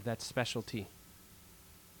of that specialty.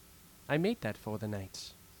 I made that for the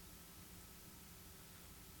knights.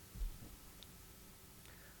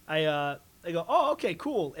 I go, oh, okay,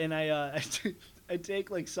 cool, and I take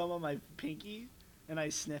like some of my pinky and I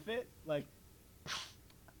sniff it, like,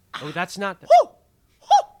 Oh, that's not whoo,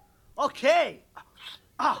 whoo, okay,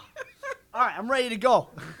 all right, I'm ready to go.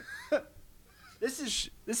 This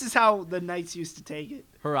is how the knights used to take it.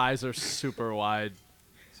 her eyes are super wide.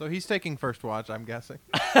 So he's taking first watch, I'm guessing.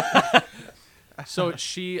 So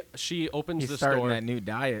she opens He's the starting store. that new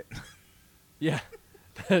diet. Yeah,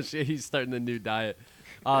 he's starting the new diet.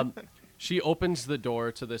 She opens the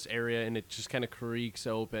door to this area, and it just kind of creaks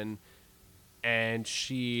open. And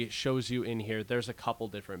she shows you in here. There's a couple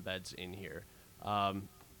different beds in here.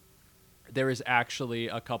 There is actually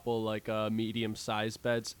a couple like medium-sized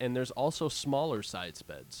beds, and there's also smaller-sized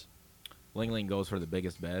beds. Ling Ling goes for the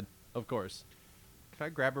biggest bed. Of course. Can I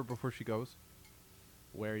grab her before she goes?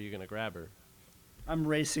 Where are you gonna grab her? I'm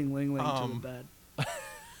racing Ling Ling to the Um, bed.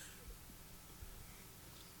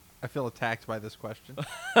 I feel attacked by this question.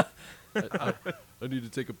 I need to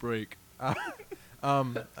take a break.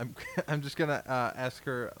 I'm I'm just gonna ask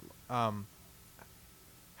her.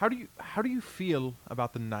 How do you feel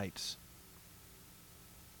about the knights?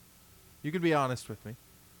 You can be honest with me.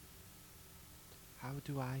 How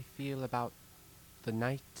do I feel about the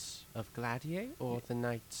Knights of Gladiator or the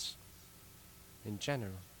Knights in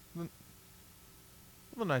general? Well,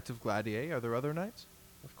 the Knights of Gladiator. Are there other knights?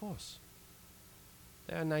 Of course.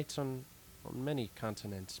 There are knights on many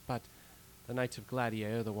continents, but the Knights of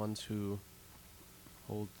Gladiator are the ones who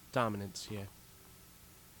hold dominance here.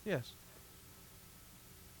 Yes.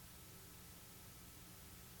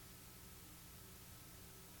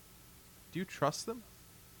 Do you trust them?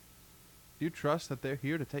 Do you trust that they're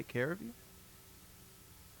here to take care of you?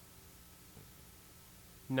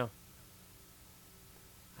 No.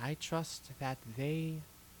 I trust that they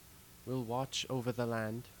will watch over the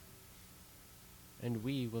land, and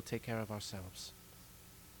we will take care of ourselves.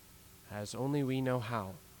 as only we know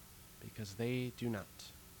how, because they do not.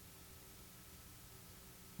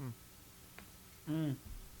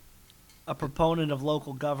 A proponent of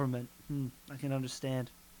local government. I can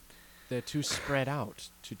understand. They're too spread out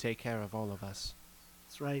to take care of all of us.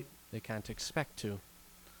 That's right. They can't expect to.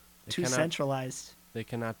 They Too cannot, centralized, They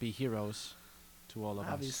cannot be heroes to all of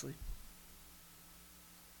us. obviously.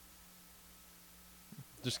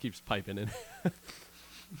 Just keeps piping in.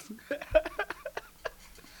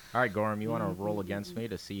 All right, Gorham, you want to roll against me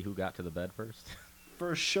to see who got to the bed first?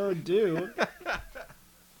 For sure do.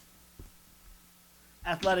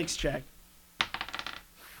 Athletics check.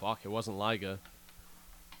 Fuck, it wasn't Liga.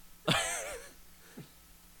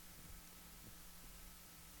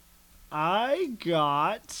 I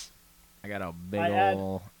got. I got a big I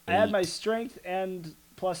ol' had my 8. strength and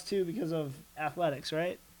 +2 because of athletics,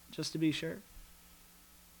 right? Just to be sure.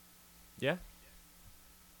 Yeah?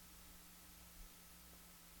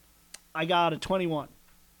 I got a 21.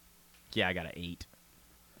 Yeah, I got an 8.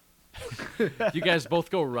 You guys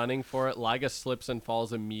both go running for it. Liga slips and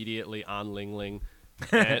falls immediately on Ling Ling.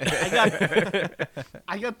 And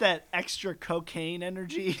I got that extra cocaine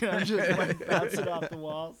energy. I'm just like bouncing off the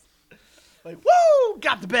walls. Like, woo!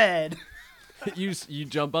 Got the bed. you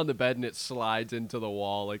jump on the bed and it slides into the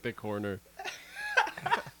wall, like the corner.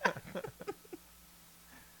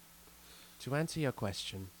 To answer your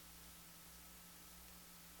question,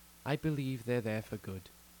 I believe they're there for good.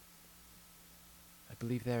 I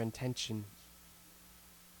believe their intention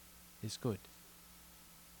is good.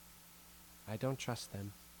 I don't trust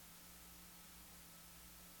them.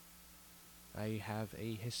 I have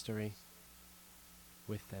a history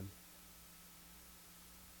with them.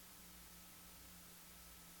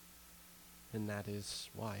 And that is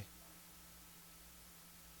why.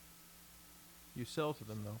 You sell to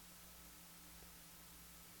them, though.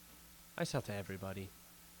 I sell to everybody.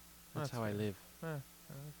 That's That's how I fair. live, Okay.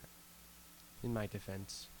 in my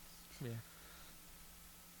defense. Yeah.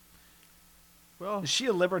 Well, Is she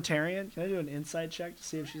a libertarian? Can I do an insight check to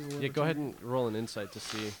see if she's a libertarian? Yeah, go ahead and roll an insight to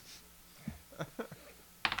see.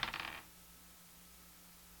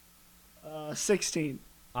 16.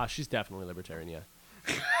 She's definitely libertarian, yeah.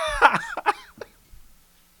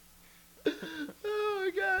 Oh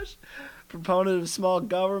my gosh. Proponent of small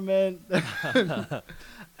government.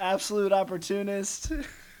 Absolute opportunist.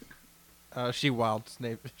 she wild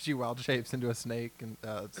shapes into a snake and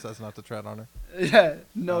it says not to tread on her. Yeah,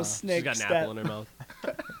 no She's snake got an step. apple in her mouth.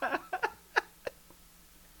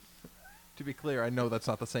 To be clear, I know that's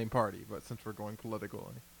not the same party, but since we're going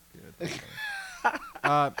political,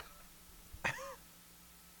 uh,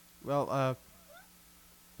 well,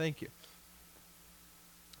 thank you.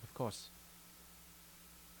 Of course.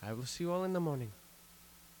 I will see you all in the morning.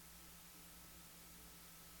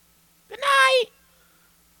 Good night.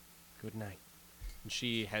 Good night. And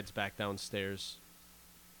she heads back downstairs.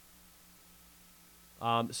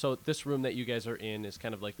 So this room that you guys are in is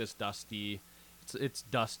kind of like this dusty. It's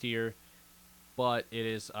dustier, but it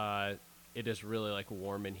is really like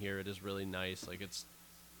warm in here. It is really nice. Like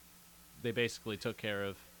they basically took care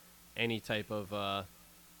of any type of.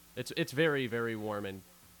 It's very, very warm and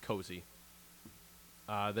cozy.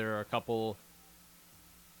 There are a couple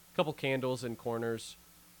candles in corners,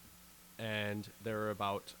 and there are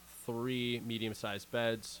about 3 medium-sized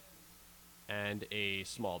beds and a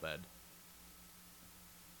small bed.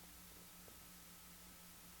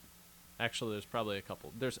 Actually, there's probably a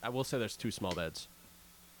couple. I will say there's 2 small beds.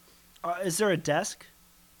 Is there a desk?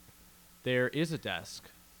 There is a desk,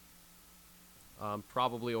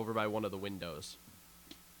 probably over by one of the windows.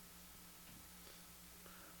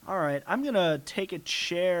 All right, I'm going to take a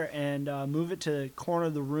chair and move it to the corner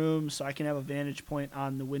of the room so I can have a vantage point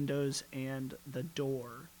on the windows and the door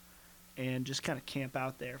and just kind of camp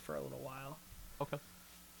out there for a little while. Okay.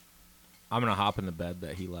 I'm going to hop in the bed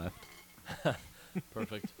that he left.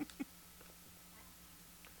 Perfect.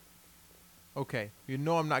 Okay, you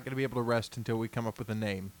know I'm not going to be able to rest until we come up with a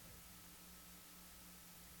name.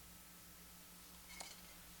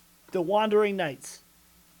 The Wandering Knights.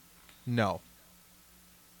 No.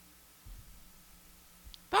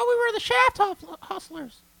 Thought we were the Shaft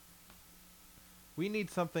Hustlers. We need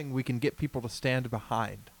something we can get people to stand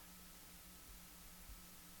behind.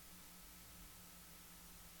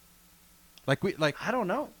 I don't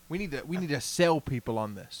know. We need to sell people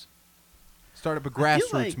on this. Start up a I feel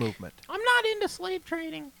grassroots like- movement. I'm not into slave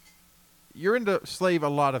trading. You're into slave a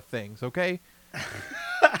lot of things, okay?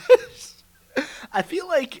 I feel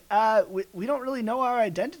like we don't really know our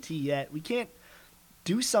identity yet. We can't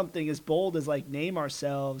do something as bold as like name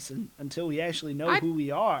ourselves until we actually know who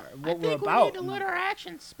we are, I what we're think we about. need to let our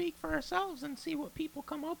actions speak for ourselves and see what people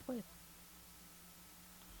come up with.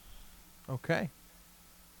 Okay.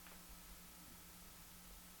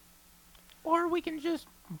 Or we can just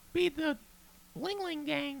be the Ling Ling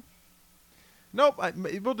gang. Nope.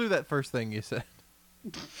 We'll do that first thing you said.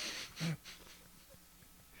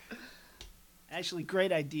 Actually,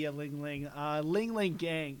 great idea, Ling Ling. Ling Ling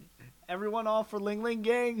gang. Everyone all for Ling Ling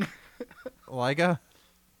gang? Liga?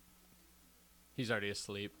 He's already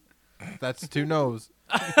asleep. That's 2 no's.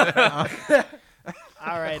 All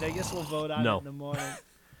right, I guess we'll vote on No. it in the morning.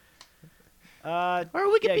 Or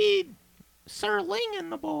we could Yeah. be Sir Ling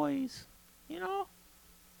and the boys. You know?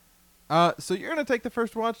 So you're gonna take the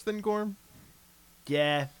first watch then, Gorm?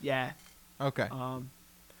 Yeah. Okay.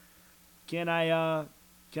 Can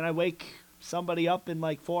I wake somebody up in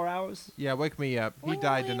like 4 hours? Yeah, wake me up. He Ling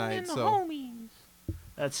died Ling tonight, and the so homies.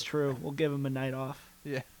 That's true. We'll give him a night off.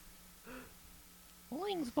 yeah.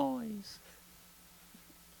 Ling's boys.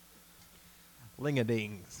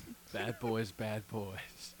 Lingadings. Bad boys, bad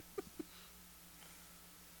boys.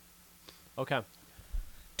 Okay.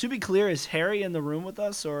 To be clear, is Harry in the room with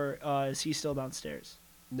us, or is he still downstairs?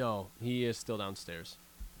 No, he is still downstairs.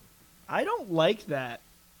 I don't like that.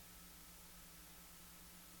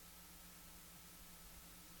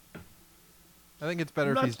 I think it's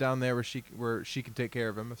better if Not- he's down there where she can take care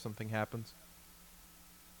of him if something happens.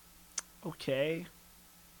 Okay,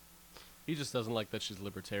 He just doesn't like that she's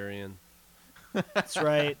libertarian. that's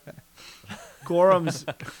right. Gorham's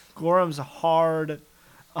a hard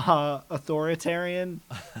authoritarian.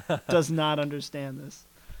 Does not understand this.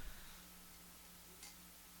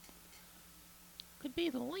 Could be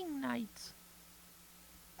the Ling Knights.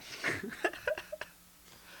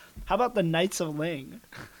 How about the Knights of Ling?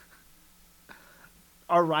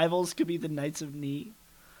 Our rivals could be the Knights of Knee.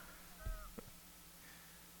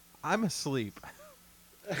 I'm asleep.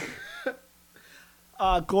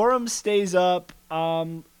 Gorham stays up.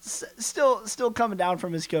 Still coming down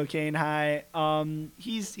from his cocaine high.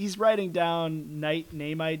 He's writing down night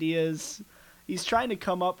name ideas. He's trying to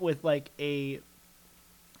come up with like a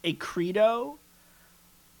credo,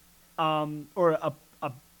 or a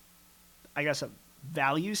I guess a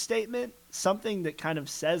value statement, something that kind of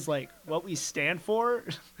says like what we stand for.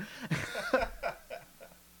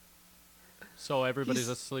 So everybody's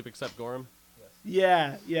He's- asleep except Gorham?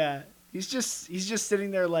 Yeah. He's just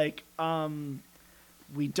sitting there like,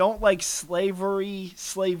 we don't like slavery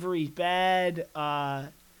bad,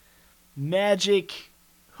 magic,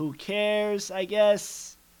 who cares, I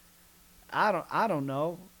guess. I don't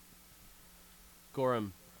know.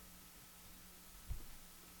 Gorham,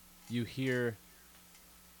 you hear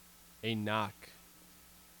a knock,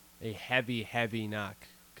 a heavy, heavy knock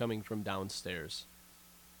coming from downstairs.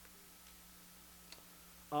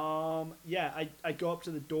 Yeah, I go up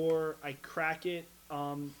to the door, I crack it,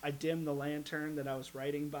 I dim the lantern that I was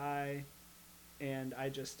writing by, and I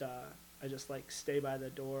just like stay by the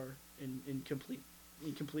door in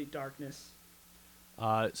complete darkness.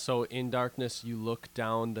 So in darkness, you look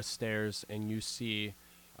down the stairs and you see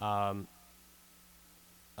Granny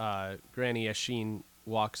Asheen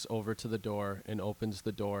walks over to the door and opens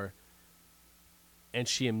the door, and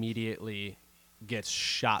she immediately gets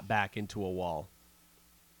shot back into a wall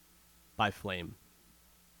by flame.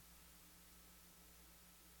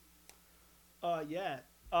 Yeah.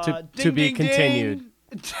 To Ding, be ding, continued.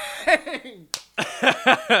 ding. Dang.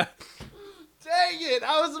 Dang it!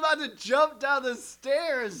 I was about to jump down the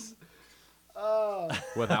stairs.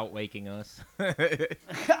 Without waking us.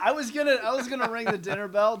 I was gonna ring the dinner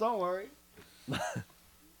bell. Don't worry.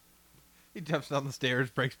 He jumps down the stairs,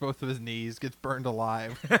 breaks both of his knees, gets burned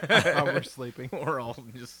alive while we're sleeping. We're all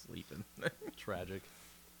just sleeping. Tragic.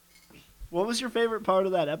 What was your favorite part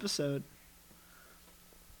of that episode?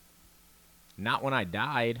 Not when I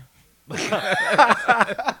died.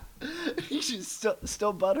 You should still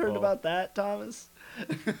butthurt Well. about that, Thomas.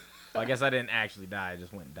 I guess I didn't actually die. I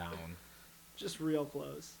just went down Just real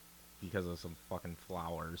close. because of some fucking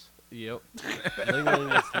flowers. Yep. Ling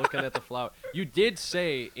Ling is looking at the flower. You did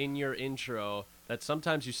say in your intro that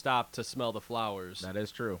sometimes you stop to smell the flowers. That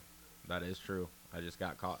is true. That is true. I just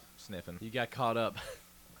got caught sniffing. You got caught up.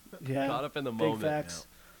 Yeah. Caught up in the Big moment. facts.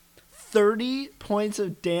 30 points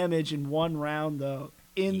of damage in one round, though.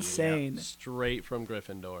 Insane. Straight from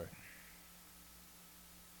Gryffindor.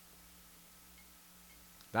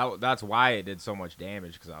 That's why it did so much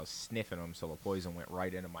damage, because I was sniffing them, so the poison went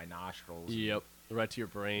right into my nostrils. Yep. Right to your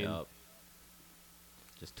brain. Yup.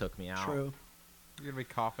 Just took me out. True. You're gonna be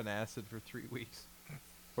coughing acid for 3 weeks.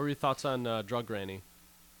 What were your thoughts on Drug Granny?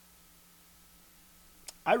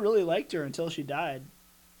 I really liked her until she died.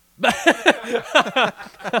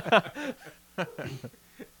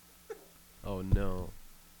 Oh no.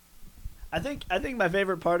 I think I think my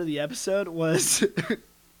favorite part of the episode was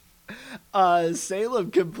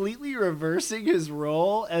Salem completely reversing his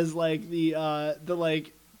role as like the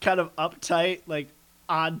like kind of uptight, like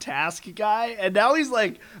on task guy, and now he's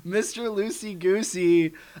like Mr. Loosey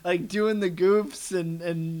Goosey, like doing the goofs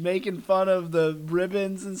and making fun of the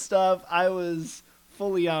ribbons and stuff. I was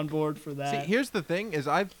fully on board for that. See, here's the thing: is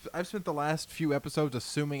I've spent the last few episodes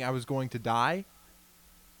assuming I was going to die.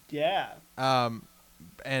 Yeah.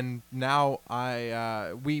 And now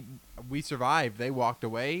we survived. They walked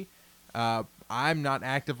away. I'm not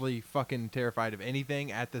actively fucking terrified of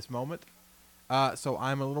anything at this moment. So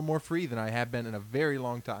I'm a little more free than I have been in a very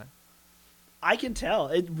long time. I can tell.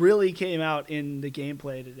 It really came out in the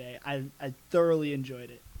gameplay today. I thoroughly enjoyed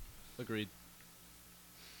it. Agreed.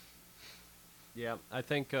 Yeah, I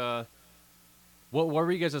think. What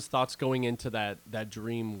were you guys' thoughts going into that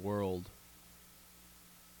dream world?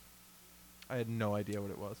 I had no idea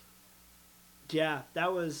what it was. Yeah,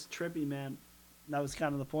 that was trippy, man. That was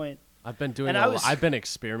kind of the point. I've been doing. And I've been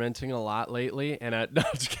experimenting a lot lately, and no,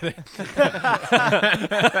 I'm just kidding.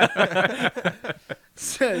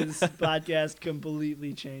 This podcast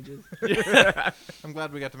completely changes. I'm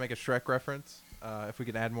glad we got to make a Shrek reference. If we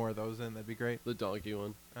could add more of those in, that'd be great. The donkey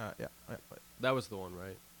one. Yeah. That was the one,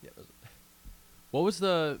 right? Yeah. What was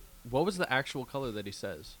the actual color that he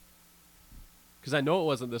says? Because I know it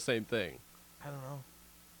wasn't the same thing. I don't know.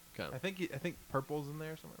 Okay. I think purple's in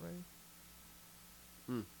there somewhere, maybe.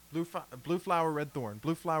 Hmm. Blue flower, red thorn.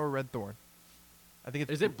 Blue flower, red thorn. I think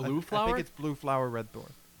it's. Is it blue I flower? think it's blue flower, red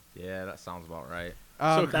thorn. Yeah, that sounds about right.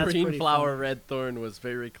 So That's green pretty flower, fun. red thorn was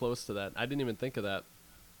very close to that. I didn't even think of that.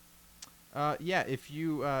 Yeah, if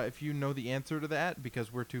you know the answer to that,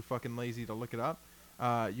 because we're too fucking lazy to look it up,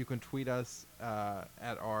 you can tweet us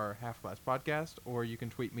at our Half Class Podcast, or you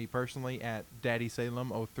can tweet me personally at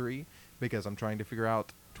DaddySalem03, because I'm trying to figure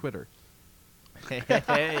out Twitter.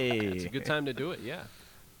 Hey. It's a good time to do it. Yeah.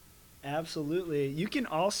 Absolutely. You can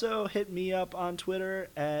also hit me up on Twitter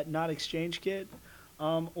at NotExchangeKid,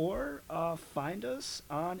 or find us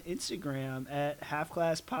on Instagram at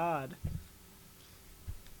HalfClassPod.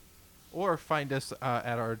 Or find us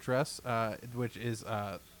at our address, which is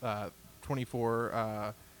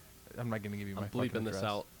 24. I'm not going to give you my I'm fucking bleeping this address.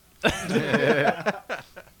 out.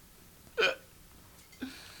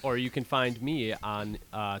 Or you can find me on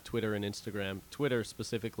Twitter and Instagram. Twitter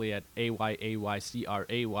specifically at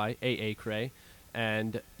AYAYCRAY, Cray.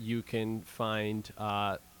 And you can find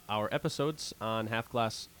our episodes on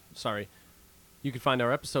you can find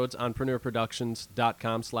our episodes on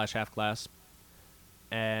preneurproductions.com/halfclass.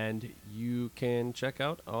 And you can check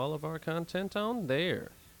out all of our content on there.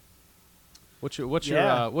 What's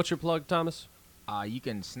your plug, Thomas? You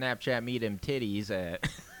can Snapchat me them titties at.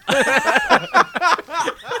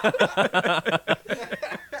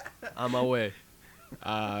 On my way.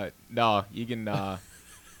 No, you can.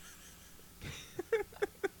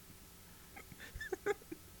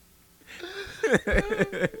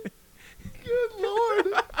 Good lord.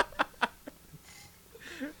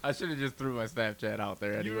 I should have just threw my Snapchat out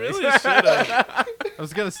there anyway. really should have. I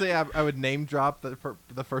was going to say I would name drop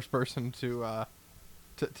the first person to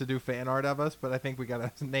do fan art of us, but I think we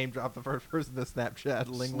got to name drop the first person to Snapchat.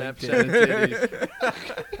 Ling Ling Snapchat Titty. and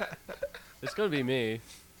titties. It's going to be me.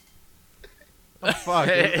 Oh, fuck.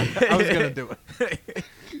 I was going to do it.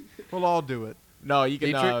 We'll all do it. No, you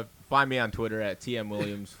can Dietrich? find me on Twitter at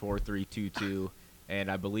tmwilliams4322, and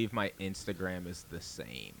I believe my Instagram is the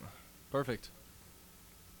same. Perfect.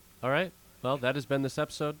 All right. Well, that has been this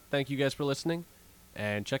episode. Thank you guys for listening,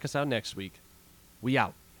 and check us out next week. We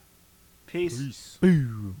out. Peace.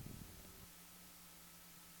 Boom.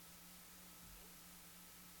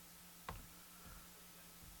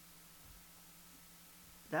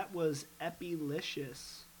 That was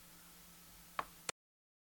epilicious.